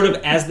really sort of,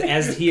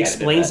 as he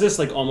explains this,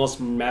 like almost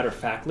matter of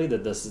factly,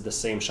 that this is the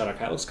same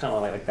Shadar-kai. It looks kind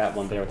of like that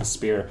one there with the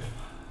spear.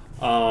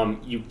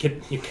 You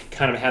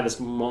kind of had this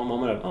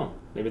moment of, oh,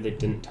 maybe they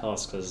didn't tell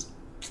us because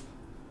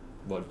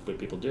what would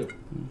people do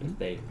if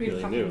they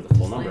really knew the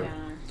full number?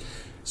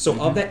 So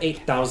of that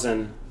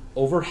 8,000,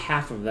 over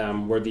half of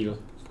them were the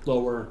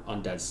lower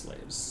undead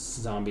slaves,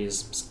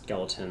 zombies,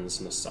 skeletons,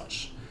 and the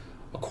such.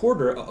 A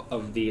quarter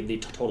of the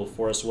total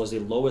force was the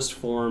lowest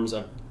forms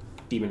of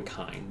demon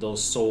kind,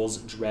 those souls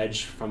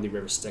dredged from the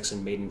river Styx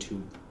and made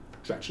into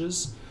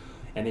dretches.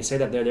 And they say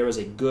that there was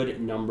a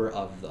good number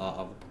of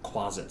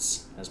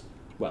quasits as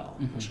well.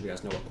 I'm sure you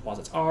guys know what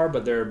quasits are,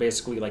 but they're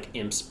basically like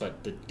imps,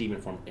 but the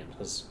demon form imps,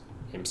 because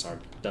imps are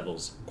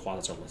devils.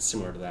 Quasits are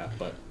similar to that,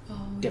 but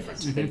different.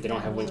 They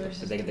don't have wings,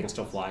 but they can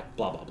still fly,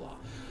 blah, blah,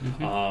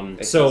 blah.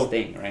 So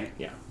thing, right?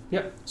 Yeah.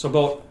 Yep. So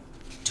about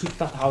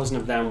 2,000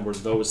 of them were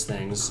those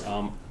things.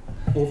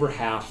 Over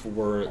half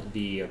were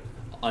the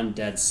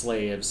undead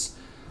slaves.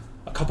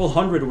 A couple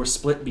hundred were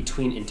split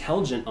between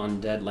intelligent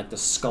undead, like the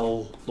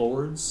Skull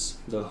Lords,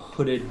 the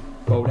Hooded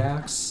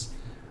Bodaks,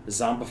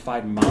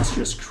 zombified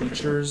monstrous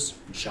creatures,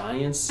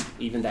 giants,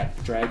 even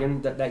that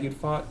dragon that you'd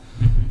fought,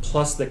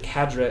 plus the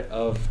cadre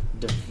of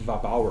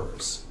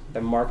Devourers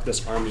that marked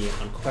this army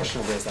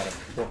unquestionably as that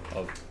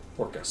of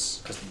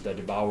Orcus. Because the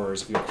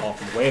Devourers, if you recall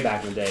from way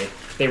back in the day,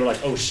 they were like,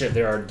 oh shit,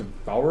 there are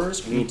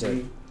Devourers? We need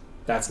to...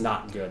 That's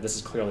not good. This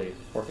is clearly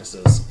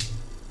Orcus's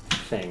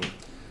thing.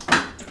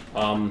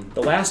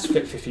 The last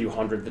few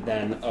hundred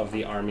then of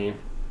the army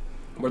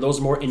were those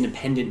more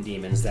independent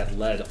demons that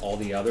led all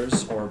the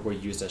others or were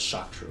used as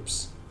shock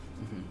troops.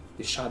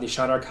 The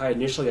Shadar-kai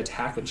initially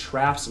attacked with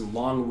traps and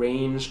long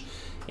range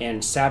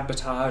and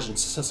sabotage and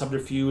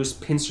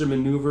subterfuge, pincer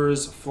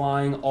maneuvers,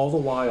 flying, all the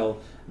while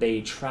they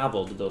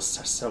traveled those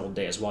several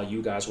days while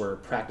you guys were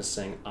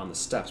practicing on the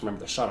steps. Remember,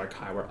 the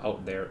Shadar-kai were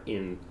out there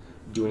in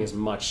doing as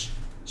much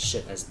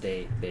shit as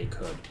they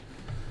could.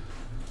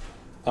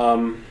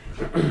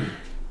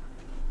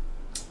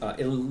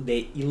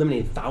 They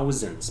eliminated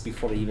thousands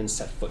before they even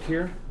set foot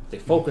here. They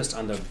focused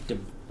on the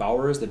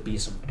Devourers, the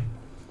Beasts of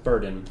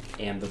Burden,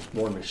 and the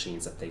war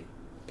machines that they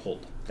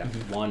pulled. That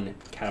one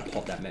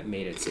catapult that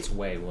made its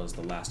way was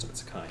the last of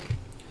its kind.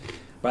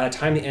 By the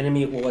time the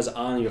enemy was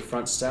on your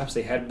front steps,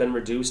 they had been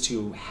reduced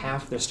to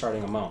half their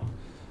starting amount.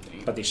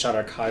 But the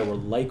Shadar-kai were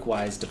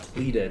likewise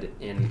depleted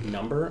in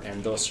number,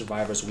 and those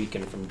survivors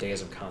weakened from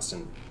days of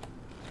constant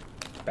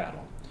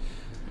battle.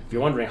 If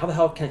you're wondering, how the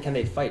hell can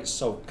they fight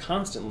so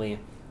constantly,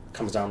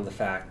 comes down to the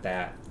fact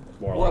that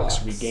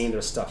warlocks regain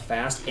their stuff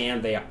fast,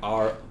 and they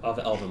are of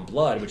elven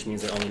blood, which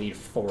means they only need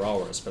 4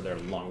 hours for their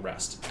long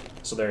rest.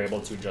 So they're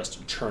able to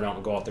just churn out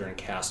and go out there and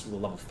cast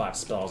level 5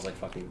 spells like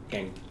fucking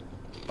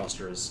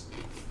gangbusters.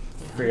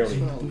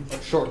 Fairly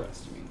short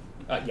rest, you mean?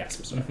 Yes,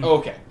 I'm sorry. Oh,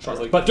 okay.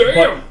 Short, but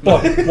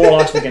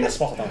warlocks will get a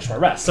spell on a short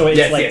rest. So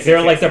it's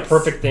they're the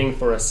perfect thing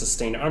for a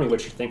sustained army,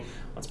 which you think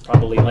that's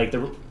probably like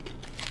the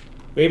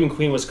Raven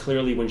Queen was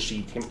clearly, when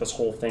she came up with this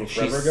whole thing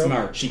forever ago,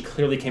 smart. She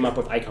clearly came up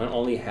with, I can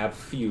only have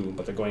few,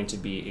 but they're going to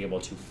be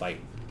able to fight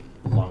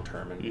long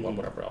term and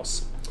whatever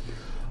else.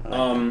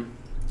 The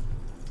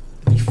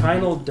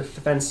final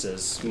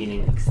defenses,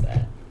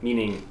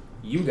 meaning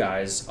you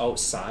guys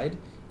outside,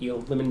 you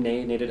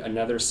eliminated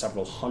another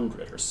several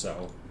hundred or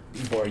so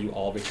before you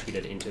all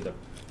retreated into the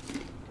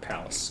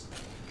palace.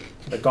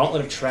 The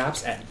gauntlet of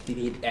traps at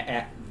the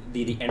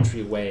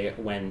entryway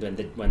when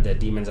the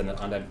demons and the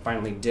undead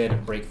finally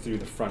did break through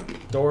the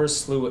front doors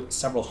slew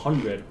several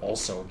hundred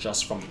also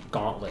just from the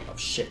gauntlet of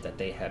shit that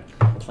they had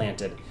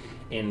planted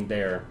in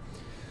there.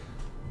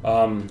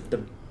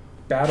 The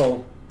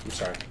gauntlet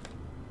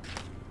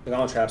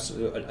traps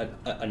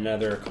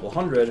another couple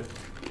hundred,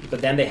 but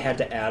then they had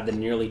to add the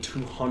nearly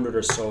 200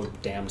 or so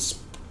damn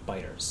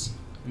spiders.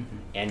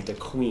 And the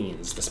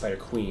spider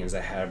queens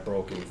that had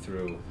broken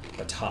through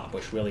the top,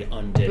 which really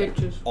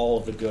undid all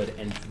of the good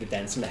and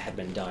then some that had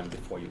been done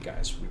before you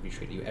guys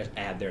retreated. You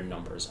add their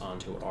numbers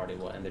onto what already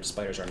was, and the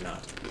spiders are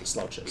not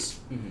slouches.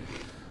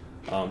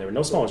 There were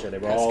no small ones here, they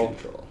were all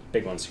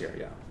big ones here,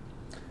 yeah.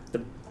 The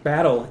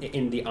battle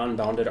in the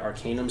Unbounded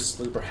Arcanum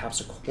slew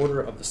perhaps a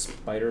quarter of the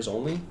spiders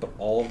only, but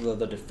all of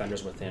the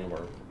defenders within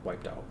were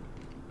wiped out.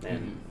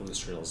 And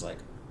Lustriel's like,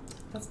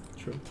 that's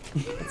true.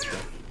 That's true.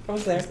 I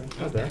was there.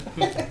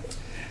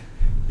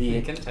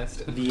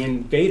 The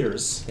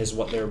invaders is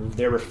what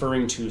they're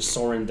referring to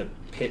Soren the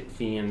Pit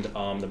Fiend,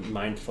 the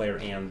Mind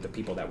Flayer, and the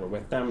people that were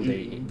with them.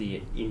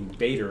 The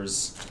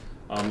invaders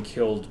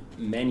killed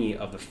many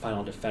of the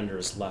final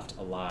defenders left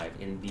alive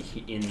in the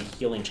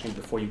healing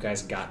chamber. Before you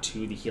guys got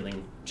to the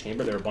healing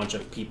chamber, there were a bunch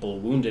of people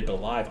wounded but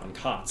alive on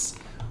cots,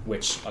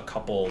 which a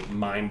couple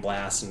mind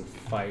blasts and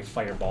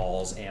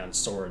fireballs and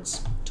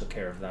swords took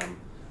care of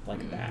them.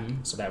 like that.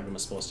 So that room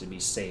was supposed to be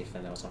safe,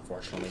 and that was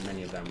unfortunately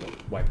many of them were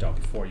wiped out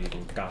before you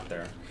even got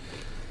there.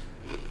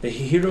 The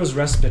hero's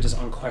respite is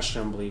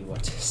unquestionably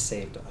what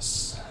saved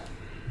us.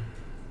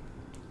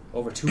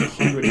 Over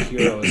 200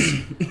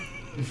 heroes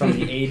from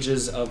the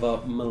ages of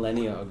a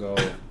millennia ago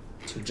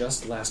to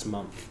just last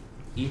month,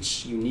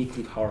 each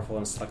uniquely powerful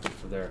and selected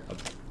for their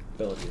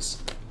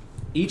abilities.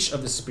 Each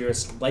of the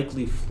spirits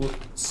likely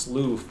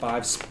slew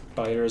 5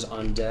 spiders,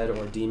 undead,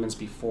 or demons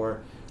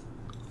before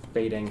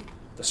fading.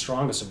 The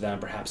strongest of them,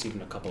 perhaps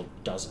even a couple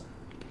dozen.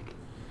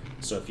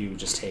 So if you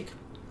just take,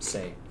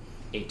 say,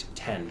 8,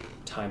 10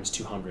 times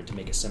 200 to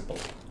make it simple,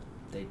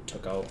 they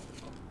took out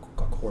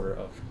a quarter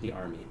of the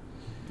army.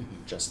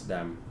 Just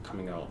them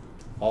coming out.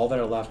 All that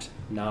are left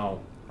now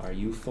are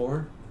you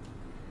 4,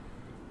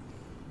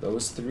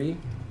 those 3,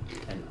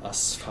 and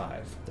us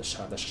 5. The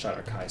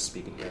Shadar-kai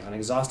speaking here. An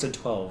exhausted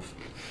 12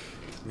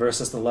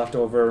 versus the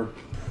leftover,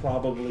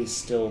 probably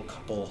still a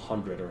couple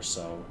hundred or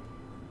so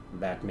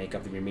that make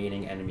up the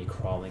remaining enemy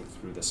crawling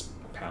through this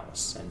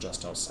palace and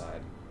just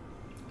outside.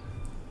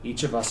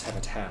 Each of us have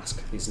a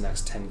task these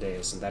next 10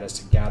 days, and that is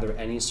to gather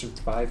any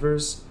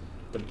survivors,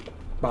 the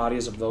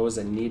bodies of those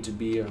that need to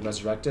be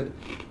resurrected,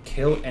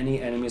 kill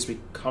any enemies we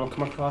come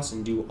across,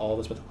 and do all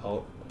this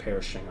without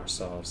perishing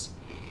ourselves.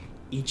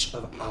 Each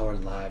of our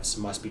lives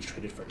must be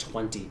traded for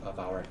 20 of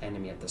our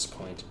enemy at this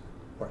point,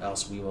 or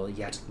else we will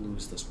yet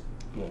lose this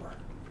war.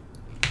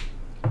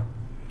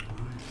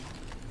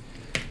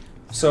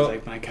 So,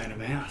 like my kind of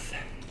math.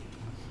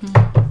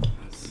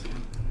 That's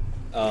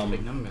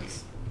big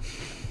numbers.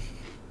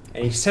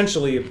 And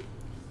essentially,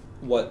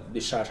 what the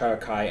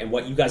Shadar-kai and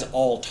what you guys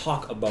all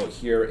talk about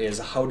here is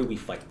how do we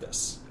fight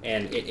this?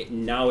 And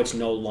now it's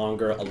no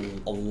longer a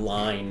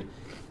line in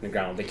the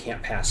ground. They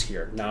can't pass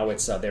here. Now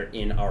it's they're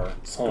in our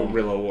home.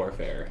 Guerrilla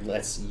warfare.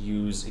 Let's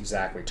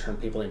turn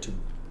people into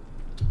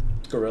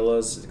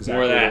gorillas. Exactly.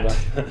 More of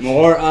that.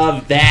 More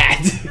of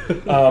that.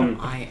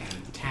 I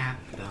am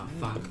tapped the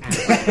fuck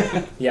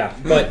out. Yeah,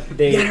 but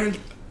they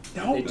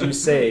do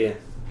say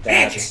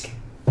that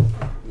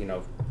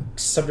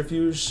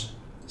subterfuge,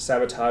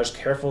 sabotage,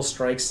 careful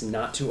strikes,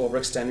 not to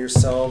overextend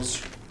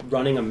yourselves,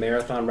 running a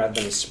marathon rather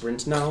than a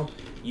sprint now,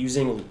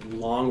 using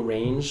long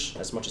range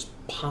as much as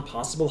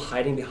possible,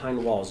 hiding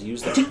behind walls,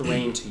 use the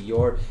terrain to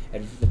your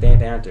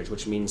advantage,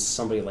 which means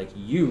somebody like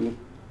you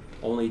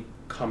only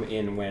come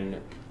in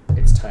when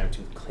it's time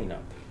to clean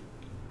up.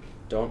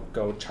 Don't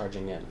go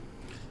charging in.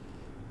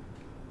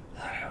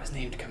 I was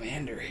named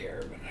commander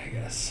here, but I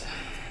guess...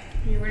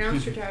 You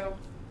renounced your title.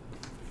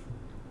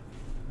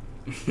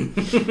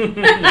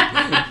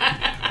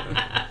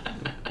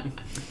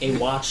 A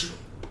watch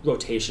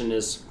rotation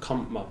is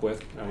come up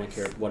with. I don't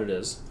care what it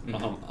is.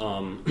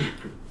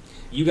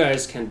 You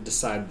guys can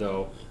decide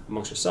though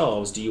amongst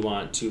yourselves. Do you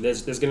want to?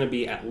 There's going to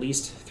be at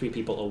least 3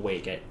 people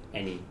awake at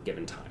any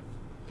given time.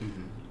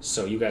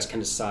 So you guys can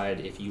decide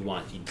if you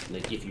want,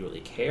 if you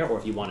really care, or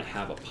if you want to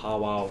have a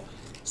powwow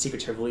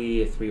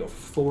secretively. 3 or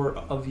 4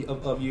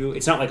 of you.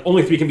 It's not like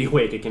only 3 can be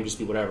awake. It can just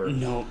be whatever.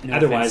 No.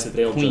 Otherwise,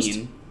 they'll just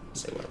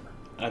say whatever.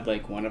 I'd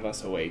like one of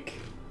us awake.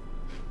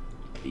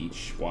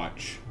 Each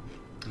watch.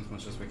 As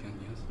much as we can,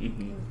 yes.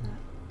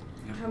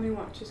 Yep. How many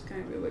watches can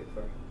I be awake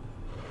for?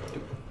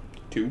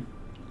 2.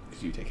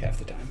 Because you take half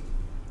the time.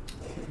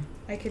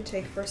 I could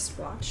take first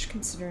watch,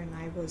 considering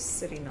I was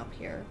sitting up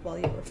here while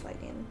you were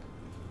fighting.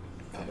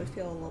 Probably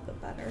feel a little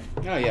bit better.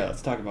 Oh yeah,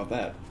 let's talk about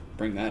that.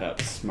 Bring that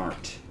up.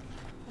 Smart.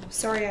 I'm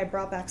sorry I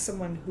brought back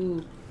someone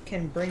who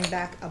can bring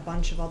back a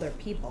bunch of other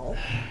people.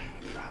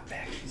 Brought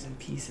back. She's in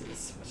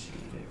pieces. What's she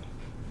gonna do?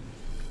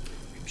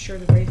 I'm sure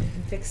the Raven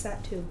can fix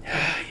that too.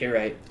 You're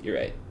right.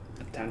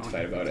 Time to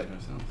fight about it.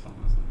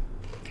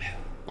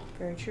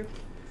 Very true.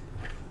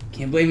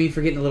 Can't blame me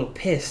for getting a little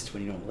pissed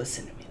when you don't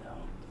listen to me,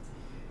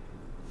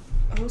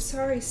 though. Oh,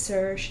 sorry,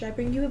 sir. Should I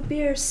bring you a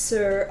beer,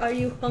 sir? Are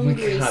you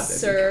hungry, God,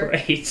 sir?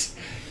 that'd be great.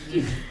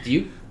 Do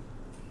you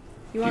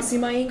want to see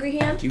my angry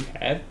hand? Do you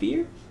have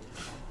beer?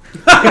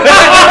 I'm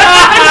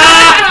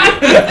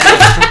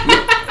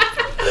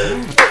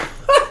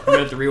going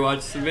to have to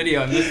rewatch the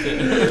video. I missed it.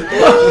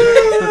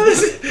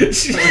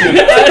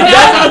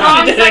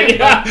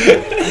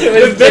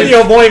 The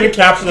video won't even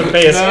capture the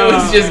face. No. It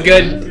was just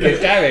good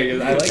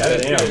timing. I like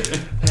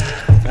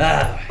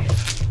that.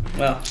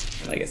 Well,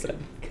 like I said,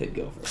 could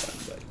go for fun,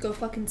 but Go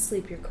fucking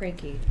sleep. You're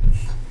cranky.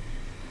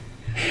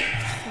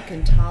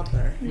 Fucking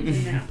toddler.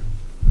 Yeah.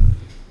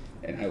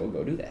 and I will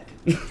go do that.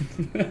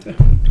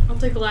 I'll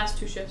take the last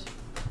 2 shifts.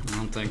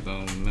 I'll take the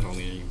middle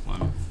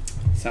one.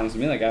 Sounds to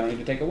me like I don't need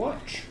to take a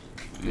watch.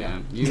 Yeah,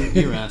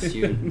 you rest.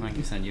 You, like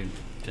you said, you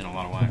did a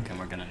lot of work, and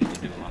we're gonna need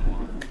to do a lot more.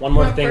 One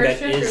more You want thing first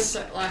that shift is.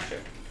 or last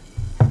shift?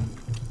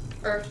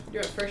 Or you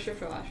want first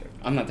shift or last shift?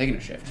 I'm not taking a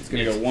shift. It's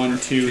gonna go 1,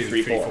 2,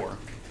 3, 4. Okay.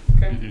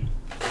 Mm-hmm.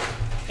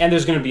 And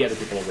there's going to be other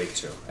people awake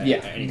too.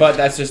 Yeah, but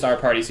that's just our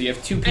party. So you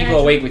have 2 people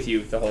awake with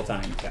you the whole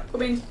time. Yeah. Cool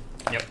beans.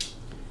 Yep.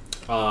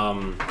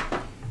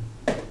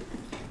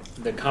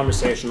 The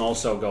conversation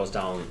also goes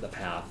down the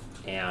path,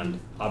 and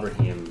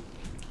Abraham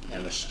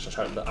and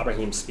the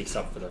Abraham speaks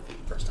up for the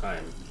first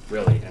time,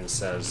 really, and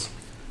says,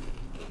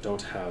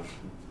 don't have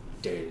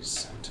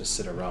days to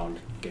sit around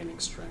gaining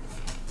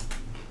strength.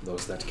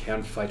 Those that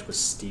can fight with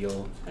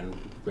steel and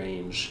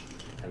range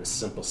and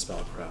simple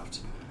spellcraft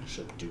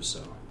should do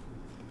so.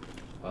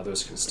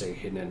 Others can stay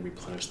hidden and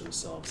replenish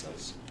themselves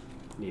as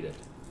needed.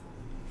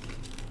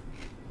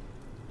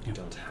 You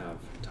don't have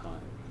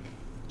time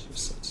to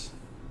sit,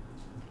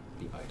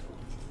 be idle.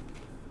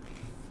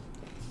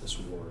 This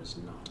war is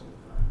not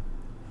over.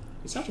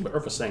 It sounds like what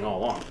Earth was saying all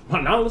along.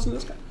 Well, now listen to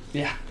this guy.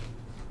 Yeah.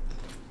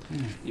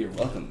 You're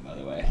welcome, by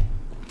the way.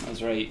 I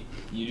was right.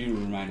 You do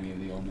remind me of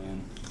the old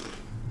man.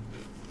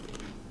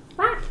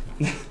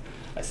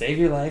 I saved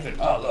your life, and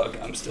oh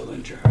look, I'm still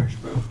in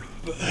charge, bro.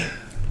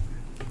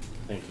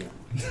 Thank you.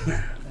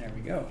 There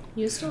we go.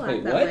 You still act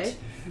Wait, that what? way.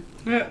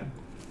 Yeah.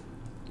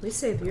 We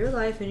saved your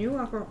life and you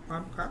walk around.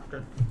 I'm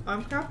captain.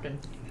 I'm captain.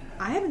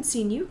 I haven't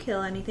seen you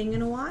kill anything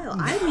in a while.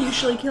 I'm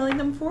usually killing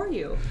them for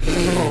you.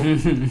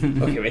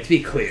 Okay, wait, to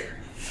be clear.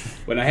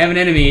 When I have an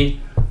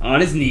enemy on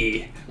his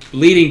knee,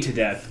 bleeding to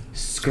death,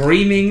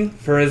 screaming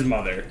for his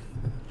mother,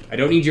 I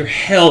don't need your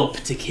help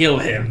to kill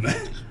him.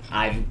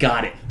 I've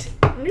got it.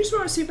 I just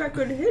want to see if I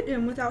could hit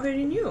him without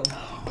hitting you.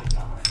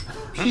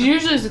 She's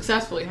usually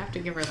successful. You have to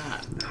give her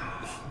that.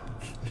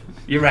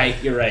 You're right.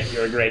 You're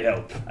a great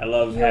help. I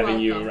love You're having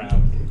you welcome.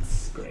 around.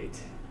 It's great.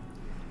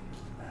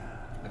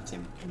 That's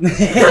him.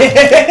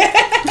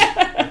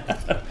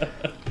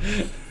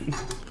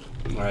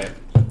 All right.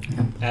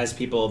 As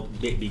people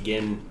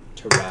begin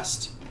to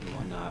rest and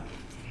whatnot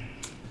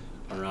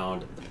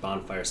around the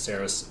bonfire,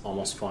 Sarah's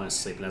almost falling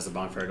asleep, and as the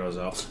bonfire goes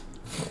out,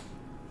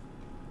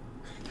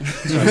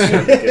 starts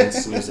to begin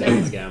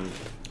snoozing again.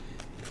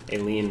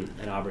 Aileen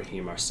and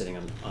Abraham are sitting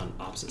on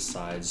opposite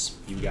sides.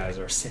 You guys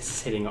are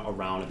sitting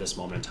around at this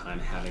moment in time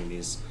having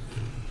these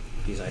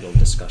idle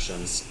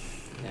discussions,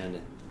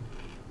 and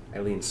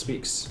Aileen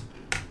speaks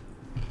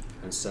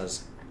and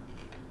says,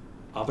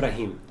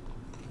 Abraham.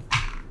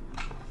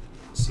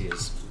 See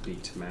his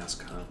beaked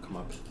mask kind of come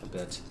up a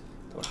bit,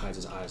 though it hides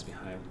his eyes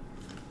behind.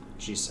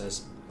 She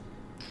says,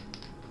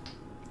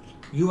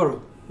 you are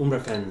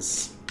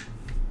Umbrafen's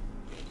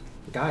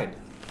guide,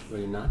 were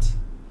you not?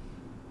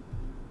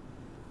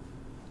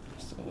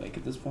 Still awake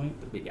at this point?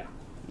 But yeah.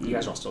 You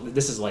guys are all still...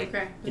 This is like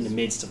Okay. in the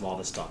midst of all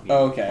this stuff.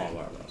 Oh, okay.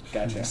 Blah, blah, blah.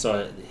 Gotcha.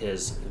 So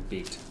his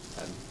beaked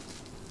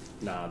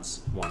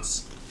nods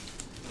once.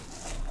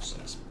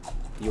 Says,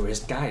 you were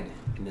his guide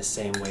in the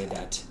same way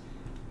that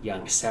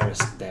young Saris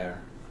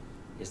there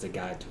is the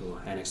guide to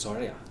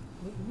Anexoria.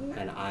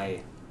 And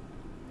I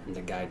am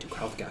the guide to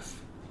Krauthgaf.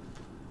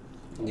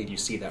 Did you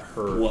see that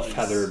her Was.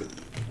 feathered...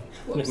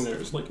 Whoops.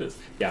 There's like this.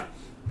 Yeah.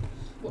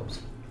 Whoops.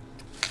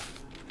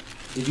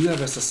 Did you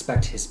ever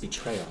suspect his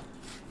betrayal?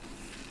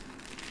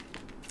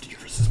 Did you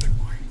ever suspect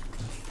more?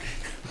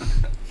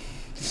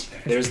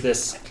 There's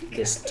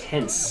this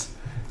tense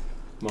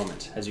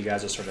moment as you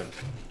guys are sort of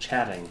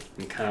chatting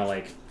and kind of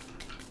like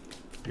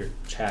your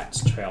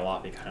chats trail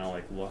off. You kind of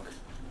like look,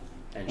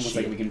 and Almost she,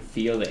 like we can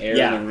feel the air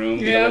Yeah. in the room.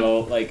 Get Yeah. a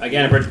little, like,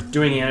 again, if we're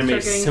doing anime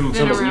Start getting symbols,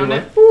 thin you around were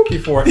it. like boop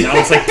before. Now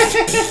it's like,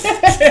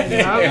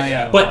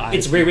 Yeah. but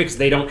it's very weird because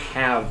they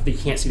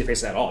can't see the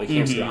faces at all. You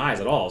can't see the eyes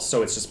at all.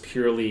 So it's just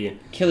purely,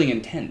 killing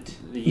intent.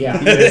 yeah.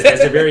 There's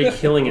a very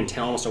killing and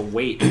almost a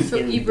weight. So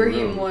in the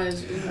Ibrahim room.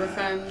 was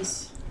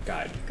Umbrafen's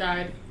guide.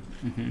 guide.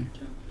 Mm-hmm.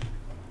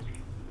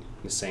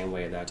 The same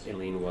way that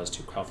Aileen was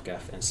to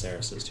Krauthgaf and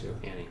Saris is to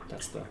Annie.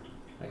 That's the...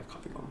 I have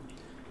coffee going.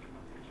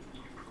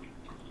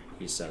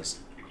 He says,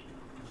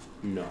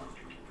 no,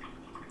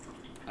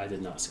 I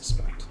did not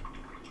suspect.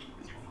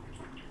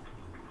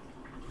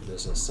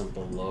 There's a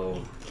simple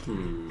low,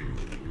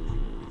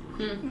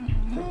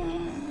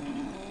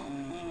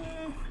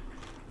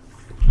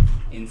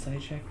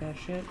 Insight check that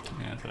shit?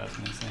 Yeah, that's what I was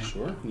gonna say.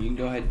 Sure. You can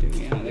go ahead and do it.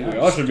 Yeah, I think we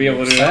all should be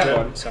able to do that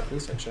one. Separate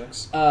insight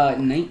checks.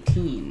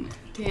 19.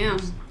 Damn.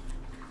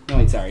 No,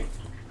 wait, sorry.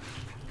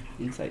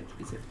 Insight,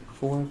 is it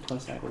 4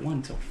 plus I have a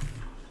 1, so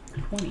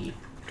 20.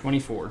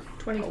 24.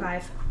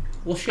 25.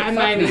 Well, shit, I fuck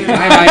might me. be-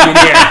 I might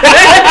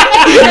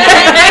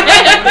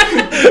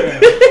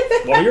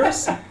What were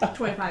yours?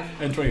 25.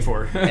 And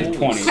 24. be here. And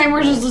 20. Time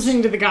we're just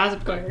listening to the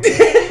gossip going.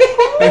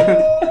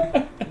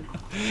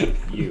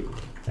 You,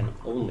 and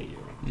only you.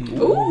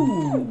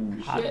 Ooh.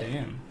 Hot Shit.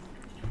 damn.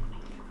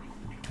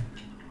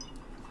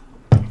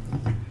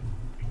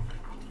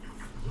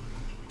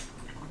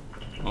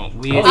 Well,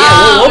 we... Oh, yeah,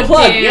 Oh, we'll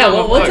plug. damn. Yeah,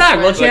 we'll Plug, talk.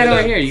 We'll plug, chat plug.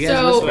 over here. You guys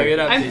So listen. Plug it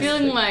up, I'm please.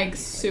 feeling like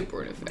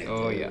super defective.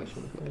 Oh, yeah.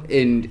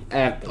 And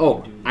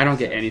I don't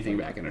get anything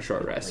back in a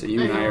short rest, so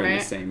you and I are in the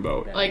Right. same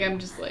boat. Like I'm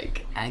just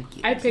like I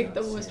picked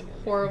the most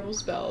horrible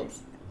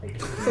spells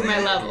for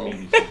my level.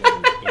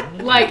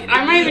 Like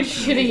I'm not even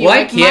shitting you. Well, I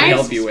Like, can't my-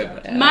 help you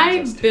with that.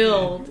 My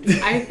build,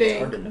 I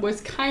think,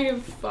 was kind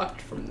of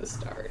fucked from the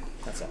start.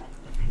 That's all.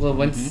 Well,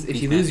 once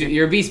if you lose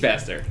you're a beast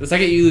master. The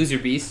second you lose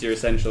your beast, you're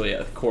essentially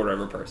a quarter of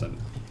a person.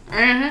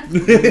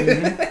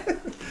 Uh-huh.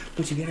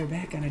 But you get her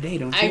back on a day,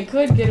 don't I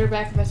could get her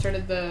back if I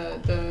started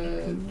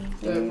the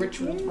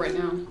ritual right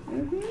now.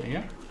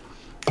 Yeah.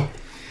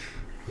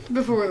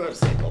 Before we go to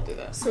sleep, I'll do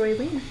that. So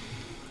Aileen,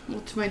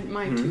 Well, to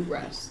my 2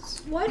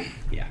 rests. What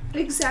Yeah.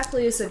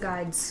 exactly is a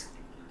guide's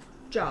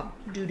job,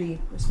 duty,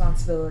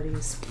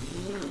 responsibilities?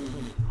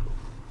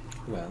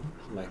 Well,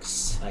 like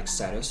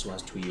Cyrus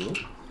was to you,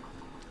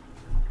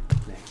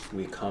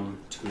 we come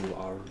to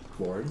our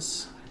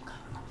wards,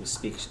 we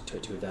speak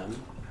to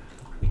them,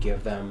 we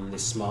give them the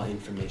small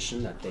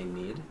information that they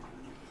need,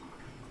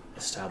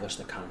 establish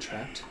the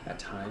contract at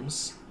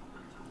times,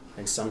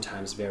 and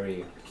sometimes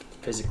very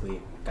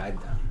physically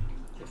guide them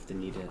if the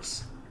need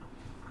is.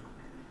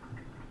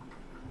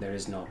 There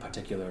is no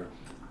particular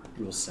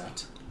rule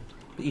set,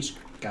 but each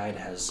guide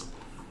has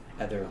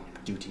other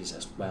duties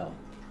as well.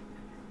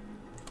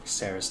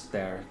 Ceres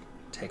there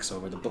takes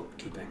over the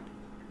bookkeeping,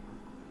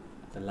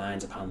 the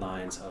lines upon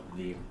lines of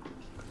the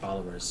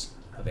followers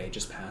of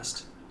ages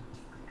past,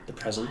 the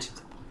present,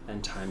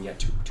 and time yet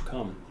to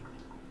come.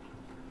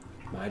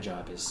 My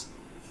job is,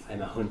 I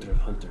am a hunter of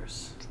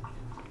hunters.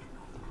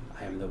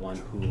 I am the one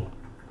who,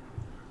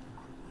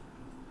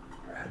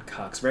 our head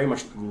cocks, very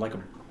much like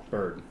a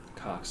bird,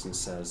 cocks and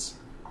says,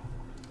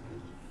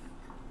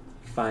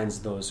 finds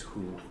those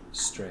who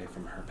stray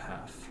from her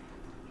path.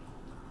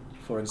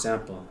 For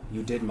example,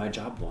 you did my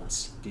job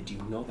once. Did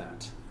you know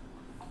that?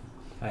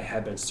 I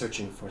had been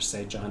searching for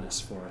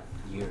Sejanus for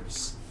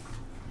years.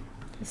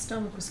 His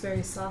stomach was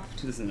very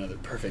soft. This is another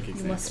perfect You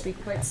example must be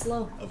quite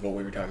slow. of what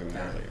we were talking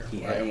about earlier. He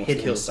where I had almost hid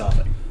killed himself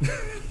something.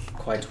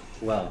 quite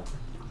well.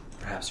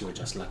 Perhaps you were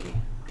just lucky.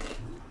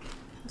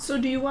 So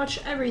do you watch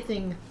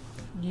everything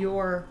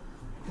your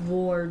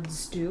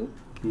wards do?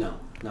 No,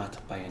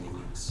 not by any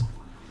means.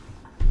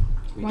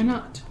 We Why do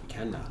not? We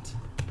cannot.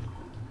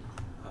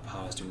 Our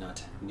powers do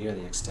not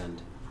nearly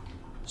extend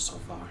so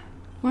far.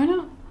 Why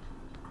not?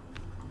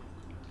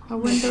 Why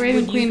wouldn't the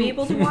Raven Would Queen you be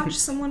able to watch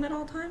someone at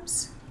all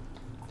times?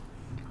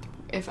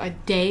 If a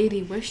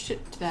deity wished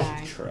it,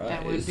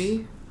 that would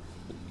be.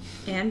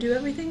 And do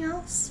everything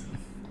else?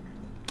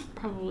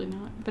 Probably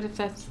not. But if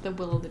that's the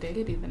will of the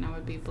deity, then I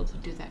would be able to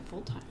do that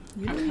full time.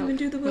 You I don't would even hope,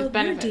 do the with will of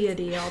your benefits.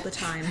 deity all the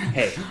time.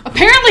 Hey,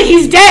 Apparently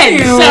he's dead,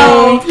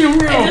 so it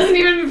doesn't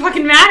even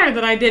fucking matter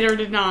that I did or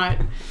did not.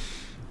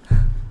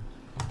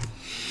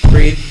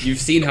 Breathe, you've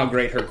seen how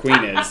great her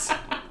queen is.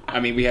 I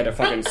mean, we had to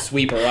fucking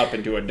sweep her up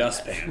into a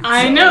dustpan.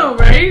 I so know,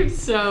 right?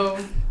 So,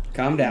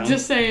 Calm down.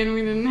 just saying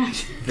we didn't have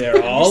to.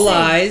 They're all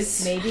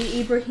lies. Maybe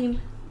Ibrahim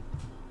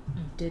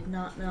did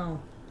not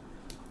know.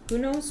 Who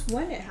knows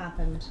when it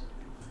happened?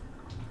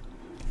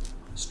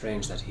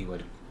 Strange that he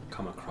would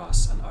come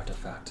across an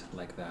artifact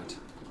like that,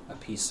 a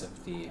piece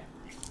of the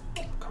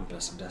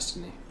compass of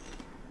destiny.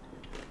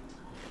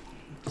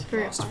 It's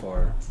very Lost hard.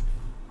 for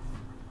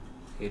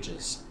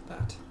ages,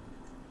 that.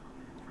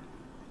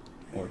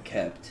 Or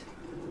kept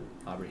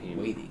Ibrahim,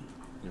 waiting.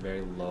 in a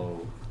very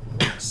low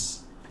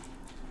voice,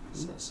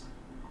 says,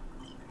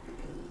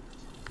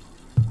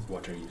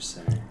 "What are you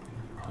saying,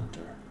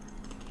 Hunter?"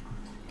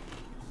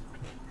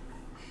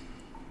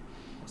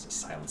 There's a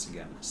silence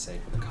again,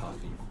 save for the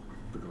coffee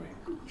brewing.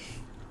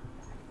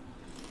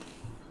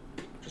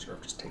 Just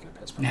Irv just taking a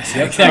piss. Yep.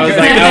 I was just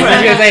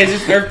gonna say, it's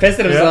just her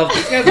pissing himself.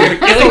 These guys are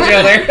killing each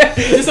other.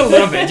 Just a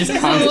little bit, just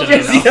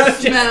constant.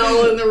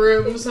 Smell in the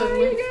room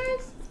suddenly.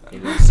 He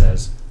then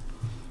says,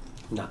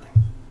 "Nothing.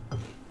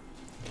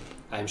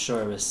 I'm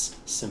sure it was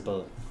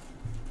simple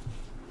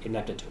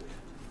ineptitude,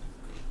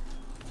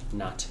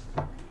 not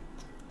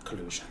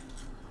collusion."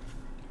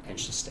 And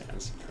she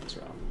stands, turns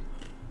around,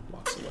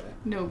 walks away.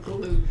 No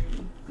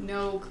collusion.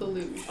 No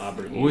collusion.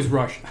 Ibrahim, Who's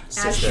Russian?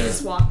 As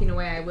she's walking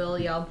away, I will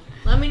yell,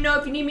 "Let me know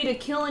if you need me to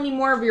kill any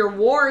more of your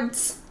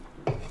wards."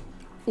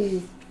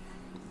 Ooh.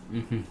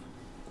 Mm-hmm.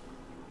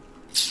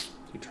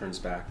 He turns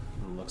back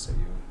and looks at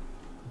you.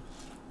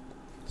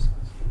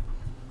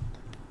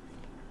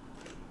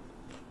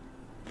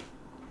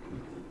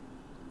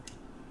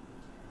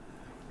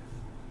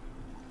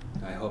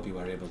 I hope you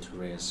are able to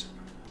raise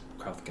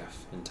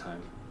Krauthgef in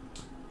time.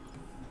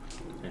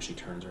 And she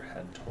turns her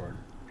head toward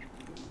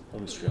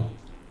Lustriel.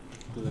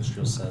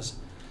 Lustriel says,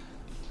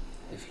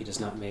 if he does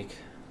not make,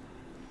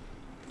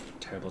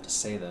 terrible to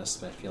say this,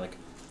 but I feel like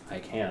I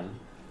can,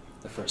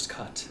 the first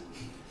cut.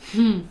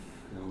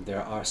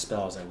 There are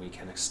spells that we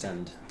can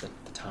extend the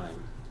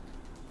time.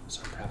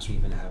 So perhaps we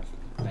even have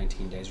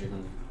 19 days or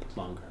even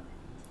longer.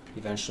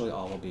 Eventually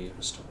all will be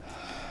restored.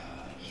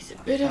 He's a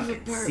bit of a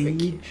barbecue.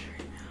 Good.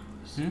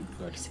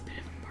 He's a bit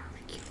of a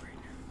barbecue right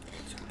now.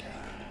 It's okay.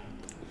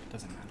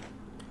 Doesn't matter.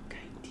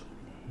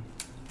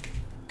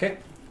 Okay.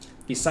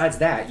 Besides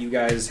that, you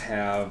guys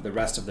have the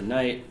rest of the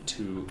night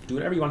to do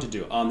whatever you want to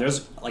do.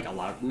 There's like a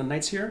lot of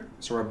nights here,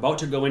 so we're about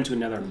to go into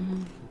another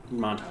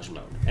montage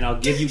mode, and I'll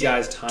give you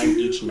guys time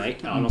each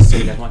night. I don't know if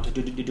you guys want to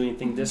do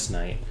anything this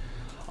night.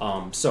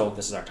 So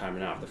this is our time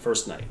now, the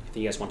first night. If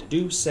you guys want to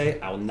do, say,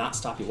 I will not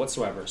stop you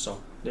whatsoever.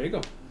 So there you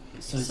go.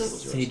 So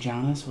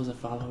Sejanus was a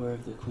follower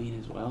of the queen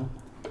as well?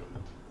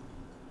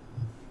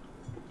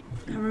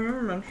 I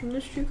remember mentioning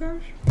this to you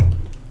guys.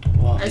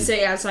 Well, I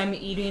say as I'm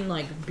eating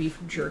like beef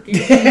jerky.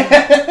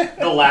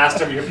 The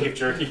last of your beef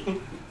jerky.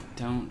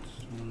 Don't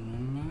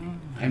remember.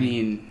 I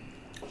mean,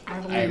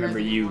 I remember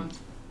you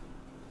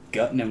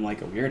gutting him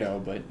like a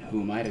weirdo, but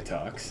who am I to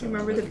talk? So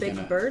Remember the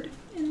big bird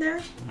in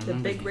there? The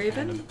big he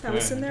raven had that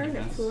was in there and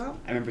I it guess. flew out?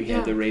 I remember he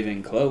had the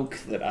raven cloak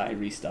that I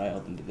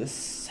restyled into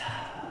this.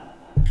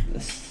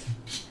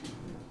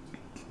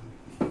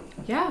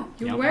 Yeah,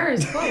 you Yep. wear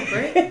his cloak,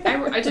 right?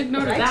 I took note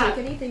Did of I that.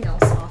 take anything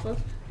else off of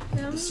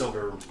him? The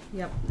silver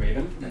Yep,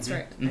 raven. that's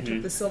right. I Mhm.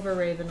 took the silver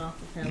raven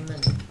off of him,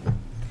 and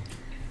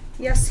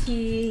yes,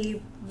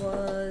 he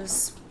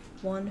was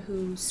one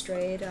who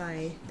strayed.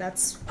 I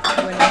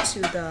went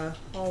into the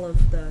Hall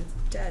of the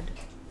Dead.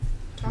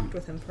 Talked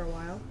with him for a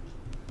while.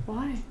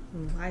 Why?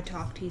 I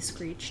talked, he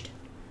screeched.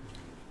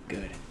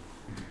 Good.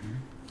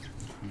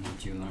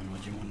 Did you learn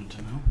what you wanted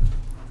to know?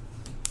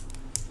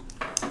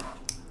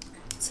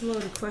 It's a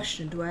loaded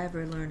question. Do I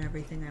ever learn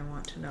everything I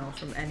want to know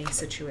from any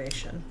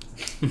situation?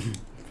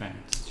 Fair.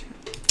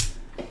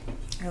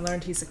 I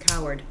learned he's a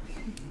coward,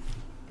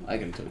 I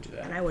could have told you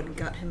and that. I would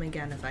gut him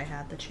again if I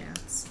had the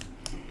chance.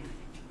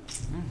 Let's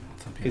hope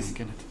you Because don't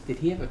get it. did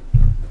he have a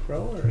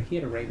crow or he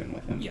had a raven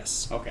with him?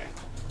 Yes. Okay.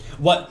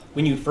 What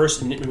when you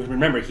first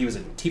remember he was a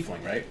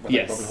tiefling, right? With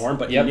Yes. a broken horn,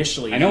 but Yep.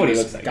 initially I know what he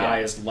was looks like,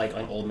 guised like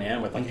an old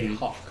man with like a Mhm.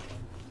 hawk.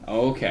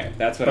 Okay,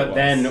 that's what it But was.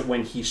 then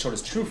when he showed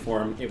his true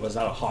form, it was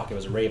not a hawk; it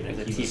was a raven. It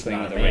was a He was tiefling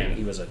not with a a man. raven.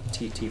 He was a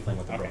tiefling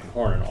with a Okay. broken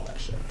horn and all that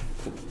shit.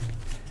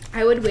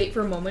 I would wait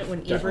for a moment when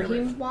Definitely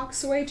Ibrahim raven.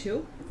 walks away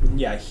too.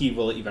 Yeah, he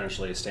will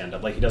eventually stand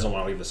up. Like he doesn't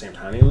want to leave the same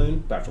time he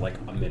loon, but after like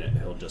a minute,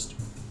 he'll just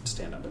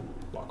stand up and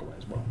walk away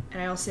as well.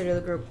 And I'll say to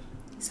the group,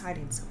 he's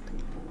hiding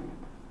something.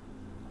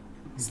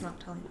 He's not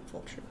telling the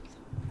full truth.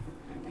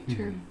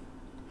 True.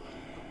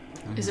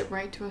 Is it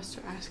right to us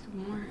to ask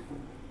him more?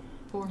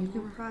 For You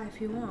can more? cry if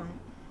you want.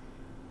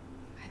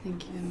 I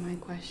think even my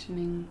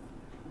questioning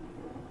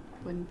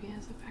wouldn't be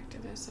as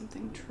effective as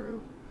something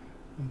true.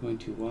 I'm going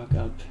to walk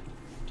up to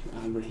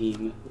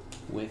Ibrahim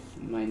with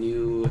my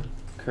new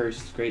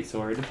cursed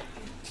greatsword. You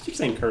keep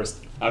saying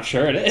cursed. I'm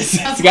sure it is. Of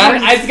It's got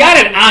course.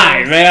 an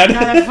eye, man.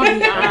 Got a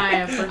funny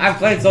eye. I've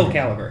played Soul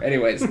Calibur.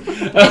 Anyways.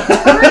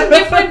 We're in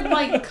different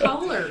like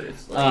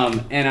colors.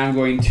 Like, And I'm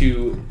going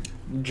to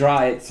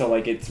draw it so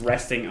like it's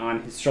resting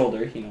on his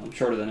shoulder. You know, I'm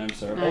shorter than him,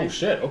 so. Oh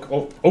shit!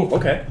 Okay.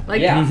 Okay.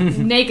 like yeah.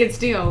 naked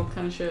steel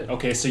kind of shit.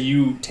 Okay, so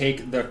you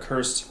take the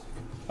cursed.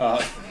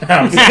 Gotcha,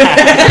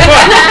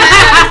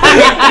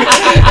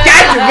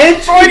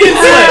 bitch!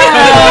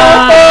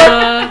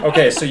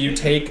 Okay, so you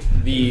take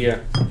the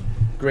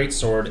great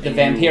sword. The and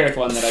you vampiric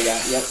one that I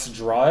got. Yep.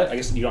 Draw it. I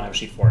guess you don't have a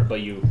sheet for it,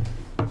 but you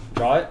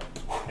draw it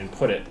and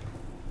put it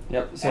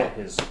Yep. So at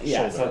his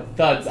yeah, shoulder. so it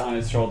thuds on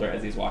his shoulder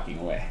as he's walking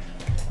away.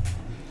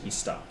 He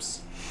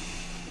stops.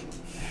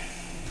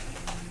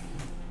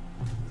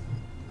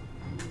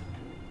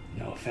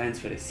 No offense,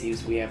 but it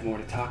seems we have more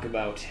to talk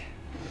about.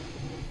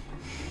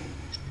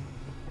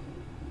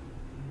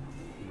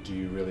 Do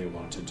you really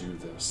want to do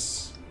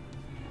this,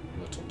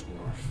 little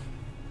dwarf?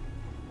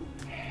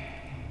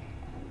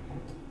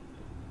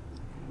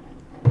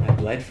 I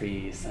bled for you,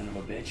 you son of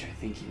a bitch. I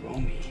think you owe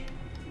me.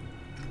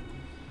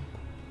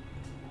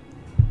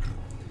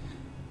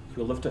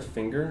 He'll lift a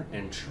finger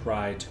and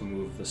try to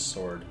move the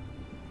sword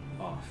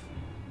off.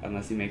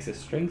 Unless he makes a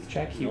strength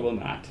check, he Nope. will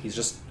not. He's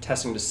just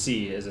testing to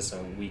see, is this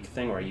a weak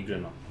thing or are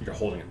you you're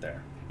holding it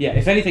there? Yeah,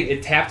 if anything,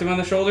 it tapped him on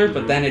the shoulder,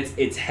 but Mhm. then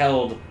it's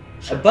held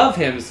Sure. above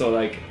him, so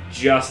like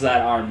just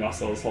that arm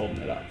muscle is holding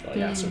it up. Like,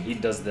 Yeah, so he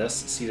does this,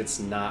 sees it's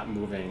not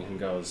moving, and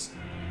goes.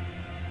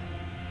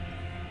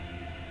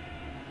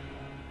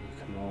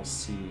 You can all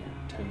see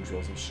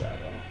tendrils of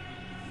shadow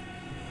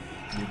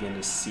begin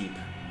to seep.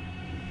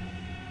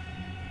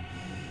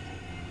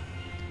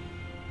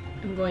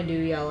 I'm going to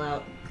yell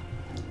out.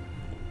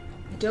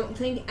 I don't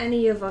think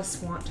any of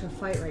us want to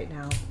fight right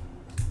now,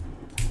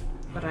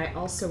 but I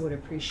also would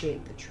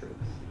appreciate the truth.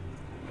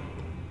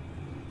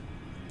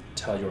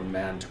 Tell your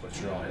man to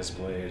withdraw his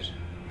blade.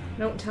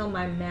 Don't tell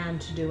my man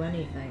to do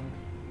anything.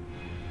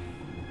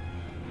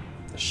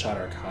 The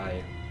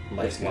Shadar-kai, I'm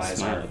just gonna likewise,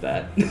 smile are at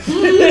that.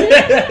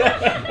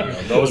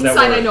 those that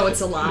Inside, were I know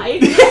it's a lie.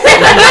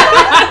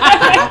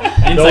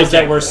 those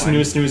that were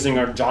snoozing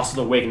are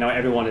jostled awake. Now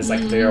everyone is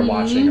like there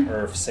watching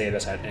her say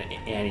this. And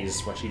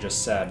Annie's what she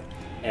just said,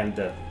 and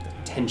the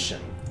tension.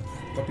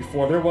 But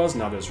before there was,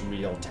 now there's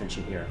real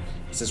tension here.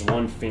 It says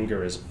one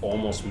finger is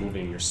almost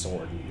moving your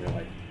sword, and you're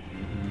like,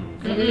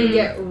 I'm gonna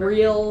get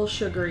real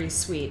sugary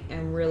sweet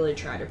and really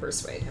try to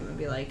persuade him and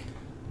be like,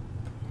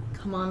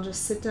 come on,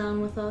 just sit down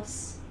with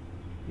us.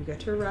 You get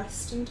to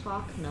rest and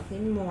talk,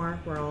 nothing more.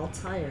 We're all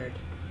tired.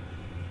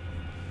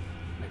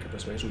 make a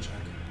persuasion check.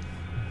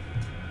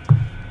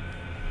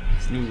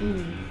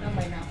 That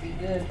might not be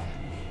good.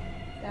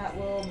 That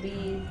will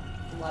be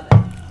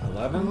 11.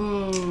 11.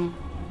 Ooh.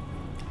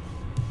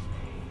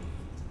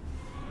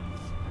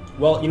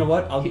 Well, you know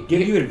what? I'll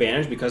give you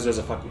advantage because there's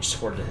a fucking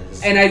sword to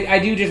his. And I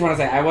do just want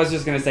to say, I was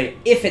just going to say,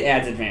 if it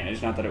adds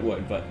advantage, not that it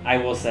would, but I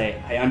will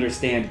say, I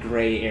understand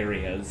gray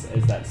areas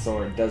as that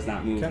sword does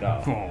not move at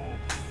all. Oh.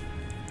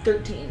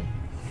 13.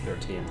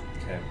 13.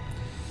 Okay.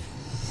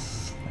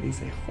 Why do you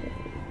say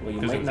Well, you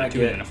Because might it's not a 2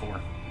 get. and a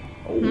 4.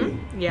 oh?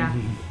 Yeah.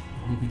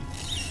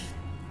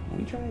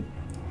 We tried.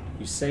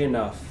 You say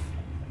enough,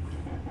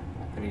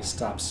 and he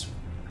stops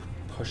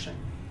pushing.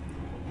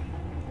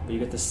 But you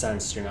get the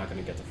sense you're not going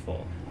to get the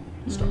full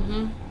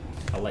story.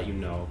 I'll let you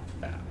know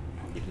that.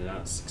 You did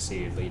not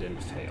succeed, but you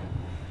didn't fail.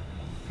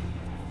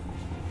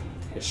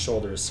 His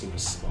shoulders seem to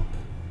slump.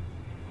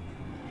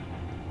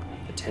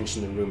 The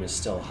tension in the room is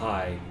still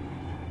high.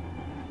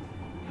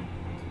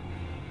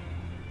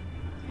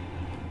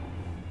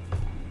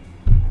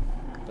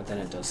 But then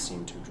it does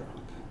seem to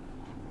drop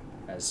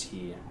as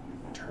he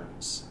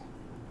turns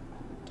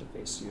to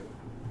face you,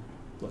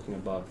 looking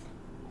above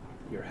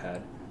your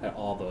head at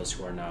all those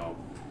who are now,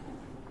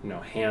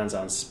 hands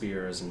on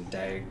spears and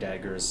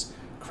daggers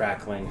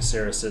crackling.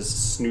 Ceres's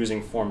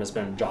snoozing form has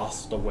been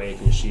jostled awake,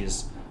 and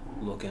she's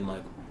looking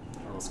like, I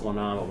don't know what's going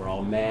on, but we're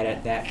all mad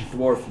at that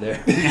dwarf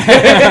there.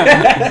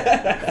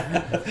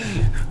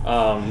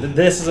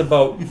 This is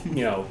about,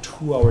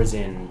 2 hours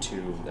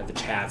into the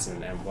chats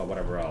and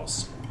whatever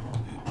else.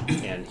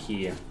 And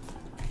he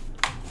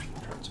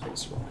turns to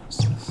face you all and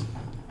says,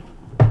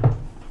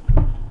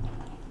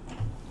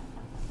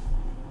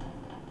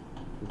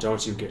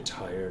 "Don't you get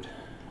tired,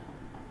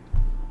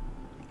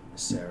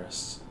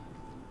 Ceres?"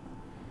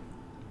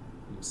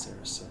 And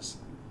Ceres says,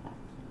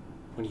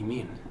 "What do you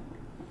mean?"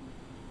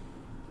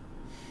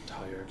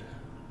 "Tired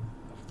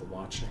of the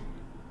watching.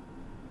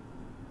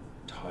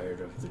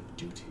 Tired of the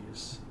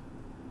duties."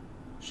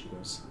 She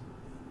goes,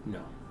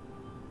 "No."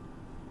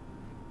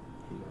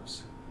 He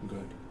goes,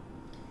 "Good.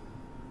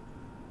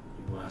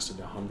 You lasted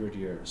 100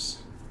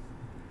 years.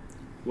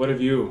 What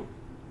have you,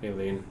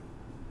 Aileen?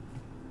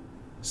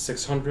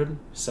 600?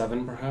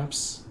 7,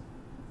 perhaps?"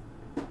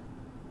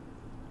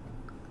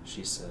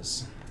 She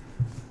says,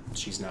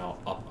 she's now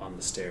up on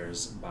the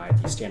stairs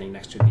standing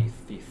next to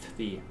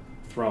the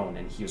throne,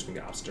 and he was going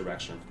the opposite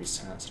direction from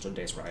such a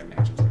days where I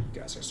imagine where you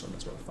guys are, so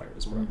that's where the fire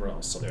is, wherever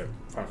else. So they're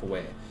far enough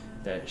away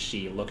that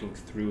she, looking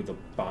through the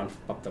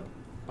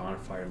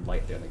bonfire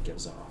light there that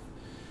gives off,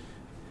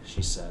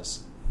 she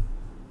says,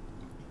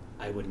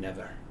 "I would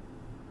never."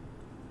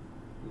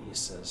 And he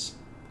says,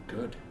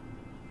 "Good.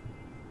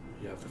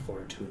 You have the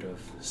fortitude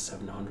of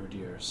 700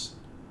 years.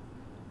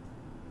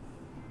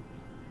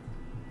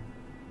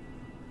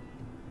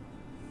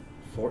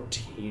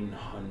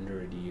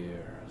 1,400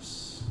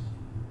 years.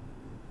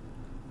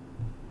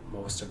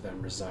 Most of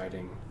them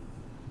residing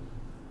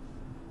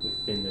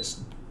within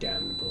this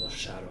damnable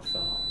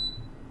Shadowfell,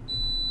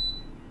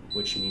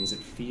 which means it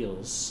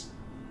feels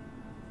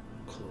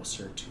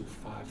closer to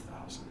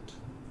 5,000.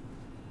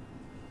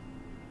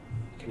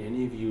 Can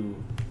any of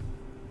you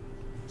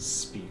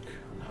speak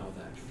on how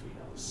that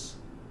feels?"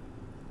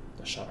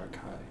 The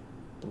Shadarkai,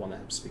 the one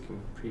that was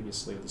speaking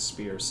previously with the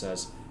spear,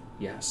 says,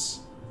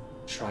 "Yes.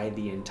 Try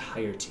the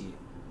entirety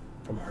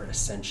from her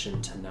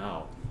ascension to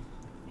now."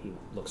 He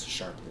looks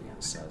sharply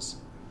and says,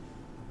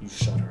 "You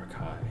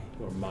Shadarkai,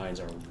 your minds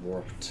are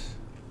warped.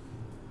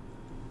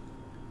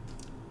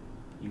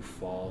 You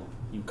fall,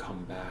 you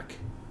come back.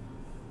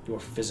 Your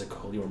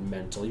physical, your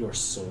mental, your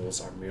souls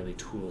are merely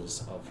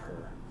tools of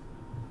her.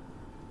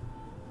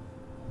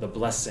 The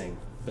blessing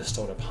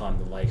bestowed upon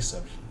the likes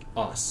of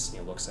us,"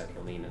 he looks at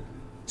Aileen and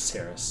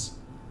Ceres,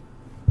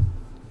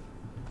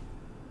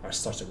 "are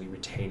such that we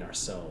retain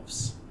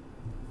ourselves.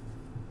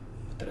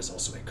 But that is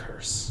also a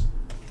curse."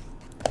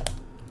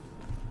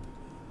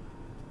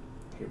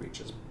 He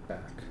reaches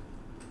back.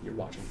 You're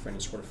watching for any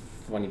sort of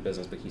funny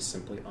business, but he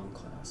simply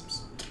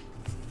unclasps,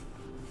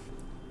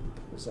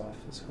 pulls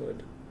off his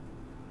hood,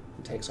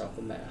 and takes off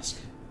the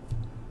mask.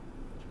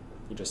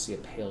 You just see a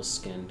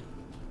pale-skinned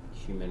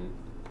human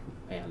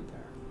man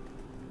there,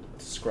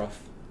 with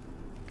scruff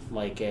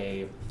like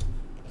a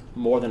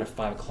more than a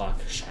 5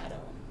 o'clock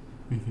shadow.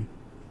 Mm-hmm.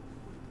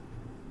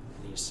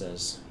 And he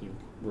says, he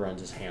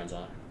runs his hands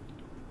on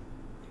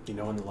it.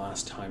 "When the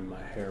last time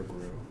my hair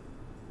grew?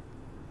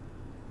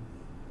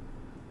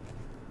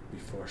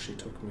 Before she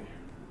took me.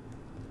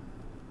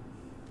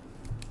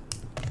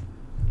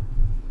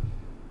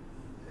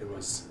 It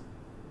was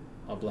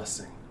a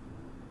blessing,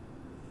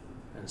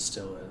 and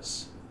still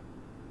is.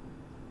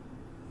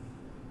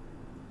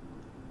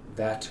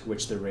 That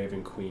which the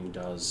Raven Queen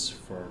does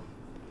for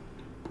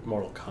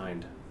mortal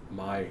kind,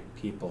 my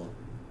people,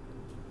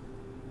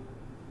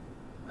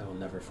 I will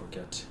never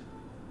forget.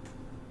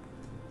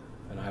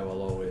 And I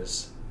will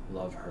always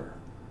love her.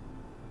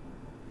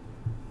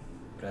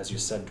 But as you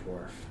said,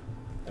 dwarf,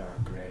 there are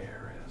gray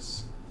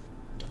areas,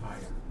 and I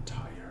am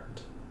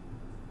tired.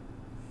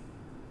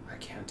 I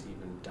can't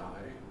even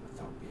die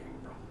without being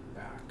brought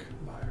back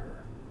by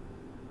her.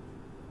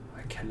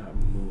 I cannot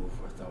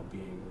move without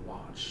being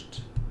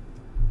watched.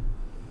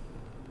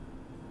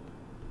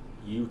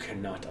 You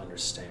cannot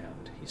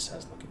understand," he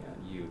says, looking at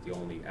you, the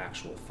only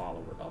actual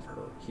follower of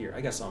her here.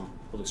 I guess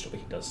illustratively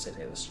he does say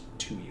this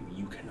to you.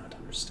 You cannot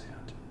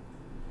understand.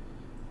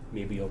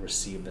 Maybe you'll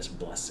receive this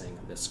blessing,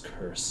 this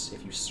curse,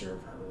 if you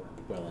serve her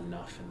well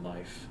enough in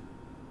life.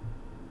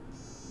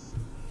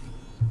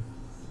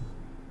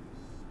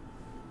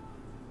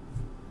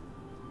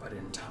 But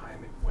in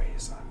time, it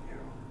weighs on you.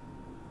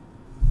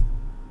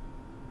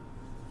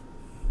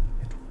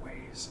 It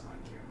weighs on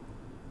you.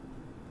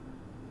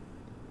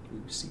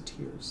 you see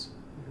tears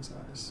in his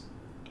eyes,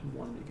 and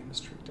one began to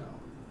streak down.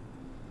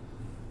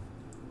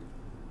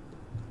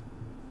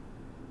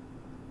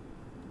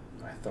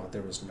 I thought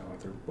there was no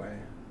other way.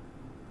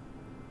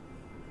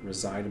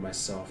 Resigned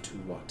myself to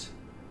what?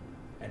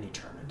 An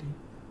eternity.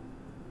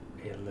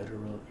 A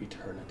literal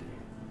eternity.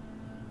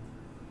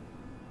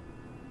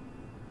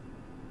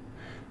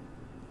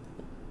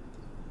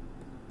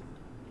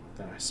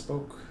 Then I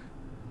spoke.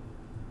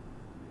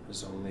 It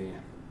was only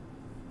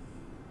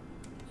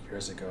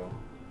years ago.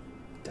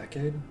 A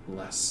decade?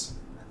 Less.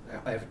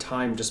 I have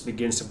time just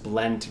begins to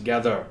blend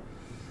together.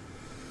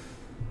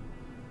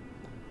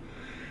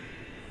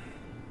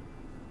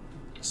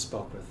 I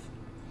spoke with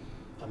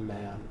a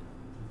man.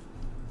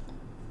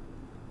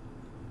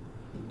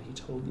 And he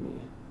told me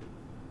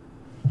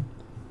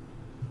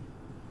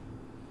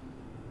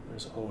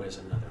there's always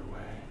another way.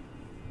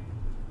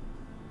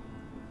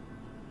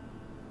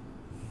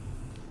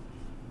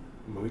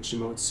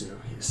 Moichimotsu,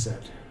 he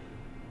said,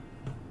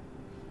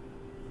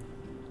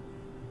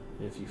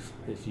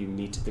 if you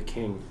meet the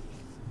king,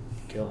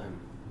 kill him.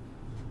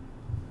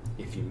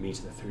 If you meet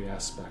the three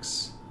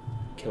aspects,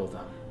 kill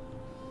them.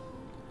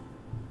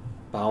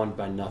 Bound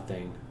by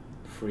nothing,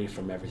 free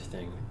from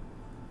everything,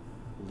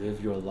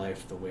 live your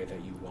life the way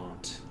that you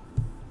want.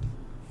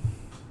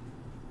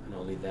 And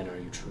only then are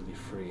you truly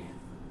free.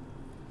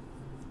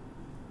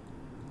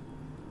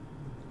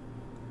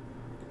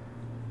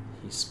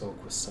 He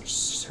spoke with such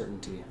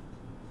certainty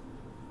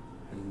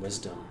and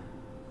wisdom.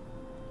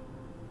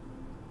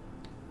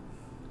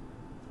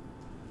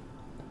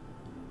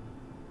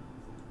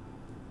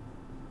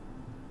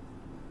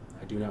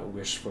 I do not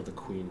wish for the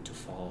queen to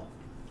fall,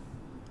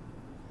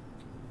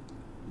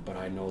 but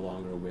I no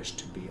longer wish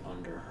to be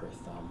under her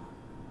thumb.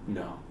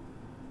 No,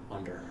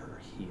 under her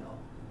heel.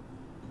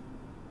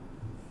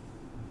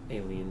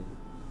 Aileen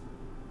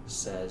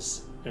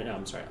says,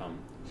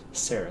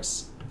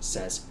 Saris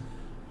says,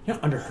 you're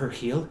not under her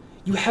heel.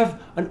 You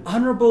have an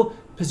honorable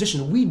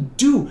position. We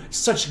do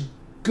such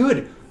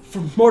good for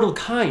mortal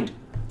kind.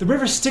 The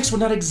river Styx would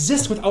not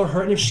exist without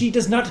her, and if she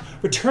does not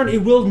return,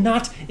 it will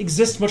not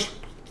exist much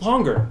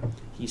longer.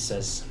 He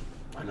says,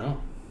 I know.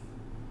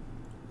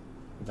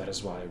 That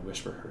is why I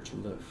wish for her to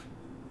live.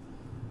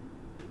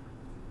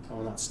 I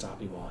will not stop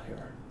you all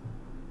here.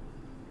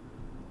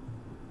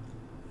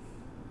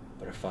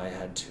 But if I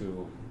had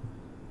to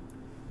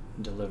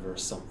deliver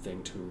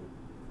something to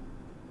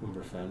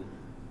Umberfen,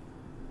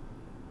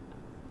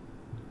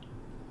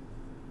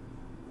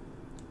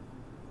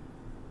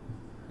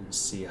 and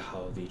see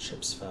how the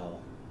chips fell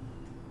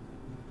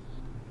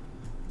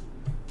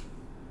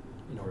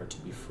in order to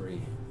be free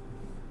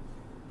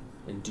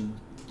and do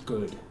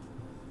good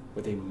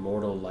with a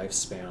mortal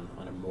lifespan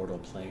on a mortal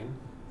plane,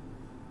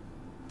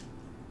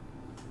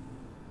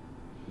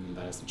 and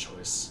that is the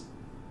choice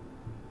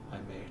I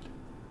made.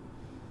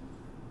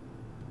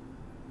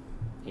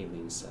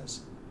 Aileen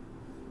says,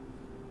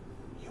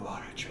 you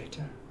are a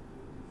traitor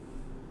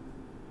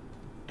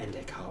and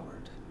a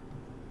coward,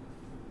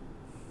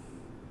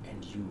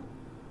 and you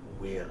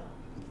will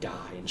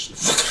die. And she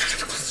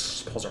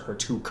pulls out her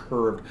two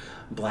curved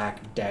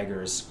black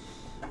daggers,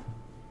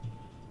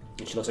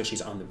 and she looks like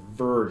she's on the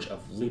verge of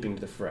leaping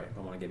to the fray. I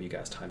want to give you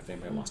guys time if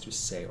anybody wants to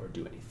say or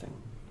do anything.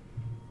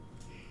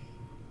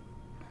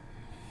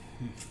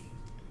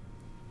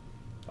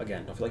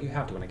 Again, don't feel like you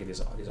have to when I give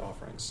these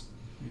offerings.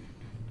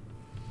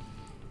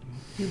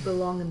 You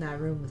belong in that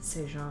room with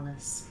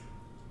Sejanus.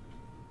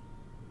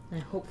 I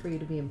hope for you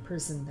to be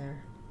imprisoned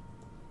there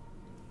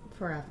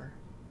forever.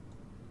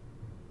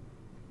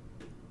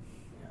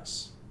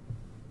 Yes.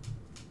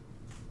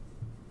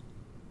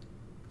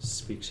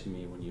 Speak to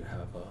me when you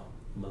have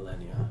a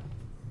millennia.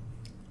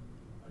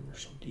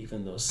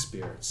 Even those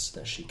spirits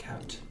that she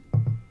kept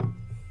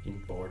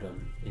in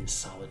boredom, in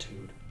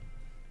solitude,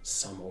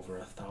 some over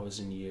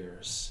 1,000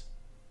 years.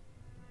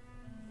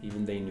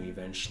 Even they knew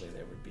eventually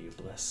there would be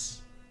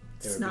bliss.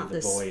 There It's would not be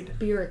the the void.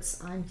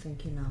 spirits I'm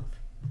thinking of.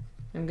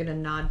 I'm going to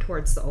nod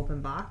towards the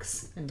open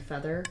box and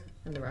Feather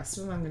and the rest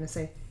of them. I'm going to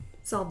say,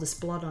 it's all this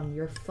blood on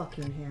your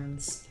fucking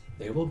hands.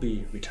 They will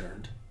be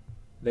returned.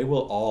 They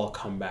will all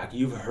come back.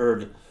 You've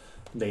heard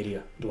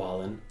Lady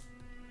Dwalin.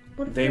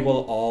 They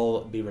will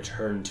all be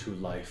returned to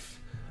life.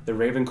 The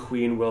Raven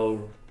Queen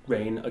will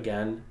reign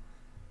again,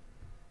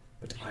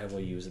 but I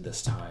will use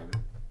this time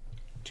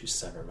to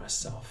sever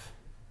myself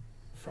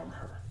from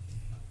her.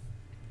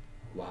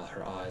 While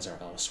her eyes are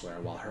elsewhere,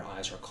 while her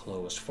eyes are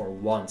closed, for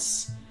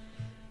once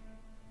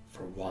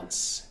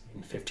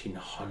in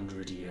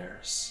 1,500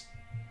 years.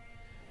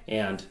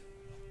 And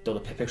though the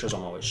pictures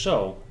don't always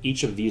show,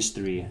 each of these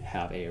three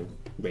have a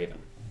raven.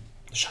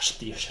 The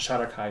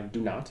Sharakai do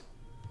not,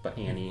 but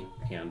Annie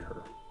and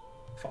her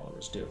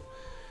followers do.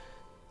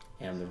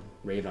 And the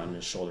raven on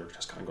his shoulder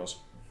just kind of goes,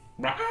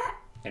 "Rah!"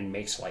 and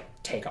makes like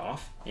take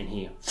off, and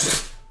he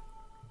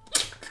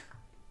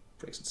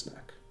breaks its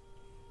neck.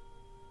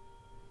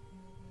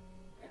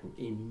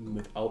 And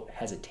without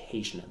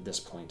hesitation at this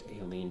point,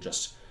 Aileen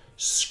just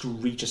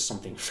screeches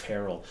something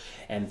feral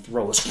and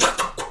throws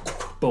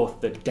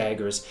both the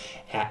daggers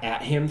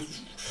at him,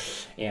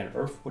 And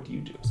Earth, what do you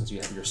do since you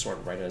have your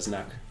sword right at his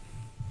neck?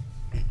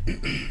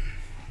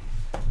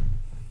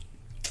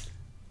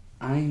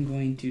 I'm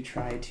going to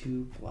try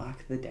to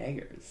block the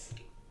daggers.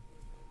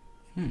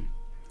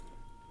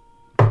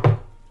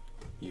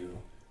 You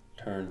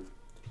turn,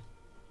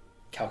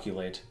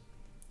 calculate,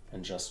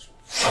 and just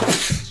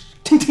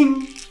ting,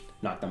 ting,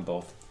 knock them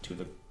both to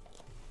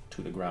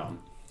the ground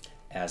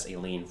as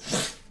Aileen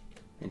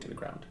into the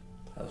ground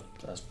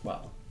as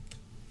well.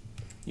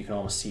 You can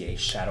almost see a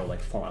shadow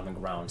form on the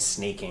ground,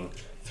 snaking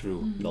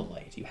through the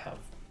light. You have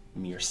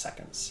mere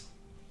seconds.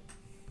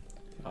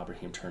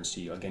 Abraham turns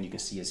to you. Again, you can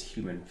see his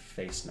human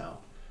face now,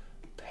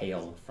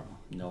 pale from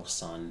no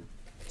sun,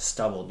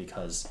 stubbled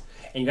because...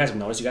 And you guys have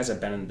noticed, you guys have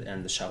been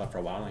in the shadow for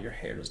a while now, your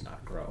hair does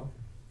not grow.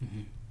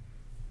 Mm-hmm.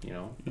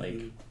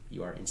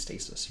 You are in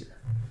stasis here.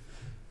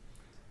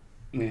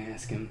 I'm going to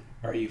ask him,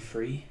 are you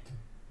free?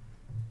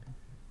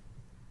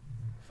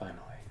 Finally.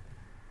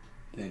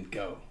 Then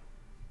go.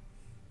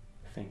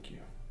 Thank you.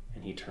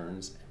 And he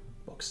turns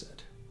and books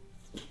it.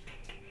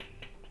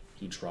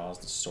 He draws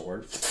the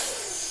sword.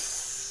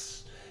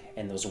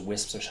 And those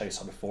wisps of shadow you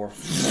saw before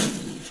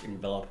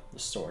envelop the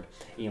sword.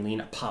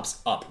 Aileen pops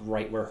up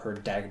right where her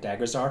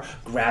daggers are,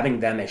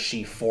 grabbing them as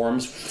she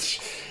forms,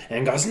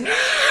 and goes, no!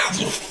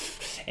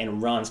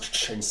 And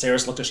runs. And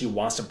Saris looks like she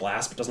wants to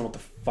blast, but doesn't know what the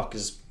fuck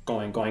is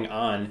going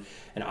on.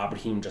 And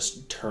Abraham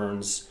just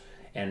turns,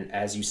 and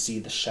as you see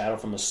the shadow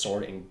from the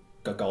sword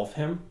engulf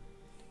him,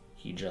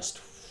 he just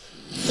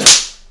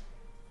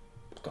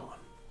gone.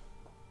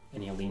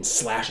 And Aileen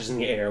slashes in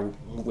the air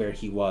where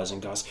he was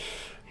and goes,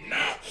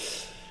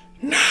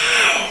 no!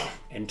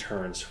 And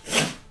turns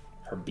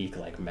her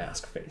beak-like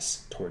mask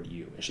face toward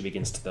you. And she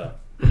begins to the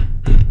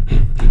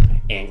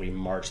angry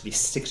march, these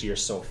 60 or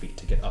so feet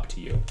to get up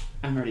to you.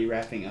 I'm already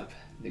wrapping up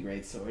the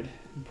great sword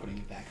and putting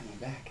it back on my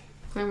back.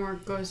 Claymore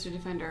goes to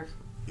defend Earth.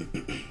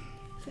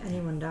 If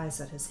anyone dies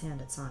at his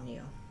hand, it's on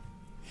you.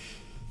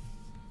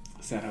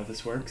 Is that how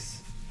this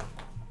works?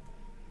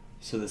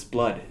 So this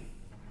blood,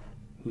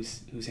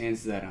 whose hands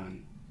is that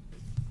on?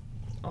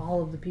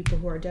 All of the people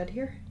who are dead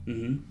here?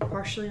 Mm-hmm.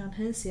 Partially on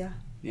his, yeah.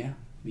 Yeah,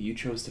 but you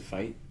chose to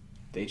fight.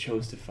 They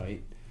chose to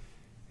fight.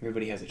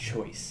 Everybody has a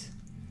choice.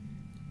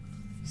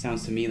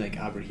 Sounds to me like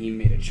Abraham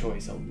made a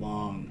choice a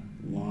long,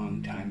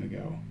 long time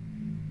ago.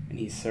 And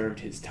he served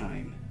his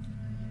time.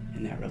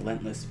 And that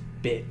relentless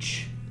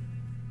bitch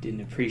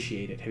didn't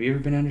appreciate it. Have you ever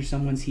been under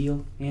someone's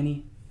heel,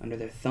 Annie? Under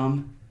their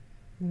thumb?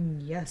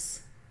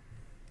 Yes.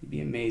 You'd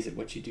be amazed at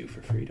what you do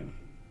for freedom.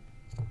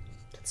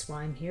 That's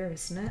why I'm here,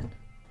 isn't it?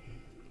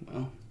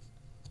 Well,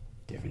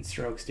 different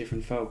strokes,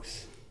 different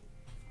folks.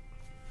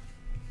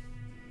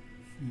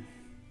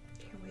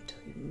 Can't wait till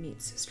you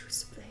meet Sister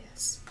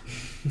Saveus.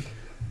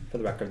 For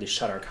the record, the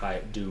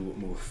Shadar-kai do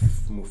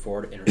move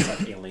forward,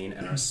 intercept Aileen,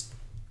 and are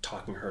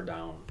talking her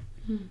down.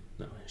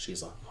 No,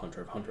 she's a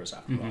hunter of hunters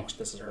after all.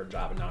 This is her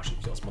job, and now she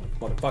feels,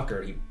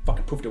 motherfucker, he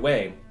fucking poofed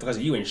away because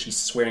of you, and she's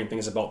swearing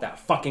things about that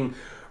fucking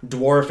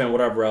dwarf and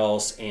whatever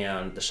else,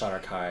 and the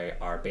Shadar-kai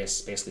are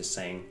basically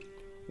saying,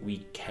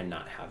 we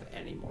cannot have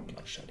any more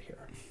bloodshed here.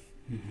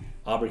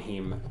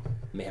 Abraham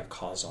may have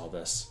caused all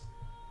this,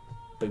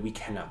 but we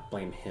cannot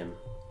blame him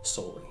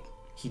solely.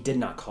 He did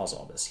not cause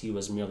all this. He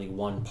was merely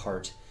one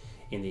part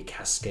in the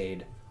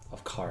cascade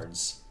of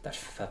cards that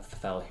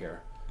fell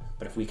here.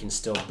 But if we can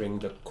still bring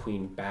the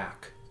queen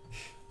back,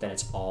 then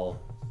it's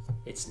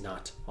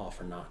not all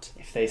for naught.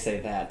 If they say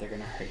that, they're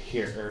gonna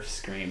hear Earth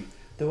scream,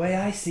 the way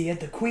I see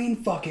it, the queen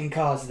fucking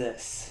caused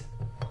this.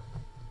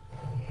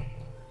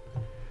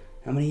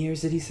 How many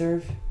years did he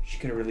serve? She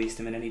could have released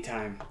him at any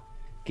time.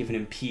 Given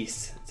him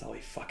peace. That's all he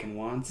fucking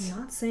wants. I'm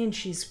not saying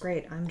she's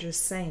great. I'm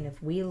just saying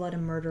if we let a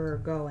murderer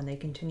go and they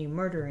continue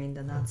murdering,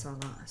 then that's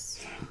on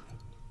us.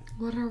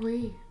 What are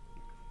we?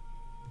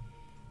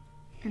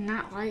 In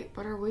that light,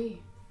 what are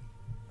we?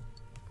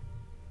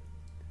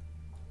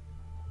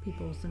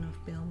 People with enough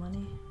bail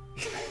money.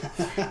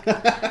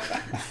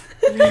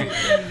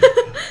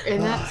 In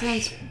that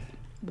sense,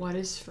 what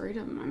is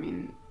freedom? I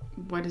mean,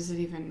 what does it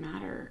even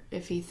matter?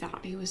 If he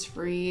thought he was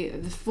free,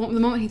 the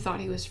moment he thought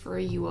he was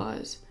free, he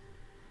was.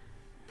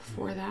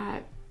 Before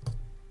that...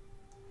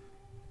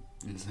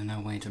 Is there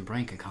no way to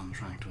break a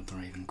contract with the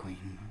Raven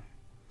Queen?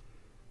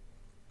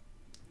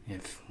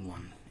 If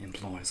one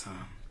implores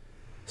her.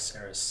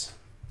 Saris,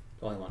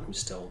 the only one who's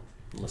still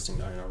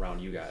listening around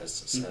you guys,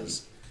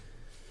 says,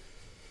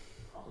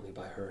 only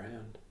by her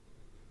hand.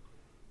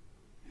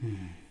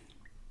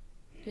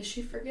 Is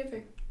she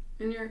forgiving,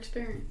 in your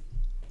experience?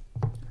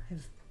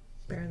 I've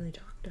barely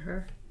talked to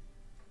her.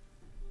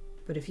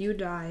 But if you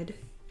died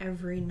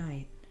every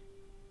night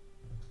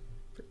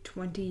for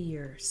 20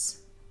 years,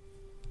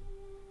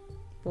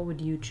 what would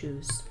you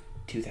choose?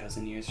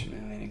 2,000 years from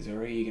now, Anixori,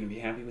 are you going to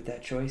be happy with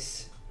that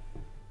choice?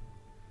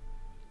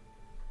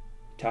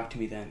 Talk to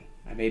me then.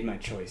 I made my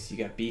choice. You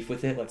got beef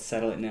with it? Let's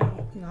settle it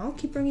now. No, I'll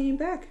keep bringing you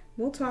back.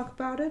 We'll talk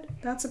about it.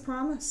 That's a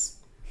promise.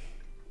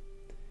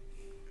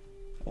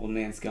 Old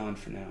man's gone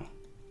for now.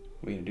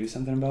 Are we going to do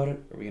something about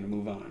it, or are we going to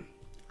move on?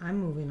 I'm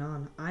moving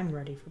on. I'm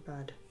ready for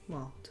bed.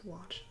 Well, to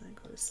watch and then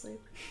go to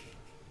sleep.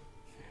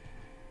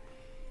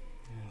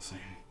 We'll see.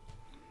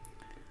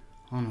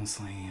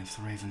 Honestly, if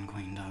the Raven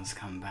Queen does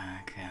come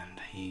back and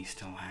he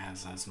still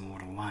has his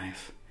mortal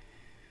life,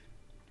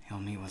 he'll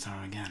meet with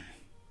her again.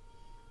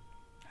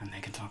 And they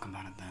can talk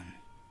about it then.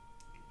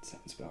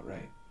 Sounds about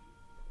right.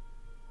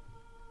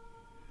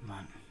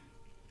 But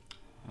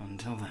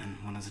until then,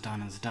 what is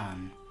done is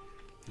done.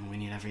 And we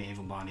need every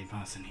able-bodied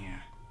person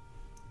here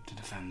to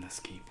defend this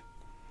keep.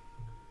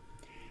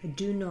 I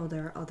do know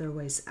there are other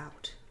ways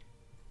out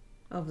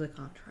of the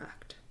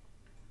contract.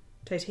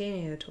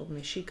 Titania told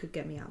me she could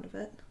get me out of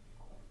it.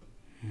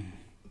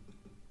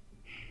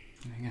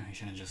 Yeah, you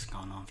should have just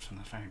gone off to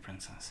the fairy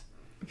princess.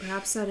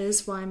 Perhaps that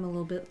is why I'm a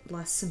little bit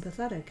less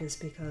sympathetic, is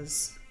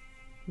because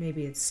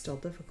maybe it's still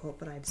difficult,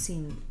 but I've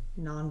seen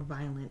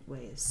non-violent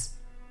ways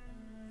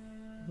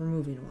of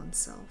removing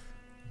oneself.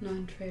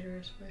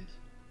 Non-traitorous ways.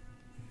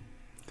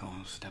 Of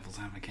course, devil's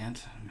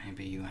advocate,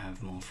 maybe you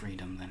have more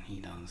freedom than he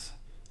does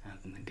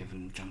at the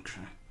given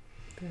juncture.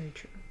 Very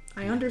true.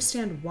 I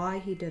understand why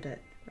he did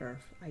it, or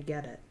I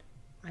get it.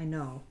 I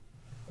know.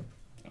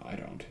 Oh, I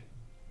don't.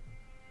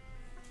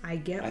 I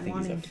get I think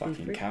he's wanting a to be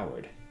fucking free.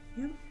 coward.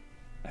 Yep.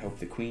 I hope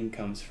the queen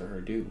comes for her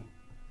due.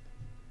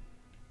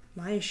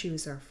 My issue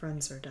is our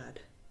friends are dead.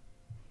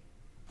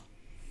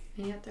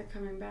 And yet they're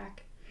coming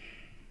back.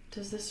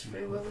 Does this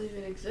free will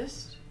even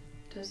exist?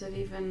 Does it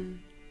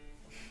even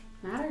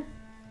matter?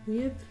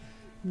 We have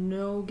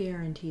no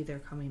guarantee they're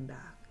coming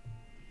back.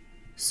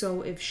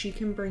 So if she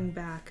can bring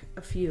back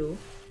a few,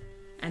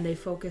 and they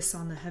focus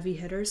on the heavy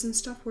hitters and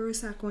stuff, where is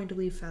that going to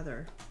leave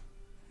Feather?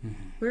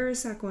 Where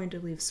is that going to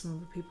leave some of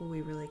the people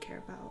we really care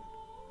about?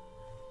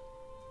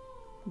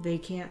 They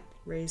can't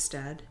raise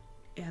dead,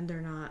 and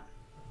they're not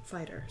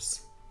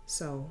fighters.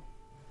 So,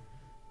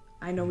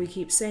 I know we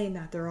keep saying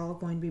that they're all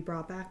going to be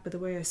brought back, but the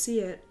way I see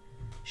it,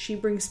 she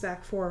brings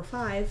back 4 or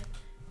 5,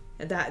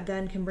 that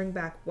then can bring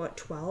back, what,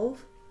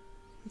 12?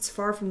 It's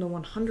far from the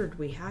 100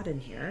 we had in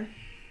here.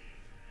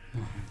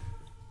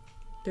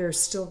 There's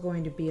still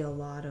going to be a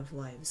lot of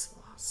lives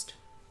lost.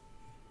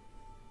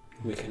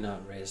 We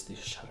cannot raise the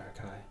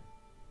Shadar-kai.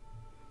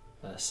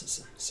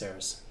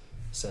 Saris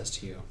says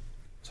to you.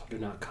 So do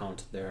not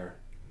count their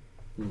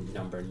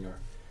number in your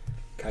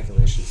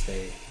calculations.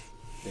 They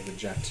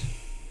reject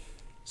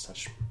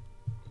such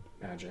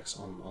magics.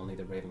 Only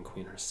the Raven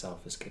Queen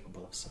herself is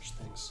capable of such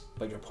things.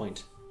 But your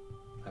point,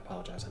 I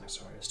apologize,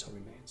 Anaxaria, still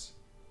remains.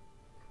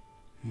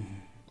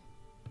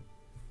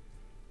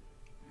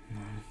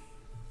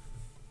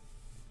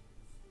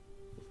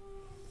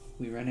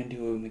 We run into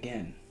him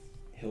again.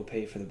 He'll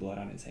pay for the blood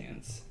on his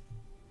hands.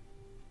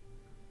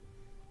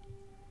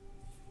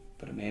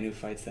 But a man who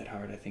fights that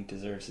hard, I think,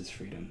 deserves his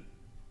freedom,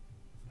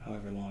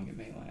 however long it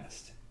may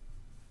last.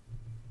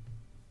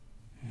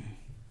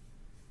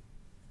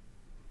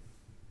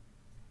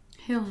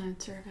 He'll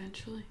answer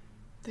eventually.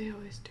 They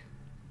always do.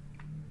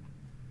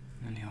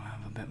 And he'll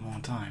have a bit more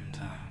time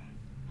to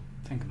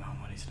think about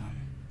what he's done.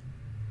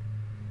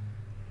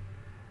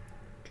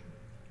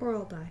 Or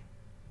I'll die.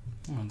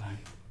 Well, I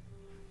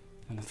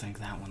don't think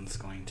that one's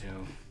going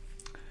to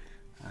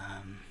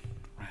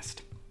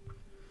rest.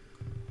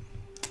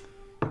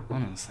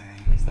 Honestly.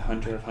 Is the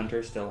Hunter of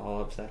Hunters still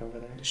all upset over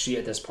there? She,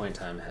 at this point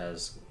in time,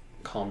 has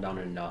calmed down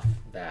enough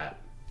that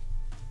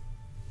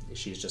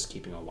she's just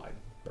keeping a wide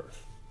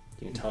berth.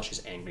 You can tell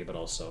she's angry, but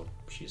also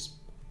she's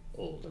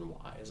old and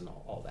wise and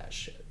all that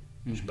shit.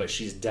 But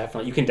she's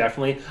definitely, you can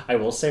definitely, I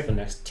will say, for the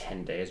next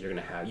 10 days, you're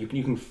going to have, you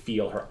can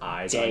feel her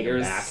eyes on your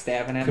Daggers back.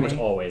 stabbing at Pretty me? much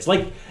always.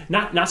 Like,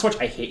 not so much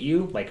I hate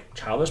you, like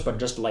childish, but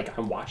just like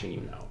I'm watching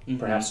you now.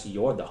 Perhaps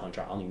you're the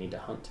hunter, I only need to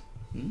hunt.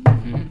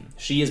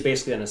 She is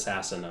basically an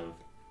assassin of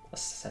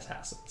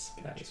assassins.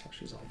 That is what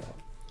she's all about.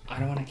 I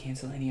don't want to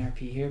cancel any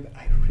RP here, but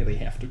I really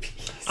have to pee.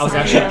 I was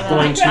actually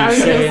going to I was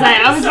gonna say,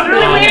 say, I was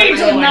really waiting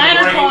till 9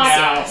 o'clock,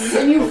 now.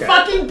 and you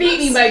fucking beat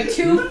me by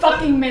 2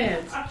 fucking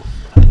minutes.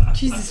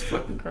 Jesus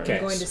fucking Christ. Okay.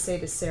 I'm going to say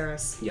to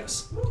Saris,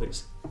 yes,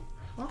 please.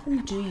 how often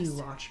do you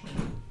watch me?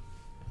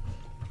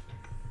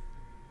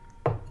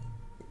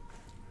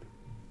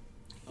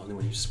 Only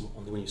when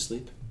you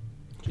sleep.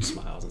 She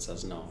smiles and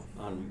says, "No,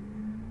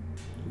 on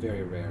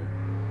very rare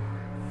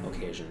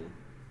occasion,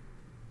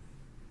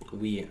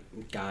 we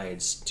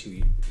guides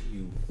to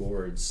you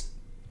wards.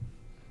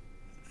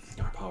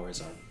 Our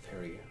powers are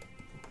very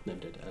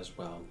limited as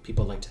well.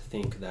 People like to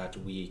think that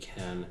we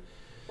can,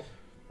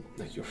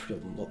 like your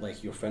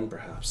friend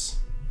perhaps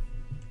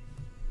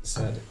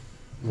said,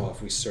 well,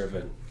 if we serve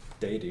a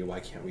deity, why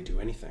can't we do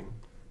anything?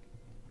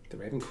 The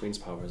Raven Queen's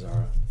powers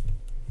are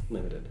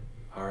limited.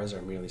 Ours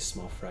are merely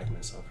small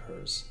fragments of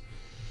hers.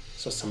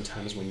 So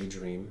sometimes when you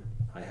dream,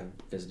 I have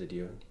visited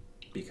you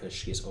because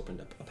she has opened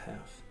up a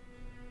path.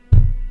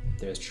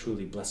 There is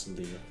truly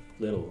blessedly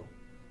little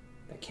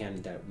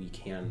that we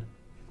can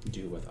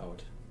do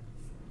without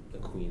the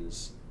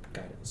Queen's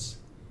guidance.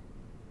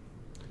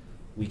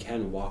 We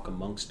can walk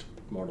amongst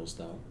mortals,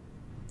 though.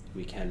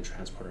 We can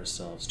transport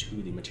ourselves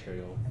to the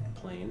material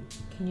plane.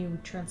 Can you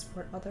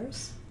transport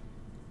others?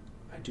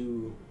 I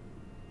do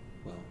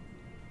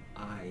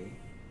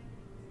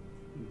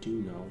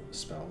know a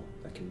spell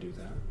that can do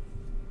that.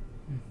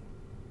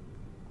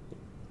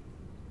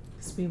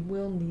 Because we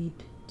will need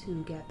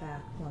to get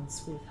back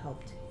once we've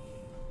helped.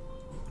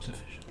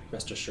 Sufficient.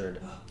 Rest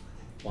assured,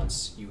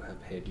 once you have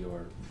paid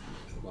your,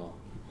 well,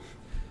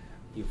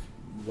 you've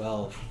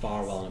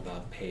far well and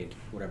above paid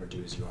whatever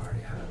dues you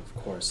already have, of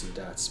course, and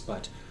debts,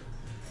 but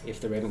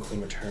if the Raven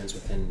Queen returns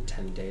within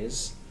 10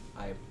 days,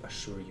 I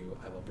assure you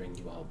I will bring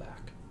you all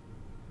back.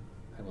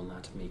 I will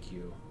not make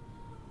you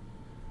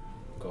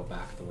go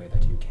back the way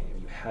that you came.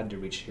 You had to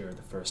reach here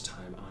the first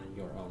time on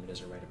your own. It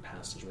is a rite of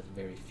passage with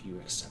very few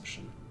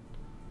exceptions.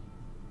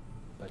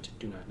 But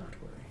do not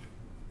worry.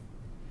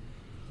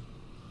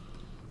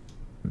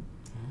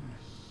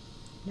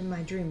 In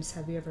my dreams,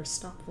 have you ever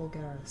stopped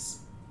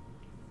Vulgaris?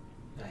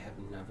 I have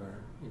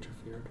never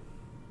interfered.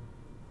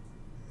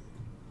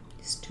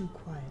 He's too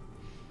quiet.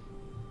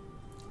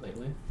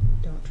 Lately?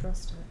 Don't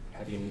trust it.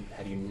 Have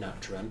you not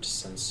dreamt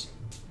since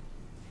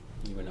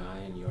you and I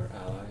and your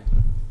ally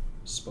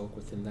spoke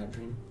within that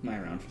dream? Am I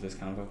around for this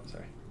convo?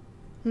 Sorry.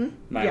 Am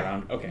I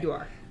around? Okay. You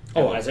are.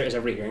 Oh, is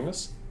everybody hearing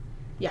this?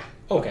 Yeah.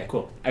 Okay,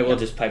 cool. I will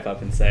just pipe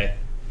up and say,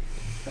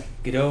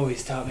 Godot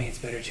always taught me it's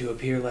better to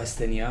appear less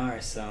than you are,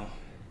 so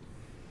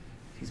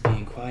if he's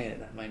being quiet,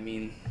 that might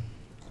mean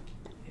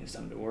you have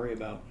something to worry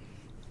about.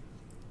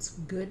 It's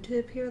good to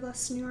appear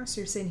less than you are,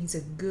 so you're saying he's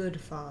a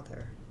good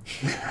father.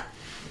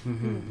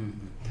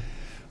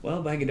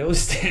 Well, by Godot's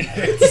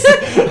standards.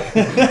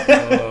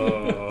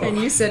 And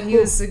you said he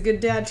was a good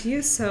dad to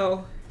you,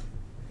 so...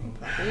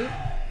 Probably.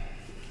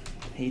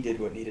 He did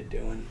what needed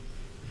doing.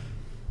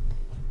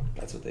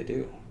 That's what they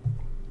do.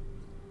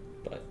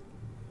 But,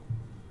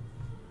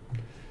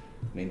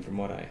 I mean, from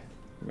what I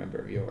remember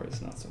of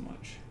yours, not so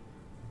much.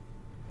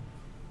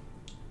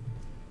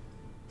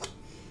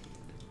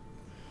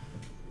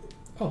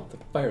 Oh, the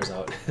fire's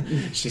out.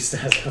 She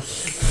says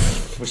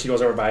when she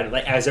goes over by it,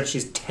 like as if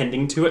she's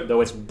tending to it,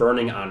 though it's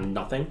burning on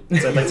nothing.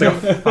 It's like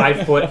a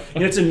 5 foot,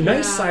 and it's a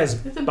nice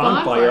sized It's a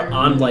bonfire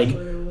on like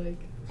Literally.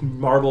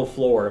 marble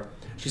floor.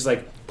 She's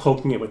like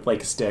poking it with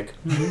like a stick.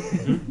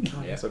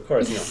 Oh yes, of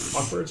course.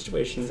 Awkward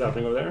situations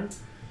happening over there.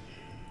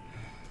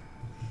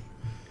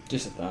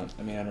 Just a thought.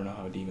 I mean, I don't know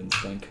how demons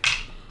think.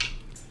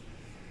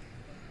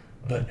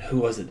 But who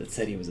was it that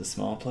said he was a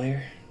small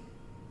player?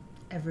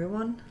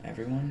 Everyone?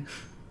 Everyone?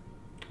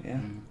 Yeah.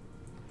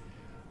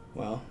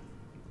 Well,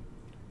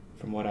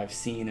 from what I've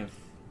seen of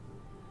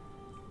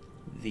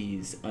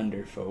these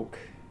underfolk,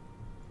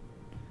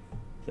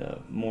 the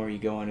more you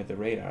go under the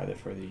radar, the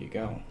further you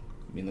go.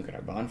 I mean, look at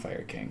our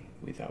Bonfire King.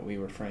 We thought we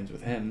were friends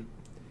with him.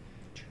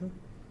 True.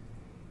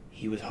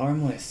 He was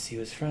harmless. He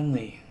was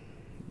friendly.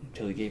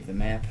 Until he gave the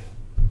map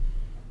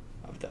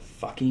of the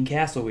fucking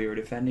castle we were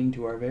defending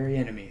to our very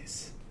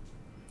enemies.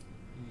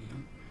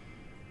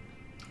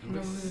 Have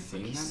we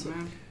seen that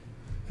map?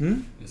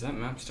 Is that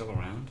map still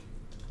around?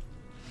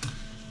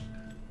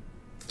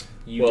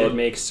 You did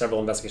make several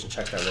investigation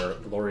checks that were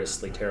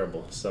gloriously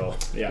terrible. So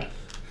Yeah.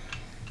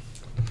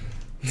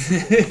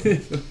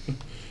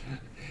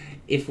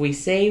 If we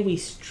say we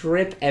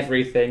strip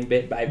everything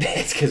bit by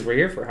bit, because we're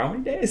here for how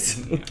many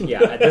days?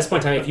 yeah, at this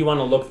point in time, if you want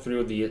to look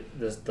through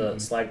the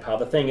slag pile,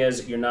 the thing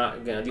is, you're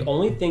not gonna. The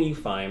only thing you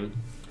find,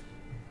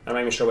 I'm not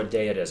even sure what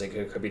day it is.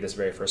 It could be this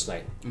very first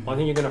night. One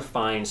thing you're gonna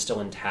find still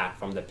intact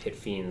from the Pit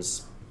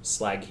Fiend's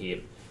slag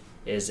heap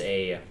is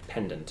a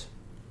pendant.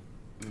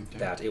 Okay.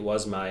 That it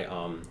was my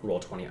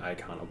Roll20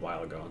 icon a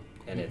while ago,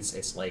 and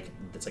it's like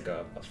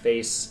a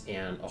face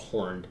and a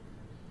horned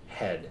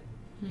head,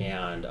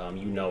 and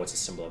it's a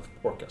symbol of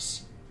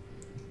Orcus.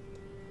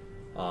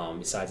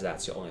 Besides that,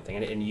 it's the only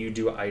thing, and you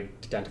do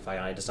identify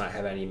on it. Does not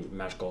have any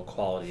magical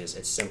qualities.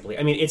 It's simply,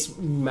 I mean, it's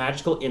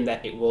magical in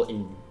that it will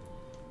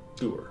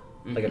endure,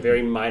 like a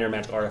very minor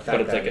magical artifact.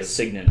 But it's like a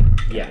signet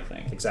yeah, kind of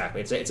thing. Exactly.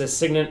 It's a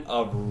signet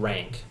of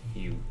rank.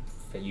 You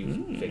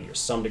figure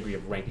some degree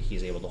of rank that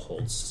he's able to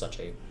hold such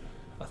a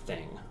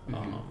thing,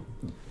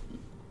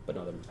 but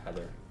no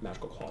other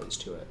magical qualities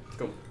to it.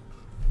 Cool.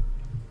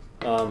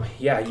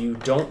 You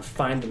don't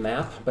find the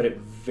map, but it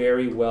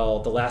very well.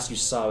 The last you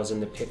saw was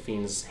in the Pit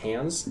Fiend's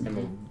hands,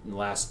 and the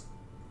last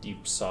you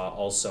saw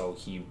also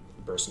he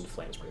burst into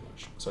flames pretty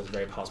much. So it's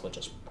very possible it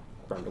just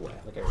burned away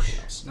like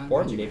everything else, Not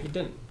or magic. maybe it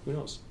didn't. Who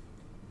knows?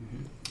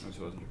 I just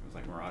wasn't sure if it was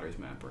like Marauder's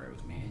map where it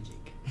was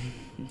magic.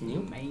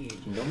 You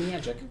Magic. no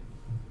magic.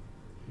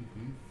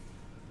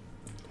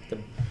 The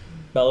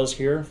bell is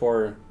here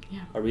for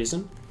a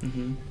reason.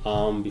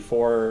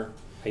 Before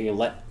I even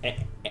let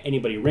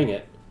anybody ring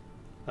it,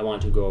 I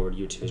want to go over to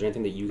you two. Is there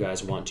anything that you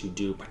guys want to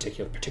do,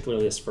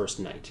 particularly this first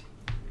night?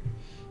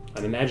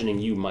 I'm imagining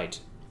you might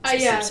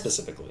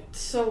specifically.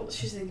 So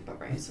she's thinking about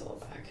bringing Solo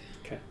back.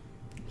 Okay.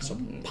 So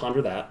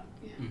ponder that.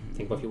 Yeah.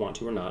 Think about if you want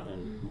to or not,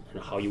 and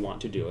how you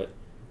want to do it.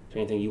 Is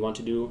there anything you want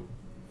to do,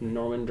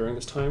 Norman, during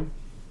this time?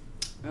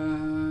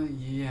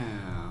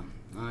 Yeah,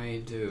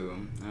 I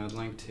do. I would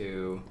like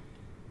to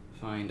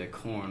find a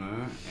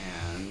corner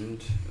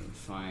and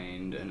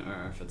find an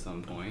earth at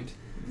some point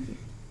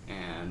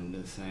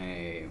and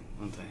say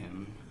to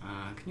him,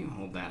 can you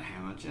hold that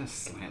hammer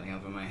just slightly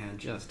over my head,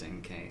 just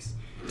in case?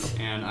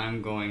 And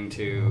I'm going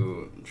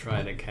to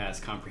try to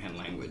cast Comprehend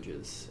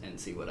Languages and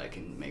see what I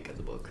can make of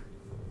the book.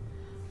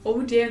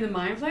 Oh damn, the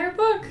Mindflayer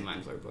book?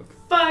 Mindflayer book.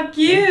 Fuck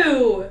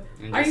you!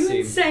 And Are just you see.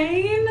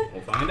 insane?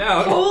 We'll find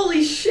out.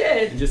 Holy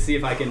shit! And just see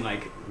if I can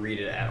like read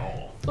it at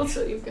all. Let's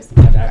show you guys.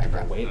 I have to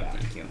go way back.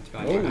 Thank you.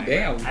 Oh,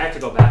 damn. I have to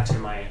go back to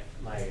my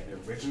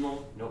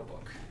original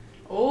notebook.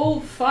 Oh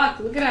fuck!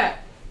 Look at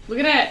that! Look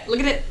at that! Look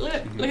at it! Look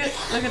at it! Look at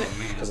it! Look at it!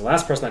 Because the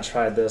last person that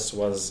tried this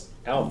was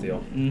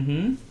Alfio.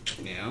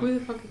 Mm-hmm. Yeah. Who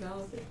the fuck is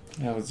Alice?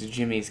 That was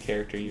Jimmy's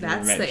character. You've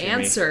That's never met the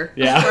Jimmy. answer.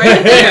 Yeah.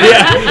 Right there.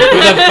 Yeah.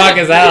 Who the fuck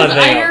is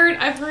Alfio?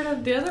 I've heard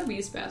of the other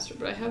Beastmaster,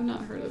 but I have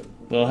not heard of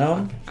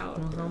Wilhelm?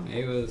 Alice.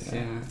 It was,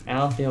 yeah.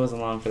 Alfio was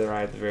along for the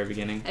ride at the very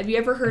beginning. Have you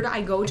ever heard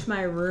I go to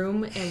my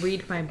room and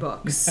read my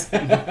books?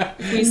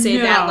 We say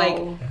that like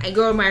I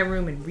go to my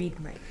room and read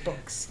my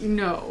books.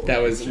 No.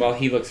 That was, while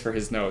he looks for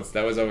his notes,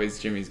 that was always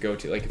Jimmy's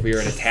go-to. Like, if we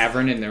were in a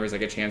tavern and there was,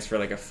 like, a chance for,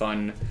 like, a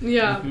fun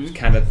Yeah.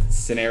 kind of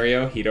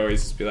scenario, he'd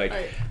always just be like,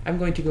 Right. I'm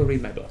going to go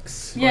read my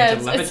books. Yeah,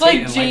 Going to it's levitate like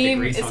and light the Jane.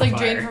 grease It's on like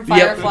fire. Jane from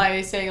Yep.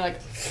 Firefly saying like,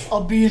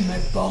 "I'll be in my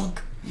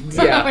bunk."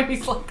 Yeah. And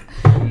he's like,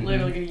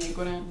 literally gonna yank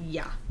one out.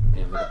 Yeah.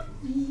 Yeah,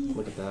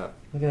 look at that.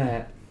 Look at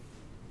that.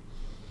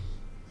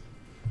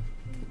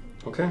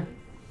 Okay.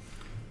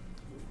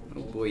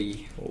 Oh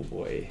boy. Oh,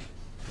 boy.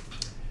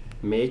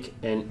 Make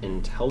an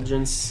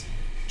intelligence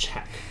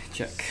check.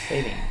 Check.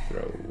 Saving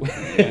throw.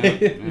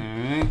 Yeah.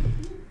 Alright.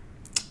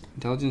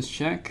 Intelligence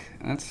check.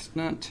 That's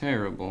not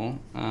terrible.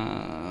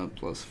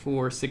 Plus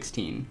 4,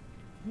 16.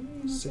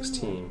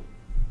 16.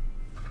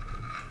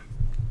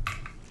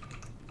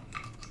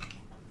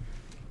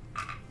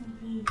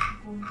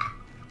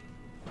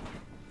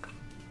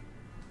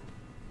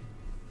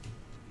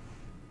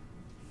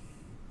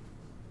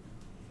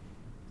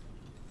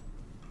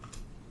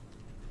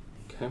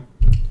 Okay.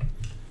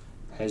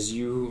 As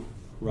you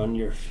run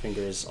your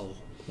fingers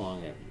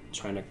along it,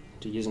 trying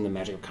to using the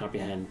magic of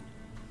comprehend,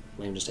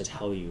 Liam, just to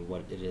tell you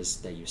what it is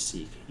that you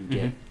seek, you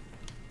get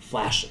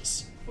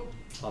flashes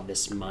of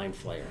this mind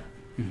flayer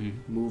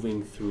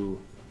moving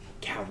through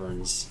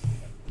caverns,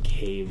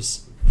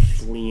 caves,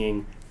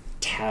 fleeing,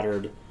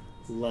 tattered,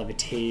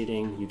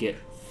 levitating. You get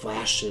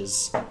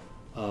flashes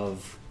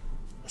of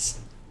a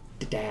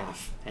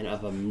staff and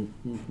of a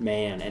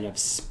man and of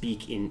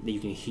speaking that you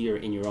can hear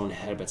in your own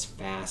head, but it's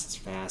fast.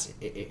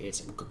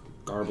 It's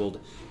garbled.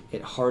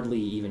 It hardly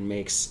even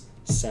makes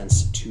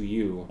sense to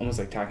you. Almost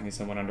like talking to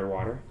someone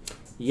underwater.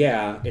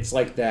 Yeah, it's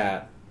like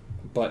that,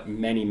 but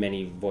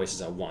many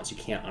voices at once. You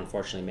can't,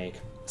 unfortunately, make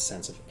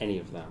sense of any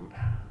of them.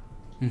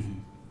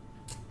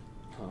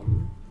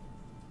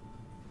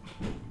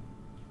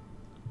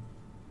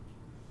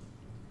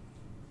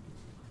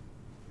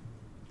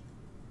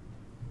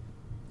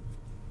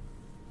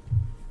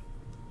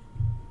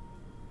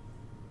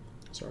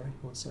 Sorry,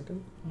 1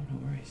 second. Oh, no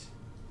worries.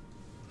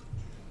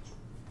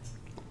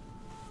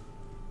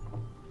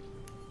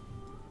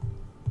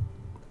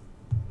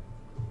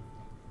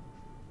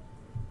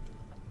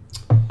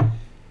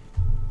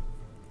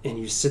 And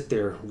you sit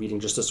there reading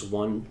just this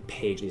one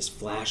page, and these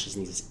flashes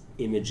and these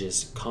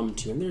images come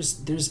to you, and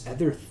there's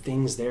other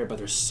things there, but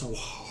they're so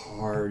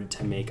hard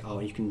to make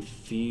out. You can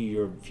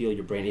feel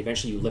your brain.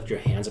 Eventually, you lift your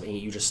hands up and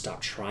you just stop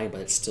trying,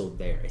 but it's still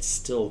there. It's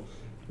still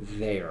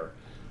there.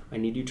 I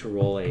need you to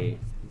roll a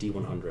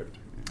D100.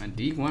 A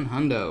D1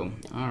 hundo.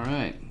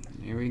 Alright.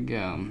 Here we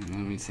go. Let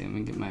me see. Let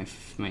me get my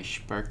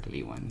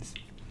sparkly ones.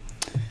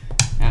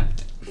 Ah.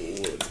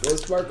 Let's go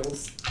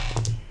sparkles.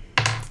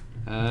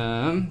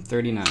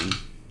 39.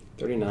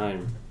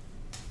 39.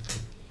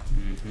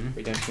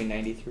 Redemption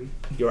 93.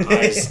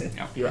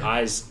 Your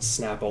eyes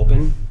snap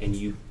open and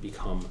you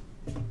become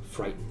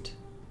frightened.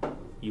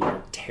 You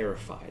are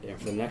terrified, and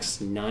for the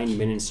next 9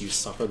 minutes you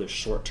suffer the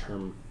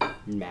short-term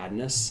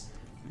madness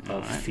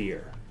of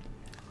fear,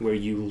 where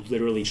you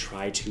literally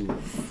try to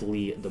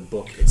flee the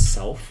book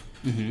itself.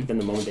 Then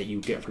the moment that you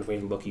get away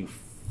from the book, you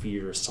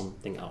fear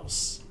something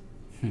else.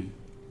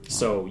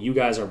 So you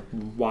guys are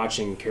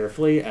watching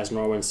carefully as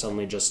Norwin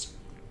suddenly just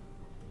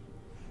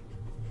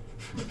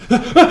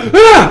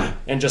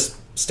and just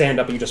stand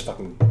up and you just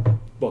fucking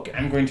book it.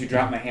 I'm going to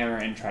drop my hammer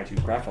and try to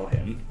grapple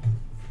him.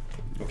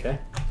 Okay.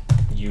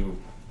 You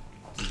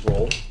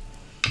roll.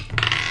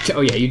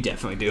 Oh yeah, you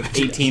definitely do.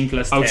 18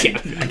 plus 10. Okay.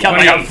 I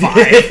got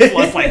 5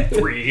 plus like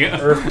 3.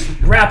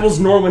 Earth grapples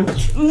Norwin.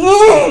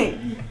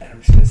 And I'm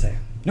just going to say,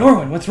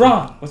 Norwin, what's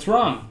wrong? What's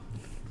wrong?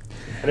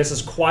 And this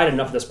is quiet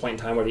enough at this point in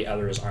time where the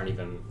others aren't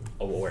even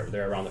aware.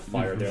 They're around the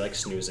fire. They're like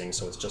snoozing,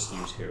 so it's just you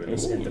two. And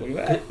it's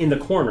in the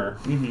corner.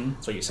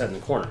 That's what you said, in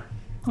the corner.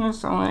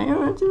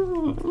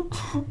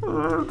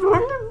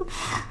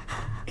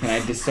 Can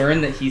I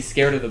discern that he's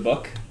scared of the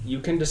book? You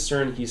can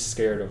discern he's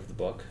scared of the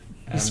book.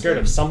 He's scared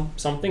of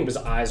something, but his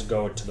eyes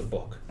go to the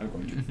book. I'm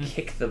going to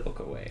kick the book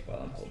away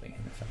while I'm holding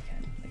him if I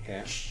can.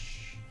 Okay.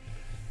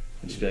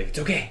 And just be like, it's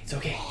okay.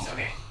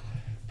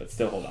 But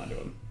still hold on to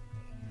him.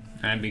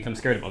 And become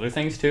scared of other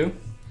things too?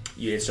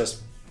 It's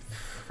just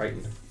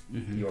frightened.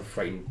 You are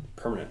frightened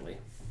permanently.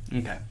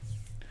 Okay.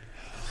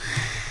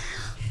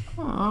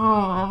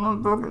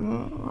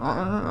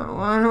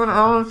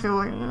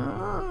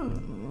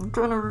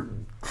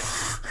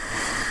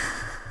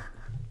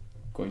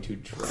 going to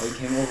drag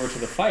him over to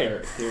the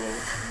fire if he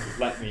will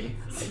let me,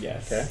 I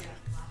guess. Okay.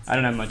 I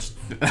don't have much.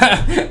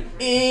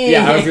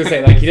 Yeah, I was gonna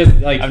say, like, he does,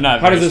 like, I'm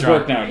not how does very this strong.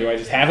 work now? Do I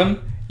just have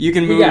him? You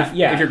can move.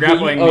 Yeah. If you're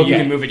grappling, Okay. you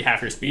can move at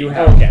half your speed.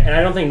 Okay, and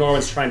I don't think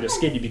Norman's trying to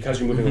escape you because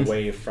you're moving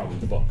away from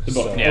the book. The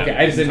book. So- Yeah. Okay,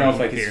 I just didn't know if,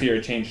 like, Here. his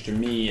fear changed to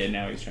me, and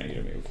now he's trying to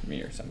get away from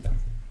me or something.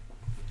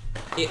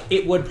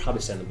 It would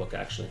probably say in the book,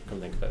 actually, come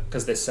to think of it,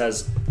 because it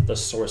says the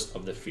source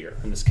of the fear.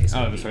 In this case, it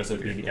Oh, would the be- source of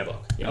would be fear, the yep.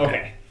 book. Yeah.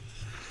 Okay.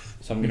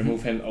 So I'm gonna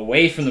move him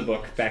away from the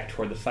book, back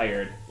toward the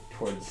fire,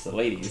 towards the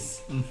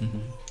ladies,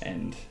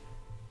 and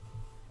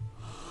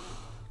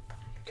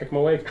Kick him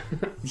away.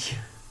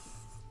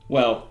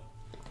 well,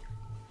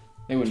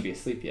 they wouldn't be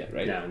asleep yet,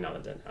 right? No,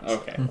 that didn't.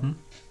 Okay.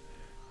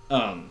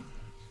 I'm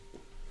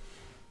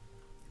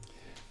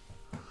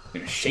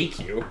gonna shake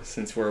you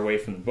since we're away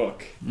from the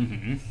book.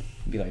 Mm-hmm.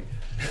 Be like,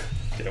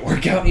 did it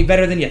work out any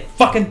better than you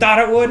fucking thought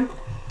it would?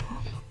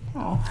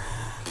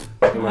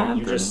 And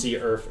you just see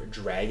Earth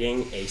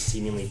dragging a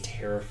seemingly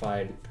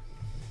terrified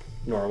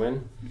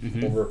Norwin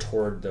over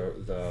toward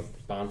the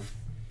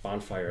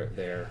bonfire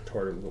there,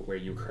 toward where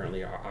you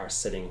currently are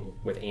sitting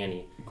with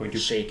Annie, Going to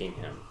shaking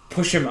him.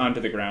 push him onto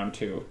the ground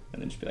too,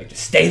 and then just be like,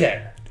 just stay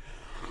there.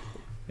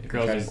 The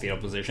girl's in fetal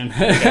position.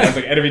 Yeah, I was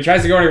like, and if he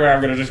tries to go anywhere,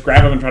 I'm gonna just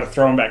grab him and try to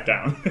throw him back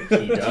down.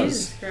 He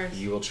does. Jesus Christ.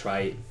 You will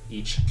try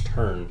each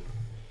turn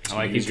to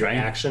I keep use your trying.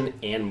 action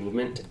and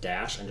movement to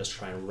dash and just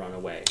try and run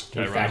away.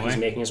 Try In to fact, run he's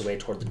away? making his way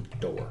toward the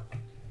door.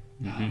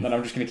 Then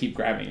I'm just gonna keep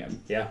grabbing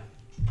him. Yeah.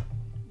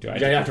 Do I? You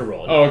don't have to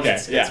roll. Oh, okay.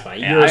 It's yeah. fine.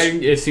 Yeah, You're, I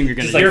assume you're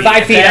gonna. Just like you're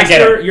 5 feet, I get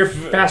faster, him. you're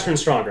faster and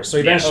stronger. So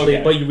eventually,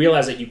 okay. but you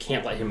realize that you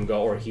can't let him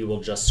go, or he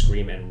will just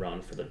scream and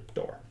run for the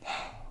door.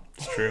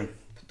 It's true.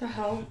 What the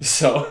hell?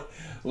 So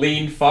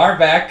lean far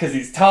back because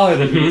he's taller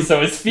than me,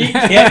 so his feet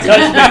can't touch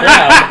the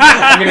ground.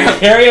 I'm gonna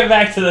carry him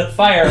back to the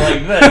fire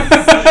like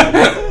this.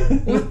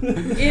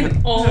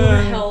 In all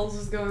the hells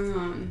is going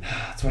on?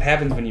 That's what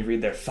happens when you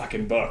read their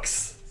fucking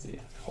books. See,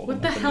 hold What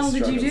him the up in hell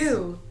his did you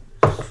struggles. do?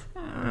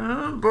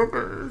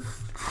 Bookers.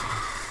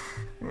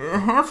 You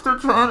have to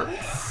try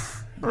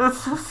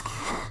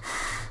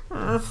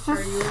Are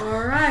you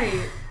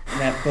alright?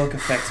 That book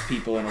affects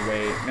people in a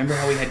way. Remember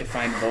how we had to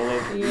find Volo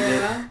to read it?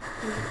 Yeah.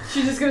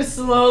 She's just gonna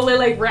slowly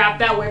like wrap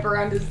that whip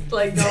around his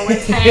like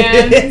Norman's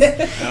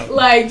hands.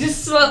 Like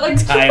just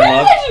like Tie him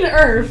up. imagine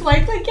Earth.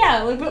 Like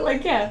yeah,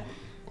 but yeah.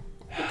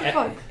 What the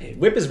fuck?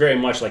 Whip is very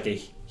much like a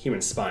human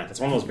spine. It's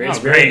one of those very, Oh,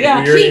 it's very great.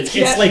 Yeah, weird.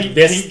 keep- It's yeah. like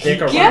this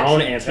thick around, Yep.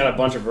 and it's got a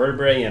bunch of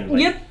vertebrae and.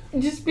 Like, Yep.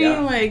 Just being Yeah.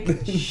 like,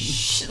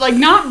 like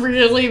not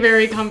really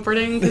very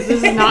comforting because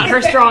this is not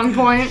her strong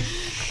point,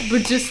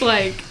 but just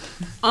like,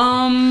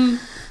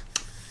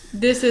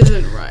 this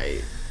isn't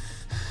right.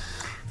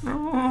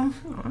 I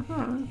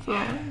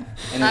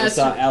never That's-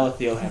 saw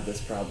Alathiel have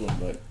this problem,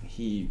 but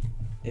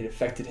it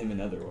affected him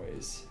in other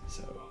ways.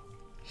 So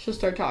She'll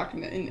start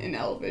talking in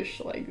Elvish,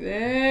 like,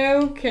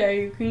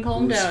 okay, you can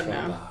calm down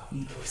now.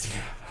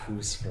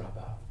 Who's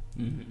Fraba?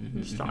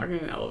 Just talking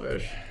in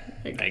Elvish.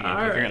 Like, I can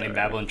alright. apparently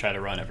babble and try to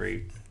run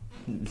every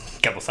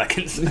couple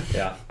seconds.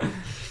 Yeah.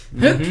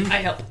 I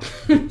help.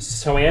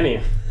 So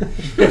Annie,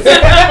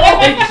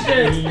 Holy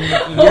shit.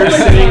 you're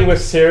sitting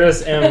with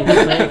Cirrus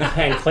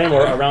and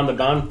Claymore around the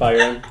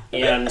bonfire,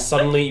 and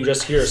suddenly you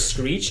just hear a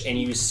screech, and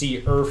you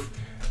see Earth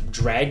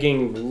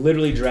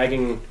literally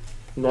dragging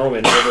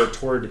Norwin over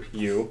toward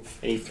you,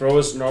 and he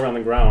throws Norwin on the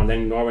ground.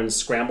 Then Norwin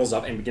scrambles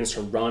up and begins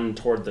to run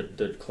toward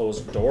the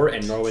closed door,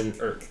 and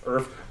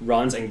Earth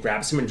runs and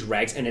grabs him and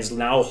drags, and is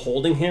now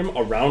holding him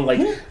around like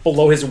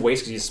below his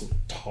waist because he's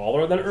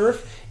taller than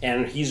Earth,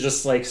 and he's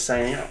just like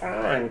saying,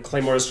 and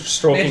Claymore's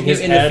stroking his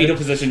in head the fetal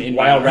position in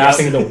while my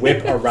wrapping house. the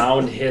whip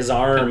around his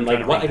arm.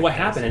 Like, Trying to what run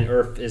happened? And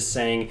Earth is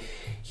saying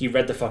he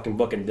read the fucking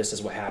book, and this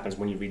is what happens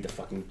when you read the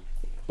fucking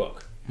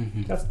book.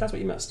 That's what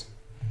you missed.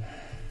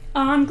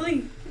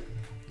 Glee.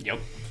 Yep.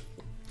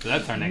 So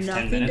that's our next 10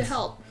 Nothing minutes. to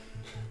help.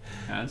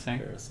 Yeah, that's saying.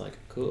 It's like,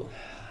 cool.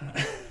 I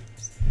had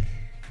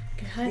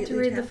to Completely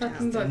read the tapped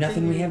fucking out. book. Nothing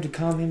didn't we I? have to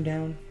calm him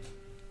down.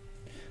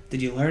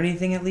 Did you learn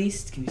anything at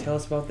least? Can you tell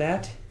us about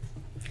that?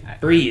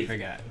 Breathe. I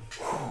forgot.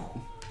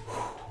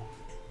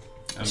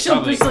 I'm She'll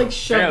probably just like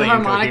shove the fairly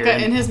harmonica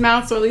incoherent. in his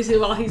mouth so at least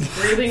while he's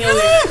breathing, he'll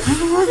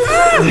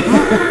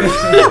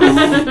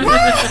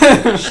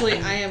Actually,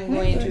 I am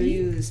going to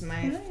use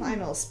my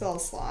final spell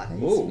slot.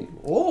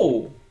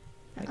 Oh.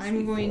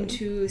 I'm going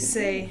to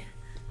say,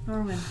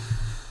 Norman,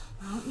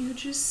 why don't you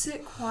just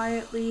sit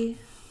quietly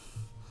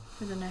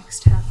for the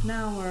next half an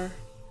hour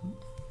and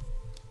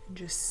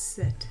just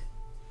sit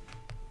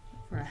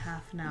for a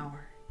half an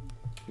hour.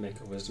 Make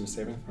a wisdom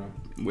saving throw.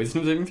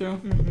 Wisdom saving throw?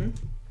 Mm-hmm.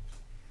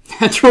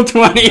 Natural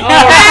 20.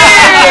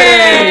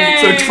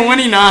 So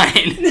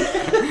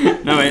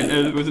 29. No,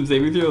 wait, wisdom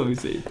saving throw? Let me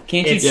see.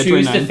 Can't you Yeah,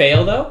 choose 29. to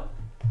fail though?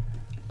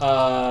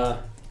 I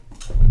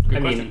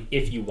mean, question.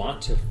 if you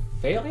want to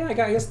fail, yeah, I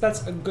guess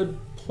that's a good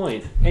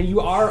point. And you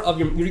are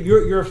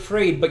you're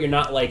afraid, but you're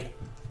not like.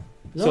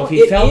 No, So if he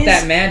it felt is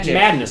that magic-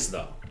 madness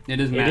though. It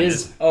is It madness.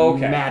 is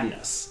Okay.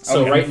 madness.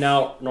 So Okay. right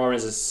now, Norman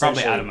is Probably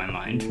essentially out of my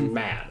mind.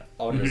 mad.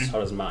 How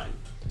does mine?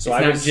 So it's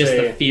I not would just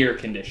say, a fear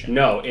condition.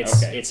 No,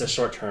 it's Okay. it's a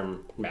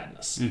short-term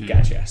madness.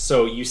 Gotcha.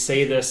 So you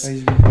say this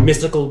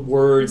mystical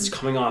words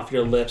coming off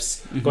your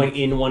lips, going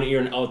in one ear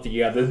and out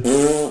the other,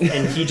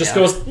 and he just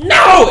goes,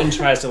 no! And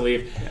tries to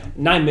leave.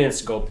 9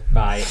 minutes go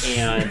by,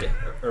 and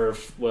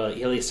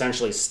he'll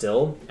essentially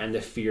still, and the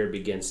fear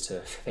begins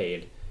to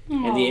fade.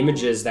 And the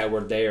images that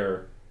were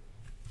there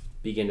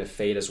begin to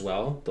fade as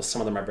well. Though some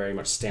of them are very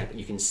much stamped.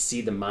 You can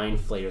see the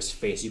Mindflayers'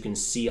 face. You can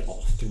see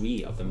all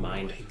 3 of the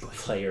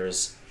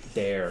Mindflayers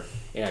there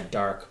in a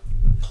dark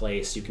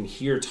place. You can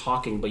hear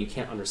talking, but you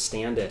can't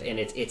understand it. And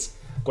it's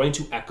going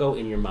to echo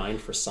in your mind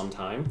for some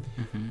time.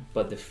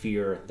 But the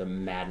fear, the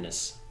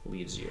madness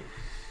leaves you.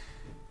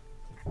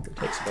 It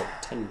takes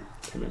about 10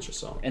 minutes or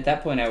so. At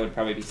that point, I would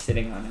probably be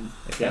sitting on him,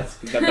 if that's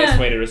the best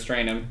way to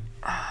restrain him.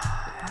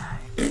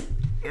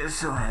 You're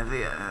so heavy.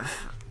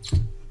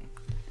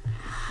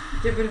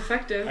 Yeah, but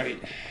effective. All right.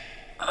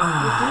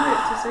 We'll do it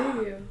to save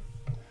you.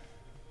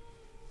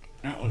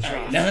 All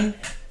right, none.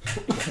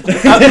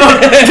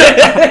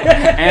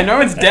 And no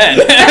one's dead.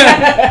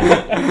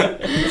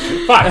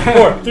 5,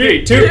 4,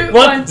 3, 2,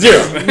 1,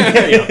 0.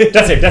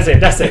 That's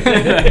it.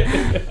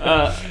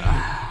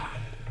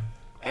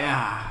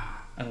 Yeah.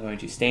 I'm going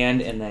to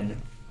stand and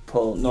then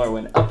pull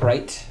Norwin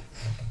upright.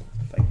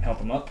 If I can help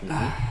him up.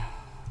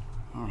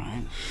 All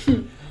right.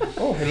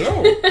 Oh,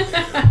 hello.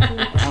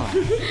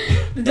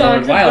 The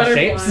dog's a wild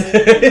butterfly.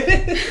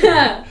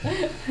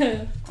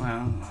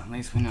 Well, at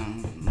least we know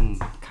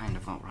kind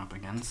of what we're up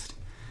against.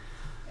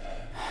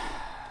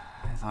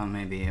 I thought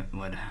maybe it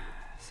would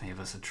save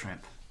us a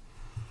trip.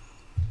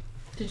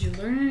 Did you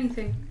learn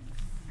anything?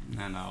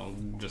 And I'll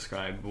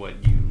describe what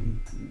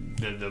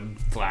the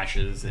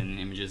flashes and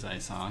images I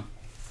saw.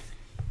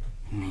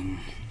 I mean,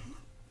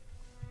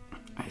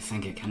 I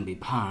think it can be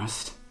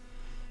parsed,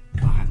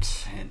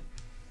 but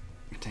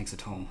it takes a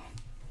toll.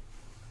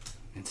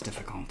 It's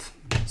difficult.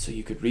 So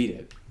you could read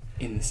it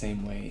in the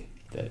same way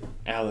that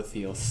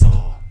Alethiel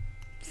saw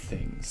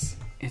things.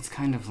 It's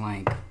kind of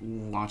like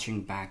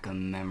watching back a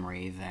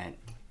memory that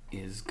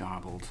is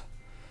garbled.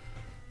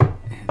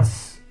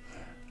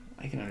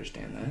 I can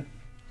understand that.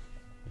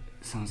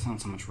 So it's not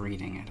so much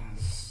reading it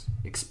as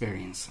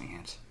experiencing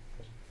it.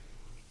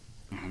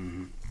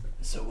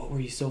 So what were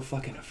you so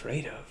fucking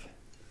afraid of?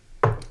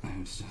 It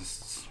was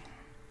just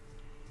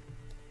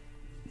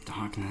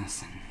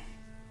darkness and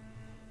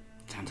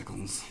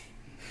tentacles.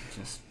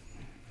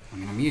 I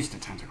mean, I'm used to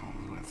tentacles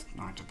with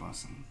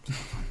octopus and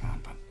stuff like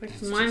that, but Like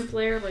it's mind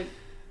flare, like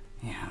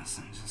yes,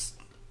 and just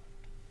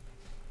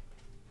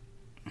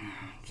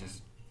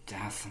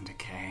death and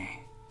decay.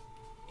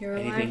 you're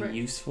alive. Anything Right?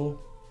 useful?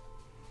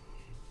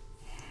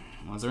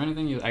 Was there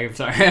anything I'm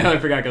sorry, I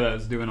forgot because I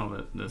was doing all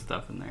the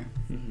stuff in there.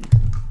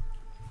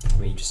 I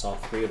mean, you just saw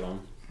 3 of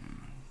them.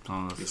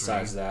 All the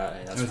Besides 3. that,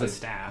 and It that's was why- a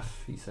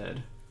staff, he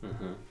said.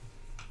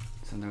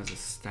 So there was a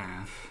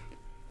staff.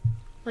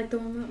 Like the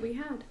one that we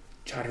had.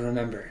 Try to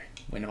remember.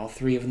 When all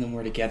 3 of them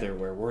were together,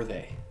 where were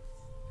they?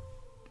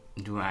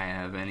 Do I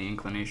have any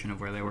inclination of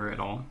where they were at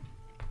all?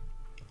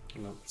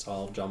 No, it's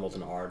all jumbled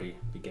and already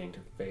beginning to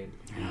fade.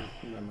 Yeah.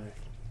 Memory.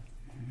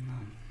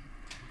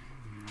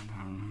 I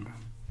don't remember.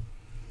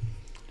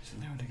 So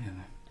they were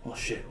together. Well,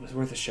 shit, it was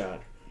worth a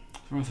shot.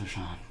 It's worth a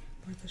shot.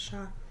 Worth a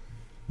shot.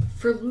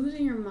 For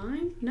losing your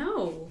mind?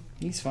 No.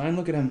 He's fine,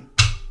 look at him.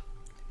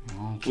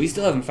 Well, We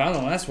still haven't found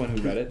the last one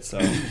who read it, so...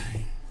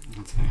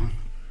 that's fair.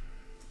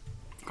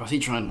 Of course, he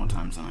tried more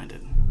times than I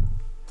did.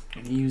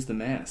 And he used the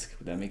mask.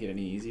 Would that make it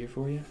any easier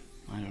for you?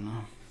 I don't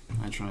know.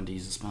 I tried to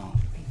use a spell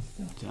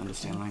to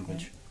understand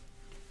language.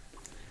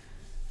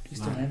 Do you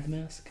still have the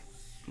mask?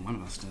 One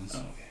of us does. Oh,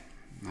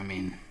 okay. I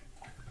mean,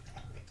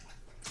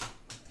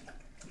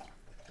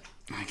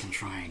 I can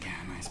try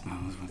again, I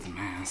suppose, with the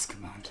mask,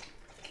 but...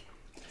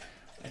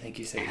 I think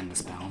you say And the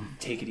spell.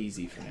 take it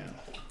easy for now.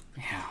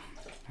 Yeah.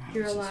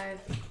 You're It's just- alive.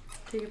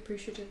 Be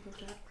appreciative of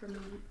that for a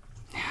moment.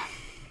 Yeah.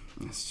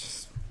 It's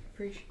just...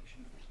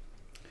 Appreciation.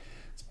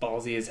 It's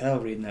ballsy as hell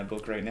reading that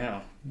book right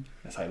now.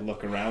 As I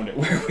look around at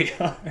where we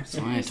are. That's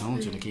why I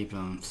told you to keep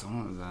some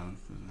of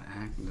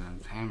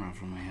the hammer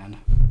from my head.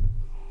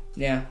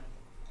 Yeah.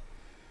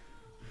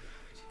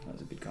 That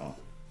was a good call.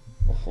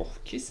 Oh,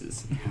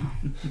 kisses.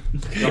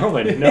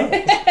 Norwin, no.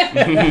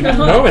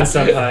 Norwin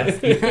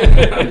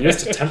senpai. I'm used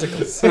to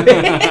tentacles.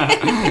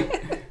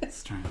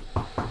 It's true.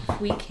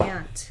 We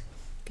can't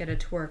get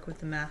it to work with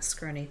the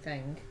mask or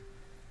anything.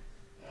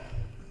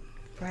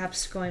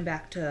 Perhaps going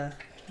back to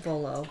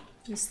Volo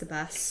is the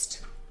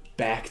best.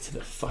 Back to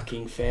the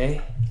fucking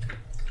Fae.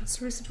 That's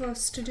what we're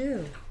supposed to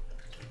do.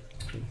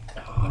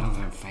 What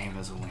other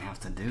favors will we have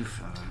to do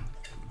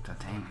to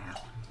tame him?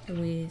 And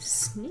we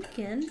sneak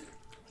in.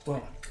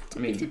 Well, I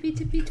mean, Tippy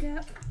tippy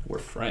tap. we're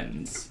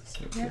friends,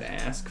 so we could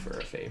ask for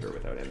a favor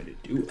without having to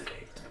do a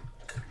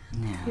favor.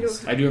 You Yes.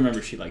 don't I do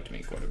remember she liked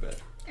me quite a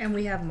bit. And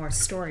we have more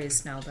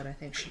stories now that I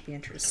think she'd be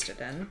interested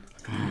in.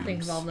 I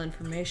think of all the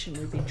information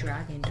we'd be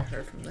dragging to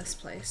her from this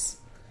place.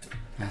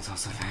 That's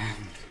also fair.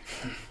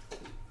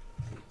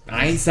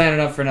 I ain't signing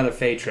up for another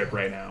Fae trip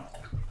right now.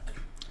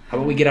 How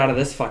about we get out of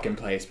this fucking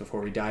place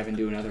before we dive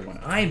into another one?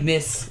 I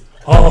miss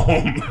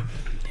home.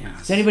 Yes.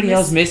 Does anybody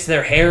else miss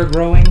their hair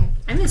growing?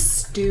 I miss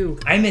stew.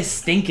 I miss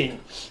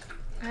stinking.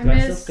 I Do I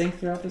still miss. stink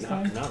throughout this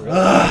time? Not really.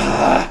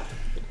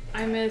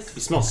 I miss.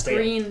 You smell stale.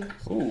 Green.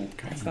 Ooh,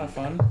 that's not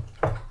fun.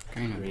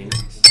 Green.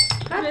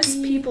 I miss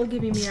people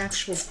giving me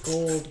actual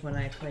gold when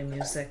I play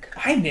music.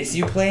 I miss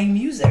you playing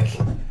music.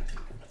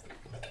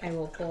 I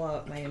will pull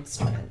out my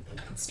instrument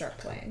and start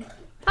playing.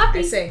 Poppy.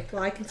 I say,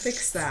 well, I can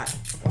fix that.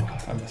 Oh,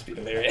 that must be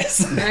hilarious.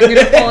 And I'm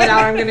gonna pull it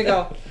out. I'm gonna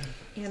go.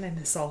 And I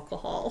miss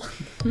alcohol. Oh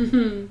God,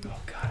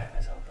 I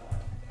miss alcohol.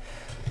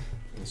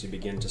 As you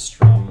begin to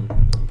strum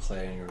and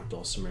play on your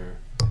dulcimer,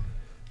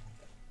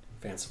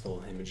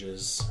 fanciful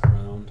images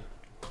around.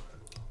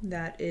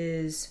 That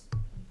is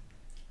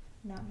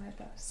not my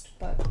best,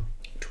 but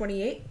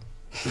 28.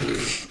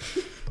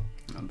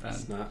 Not bad.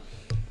 It's not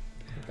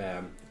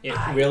bad. It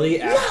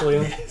really,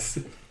 actually,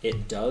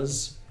 it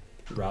does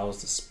rouse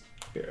the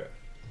spirit.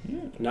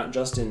 Not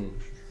just in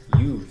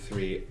you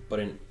three, but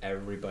in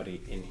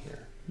everybody in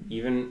here.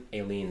 Even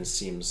Aileen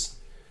seems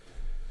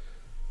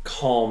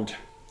calmed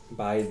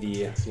by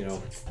the,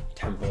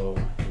 tempo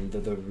and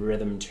the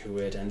rhythm to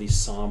it, and these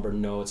somber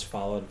notes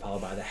followed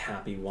by the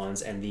happy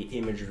ones, and the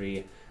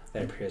imagery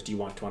that appears. Do you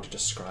want to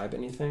describe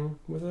anything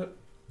with it?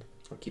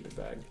 Or keep it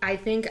vague? I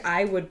think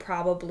I would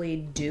probably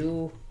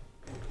do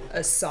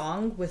a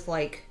song with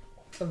like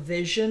a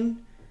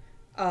vision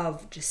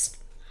of just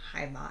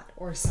Heimat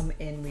or some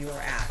inn we were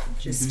at,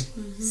 just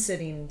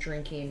sitting,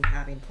 drinking,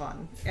 having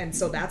fun. And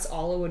so that's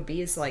all it would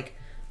be, is like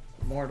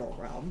mortal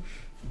realm.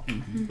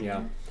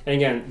 Yeah. And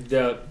again,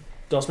 the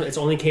dulcimer, it's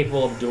only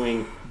capable of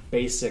doing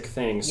basic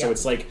things. So Yep.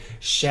 it's like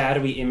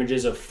shadowy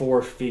images of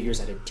four figures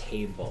at a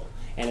table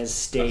and a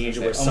stage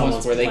where Almost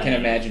someone's where they playing. can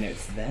imagine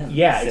it's them.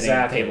 Yeah, sitting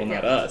exactly. At the table,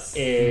 not us.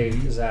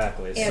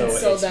 Exactly. And So,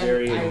 so it's then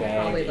very I would vague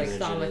probably like images.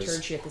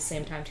 thaumaturgy at the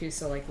same time too,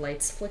 so like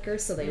lights flicker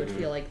so they would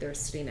feel like they're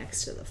sitting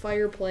next to the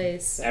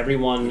fireplace.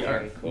 Everyone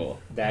Very cool.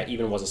 that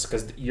even was,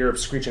 because you're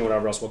screeching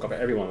whatever else woke up,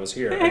 everyone was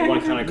here. Everyone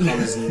kind of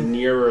comes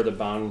nearer the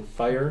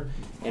bonfire,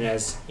 and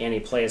as Annie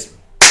plays,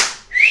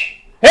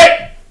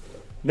 hey!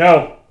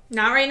 No!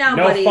 Not right now,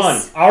 No buddies.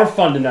 fun. Our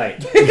fun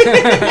tonight.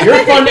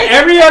 Your fun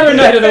every other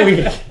night of the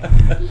week.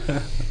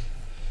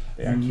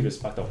 They are cute as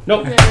fuck though.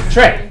 Nope.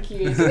 Trey.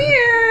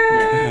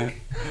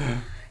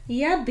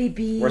 Yeah,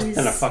 babies. Worse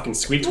than a fucking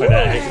squeak toy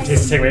that I can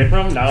take away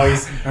from him. Now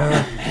he's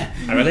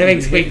I'm a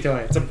living squeak toy.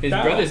 it's a His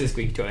doll. brother's a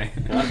squeak toy.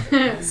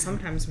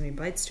 Sometimes when he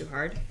bites too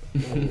hard.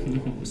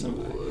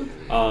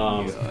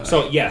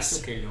 So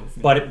yes,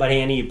 but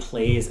Annie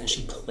plays and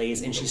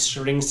she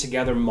strings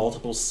together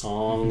multiple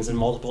songs and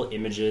multiple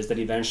images that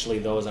eventually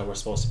those that were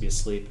supposed to be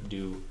asleep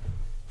do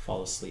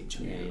fall asleep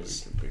to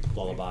Annie's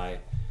lullaby.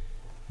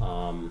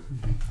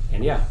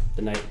 And yeah,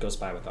 the night goes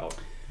by without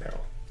Beryl.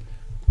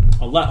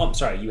 I'm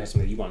sorry, you had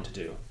something that you wanted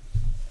to do.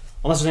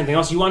 Unless there's anything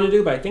else you wanted to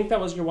do, but I think that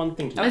was your one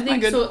thing. I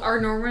think so. Are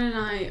Norman and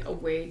I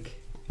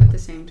awake at the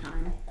same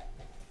time?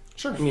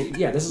 Sure. I mean,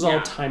 yeah, this is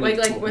all time. Like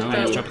with No,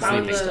 it's the just how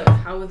sleeping the stuff.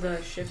 how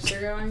the shifts are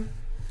going.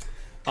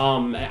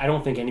 I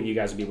don't think any of you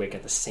guys would be awake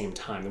at the same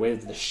time. The way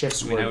that the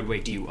shifts I mean, were, I would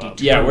wake you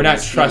up. Yeah, we're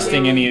not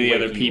trusting any of the Wake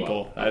other you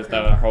people. up. That's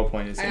our whole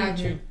point. Is I got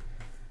you.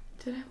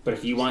 Did I? But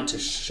if you want to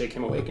shake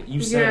him awake,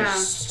 you said Yeah.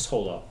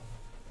 solo.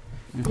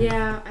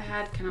 Yeah, I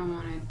had kind of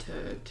wanted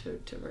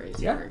to raise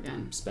Yeah. her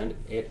again. Spend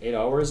 8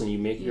 hours and you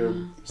make your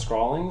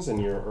scrawlings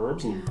and your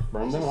herbs and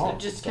burn them all.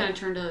 Just kind of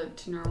turned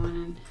to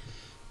Norman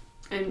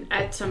and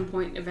at some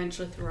point,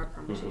 eventually through our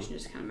conversation,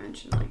 just kind of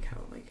mentioned like how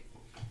like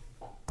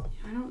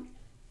I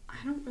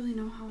don't really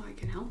know how I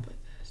can help with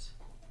this.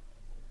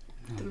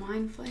 The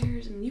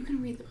Mindflayers. I mean, you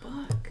can read the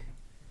book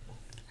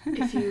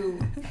if you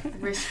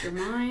risk your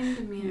mind.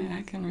 I mean, Yeah,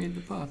 I can read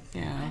the book.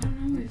 Yeah. I don't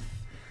know if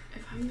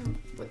I'm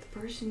the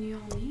person you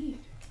all need.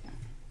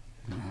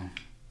 No.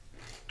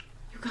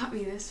 You got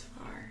me this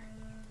far,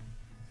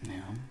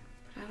 Yeah.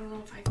 but I don't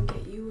know if I can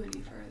get you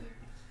any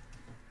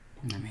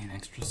further. I mean,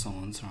 extra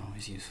swords are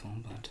always useful,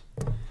 but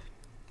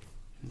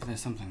if there's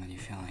something that you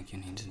feel like you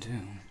need to do,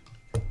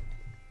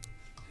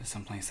 there's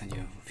some place that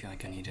you feel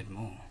like you needed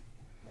more.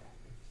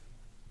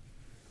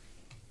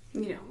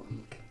 You know who I'm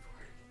looking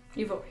for.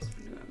 You've always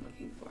been who I'm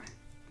looking for,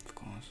 Of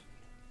course.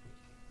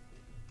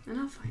 and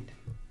I'll find him.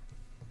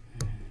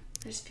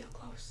 I just feel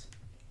close.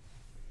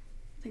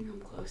 I think I'm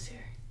close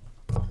here.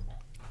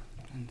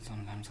 And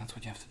sometimes that's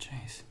what you have to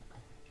chase.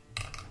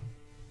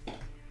 I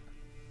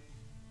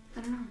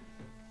don't know.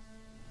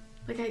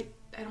 Like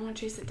I don't want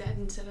to chase the dead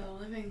instead of the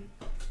living,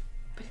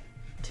 but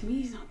to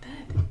me he's not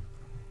dead.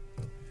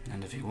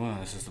 And if he were,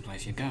 this is the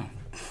place you'd go.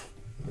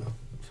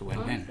 It's a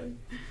win-win. Honestly.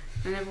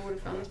 I never would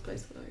have found this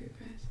place without you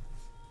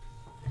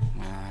guys.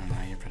 Well, I don't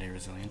know, you're pretty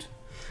resilient.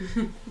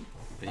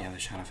 But yeah, the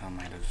Shadowfell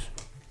might have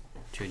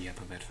chewed you up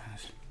a bit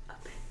fast. A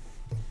bit.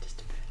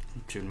 Just a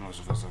bit. Chewed most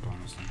of us up,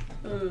 honestly.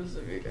 Oh, so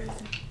you guys.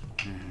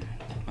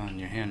 Well,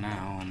 you're here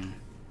now, and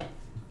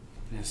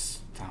there's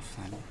stuff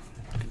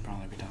that could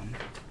probably be done.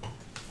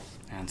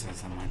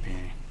 Answers that might be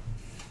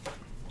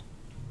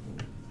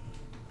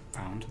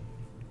found.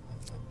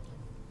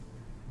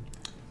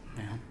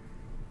 Yeah.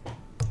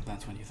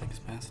 that's what you think is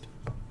best.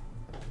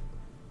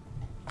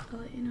 I'll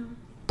let you know.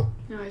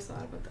 I always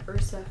thought about the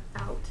Ursa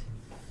out.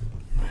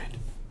 Right.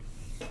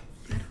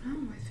 I don't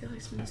know. I feel like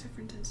something's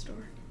different in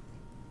store.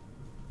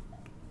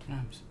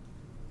 Perhaps.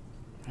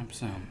 Perhaps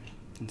so.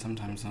 And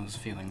sometimes those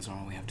feelings are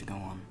all we have to go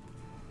on.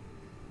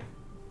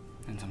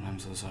 And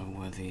sometimes those are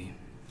worthy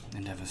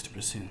endeavors to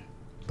pursue.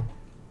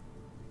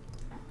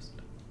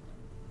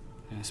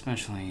 And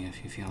especially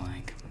if you feel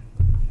like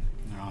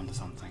you're onto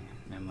something.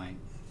 It might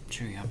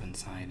cheer you up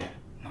inside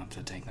not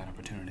to take that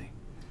opportunity.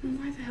 And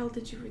why the hell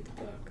did you read the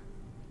book?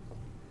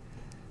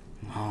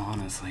 Well,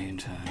 honestly,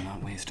 to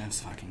not waste us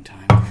fucking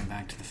time going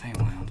back to the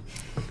Feywild.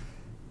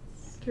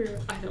 True.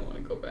 I don't want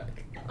to go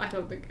back. I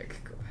don't think I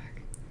could go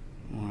back.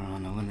 We're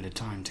on a limited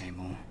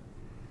timetable.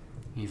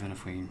 Even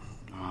if we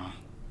are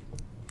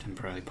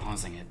temporarily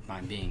pausing it by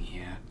being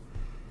here.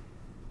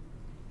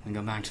 We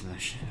go back to the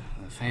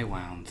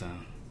Feywild to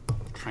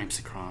traipse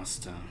across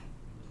to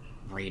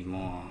read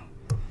more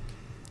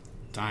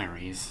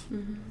diaries.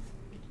 Mm-hmm.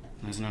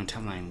 There's no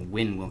telling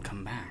when we'll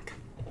come back.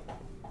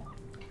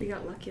 We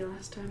got lucky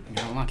last time. We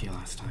got lucky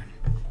last time.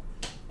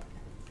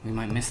 We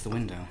might miss the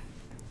window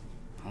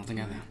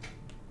altogether.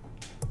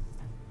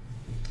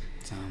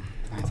 So,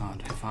 I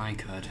thought if I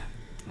could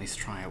at least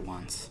try it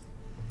once,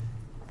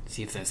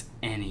 see if there's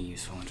any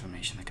useful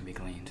information that could be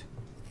gleaned,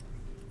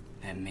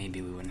 then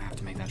maybe we wouldn't have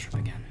to make that trip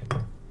again.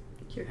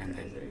 You're And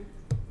crazy.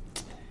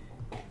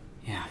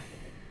 Yeah.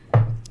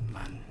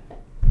 But,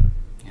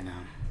 you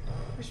know.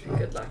 Wish me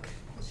good luck.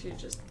 She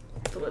just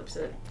flips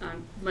it.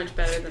 Much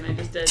better than I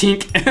just did.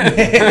 Tink!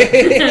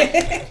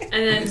 And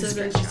then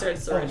she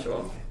starts the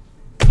ritual.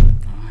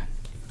 Alright.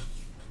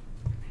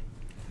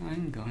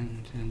 I'm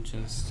going to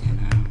just,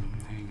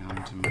 hang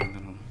on to my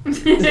little...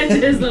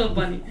 His little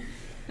bunny.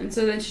 And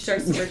so then she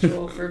starts the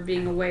ritual for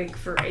being awake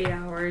for 8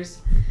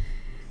 hours.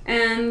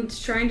 And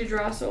trying to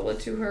draw Sola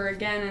to her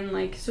again.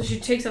 And so she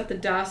takes out the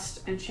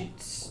dust and she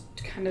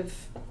kind of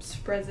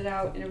spreads it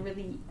out in a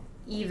really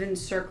even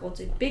circle. It's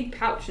a big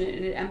pouch in it,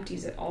 and it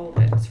empties it, all of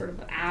it. It's sort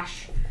of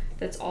ash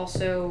that's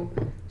also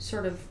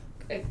sort of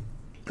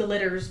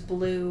glitters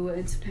blue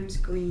and sometimes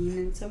green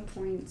in some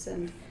points.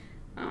 And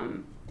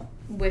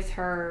with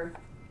her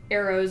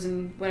arrows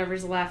and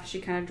whatever's left, she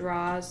kind of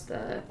draws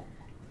the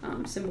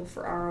symbol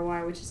for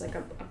ROI, which is like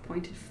a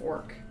pointed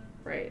fork,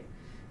 right?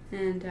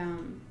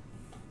 And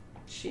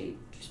she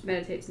just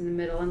meditates in the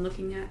middle and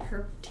looking at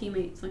her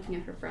teammates, looking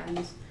at her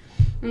friends,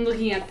 and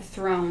looking at the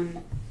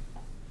throne.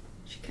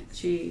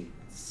 She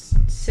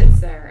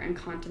sits there and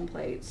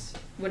contemplates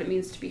what it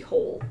means to be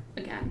whole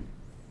again.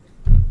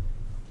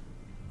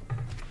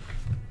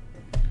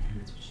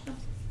 That's what she does.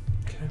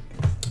 Okay.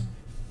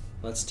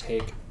 Let's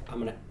take. I'm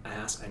gonna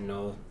ask. I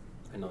know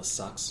this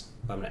sucks,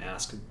 but I'm gonna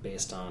ask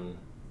based on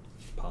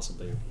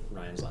possibly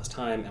Ryan's last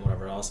time and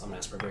whatever else. I'm gonna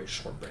ask for a very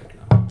short break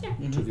now. Yeah.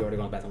 So if you're already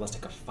going back, then let's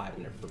take a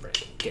 5-minute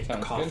break. Get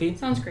Sounds coffee. good.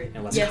 Sounds great.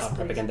 And let's Yes, hop up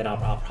please. again. Then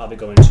I'll probably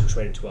go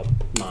straight into a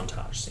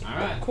montage scene. All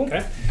right. Cool.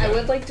 Okay. I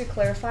would like to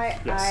clarify.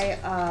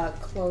 Yes. I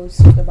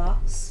closed the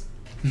box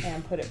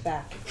and put it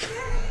back.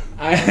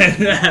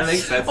 That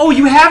makes sense. Oh,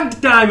 you have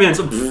diamonds.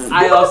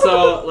 I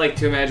also like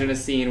to imagine a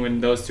scene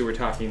when those two were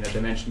talking, that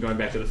dimension going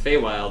back to the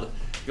Feywild.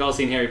 You've all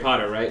seen Harry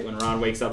Potter, right? When Ron wakes up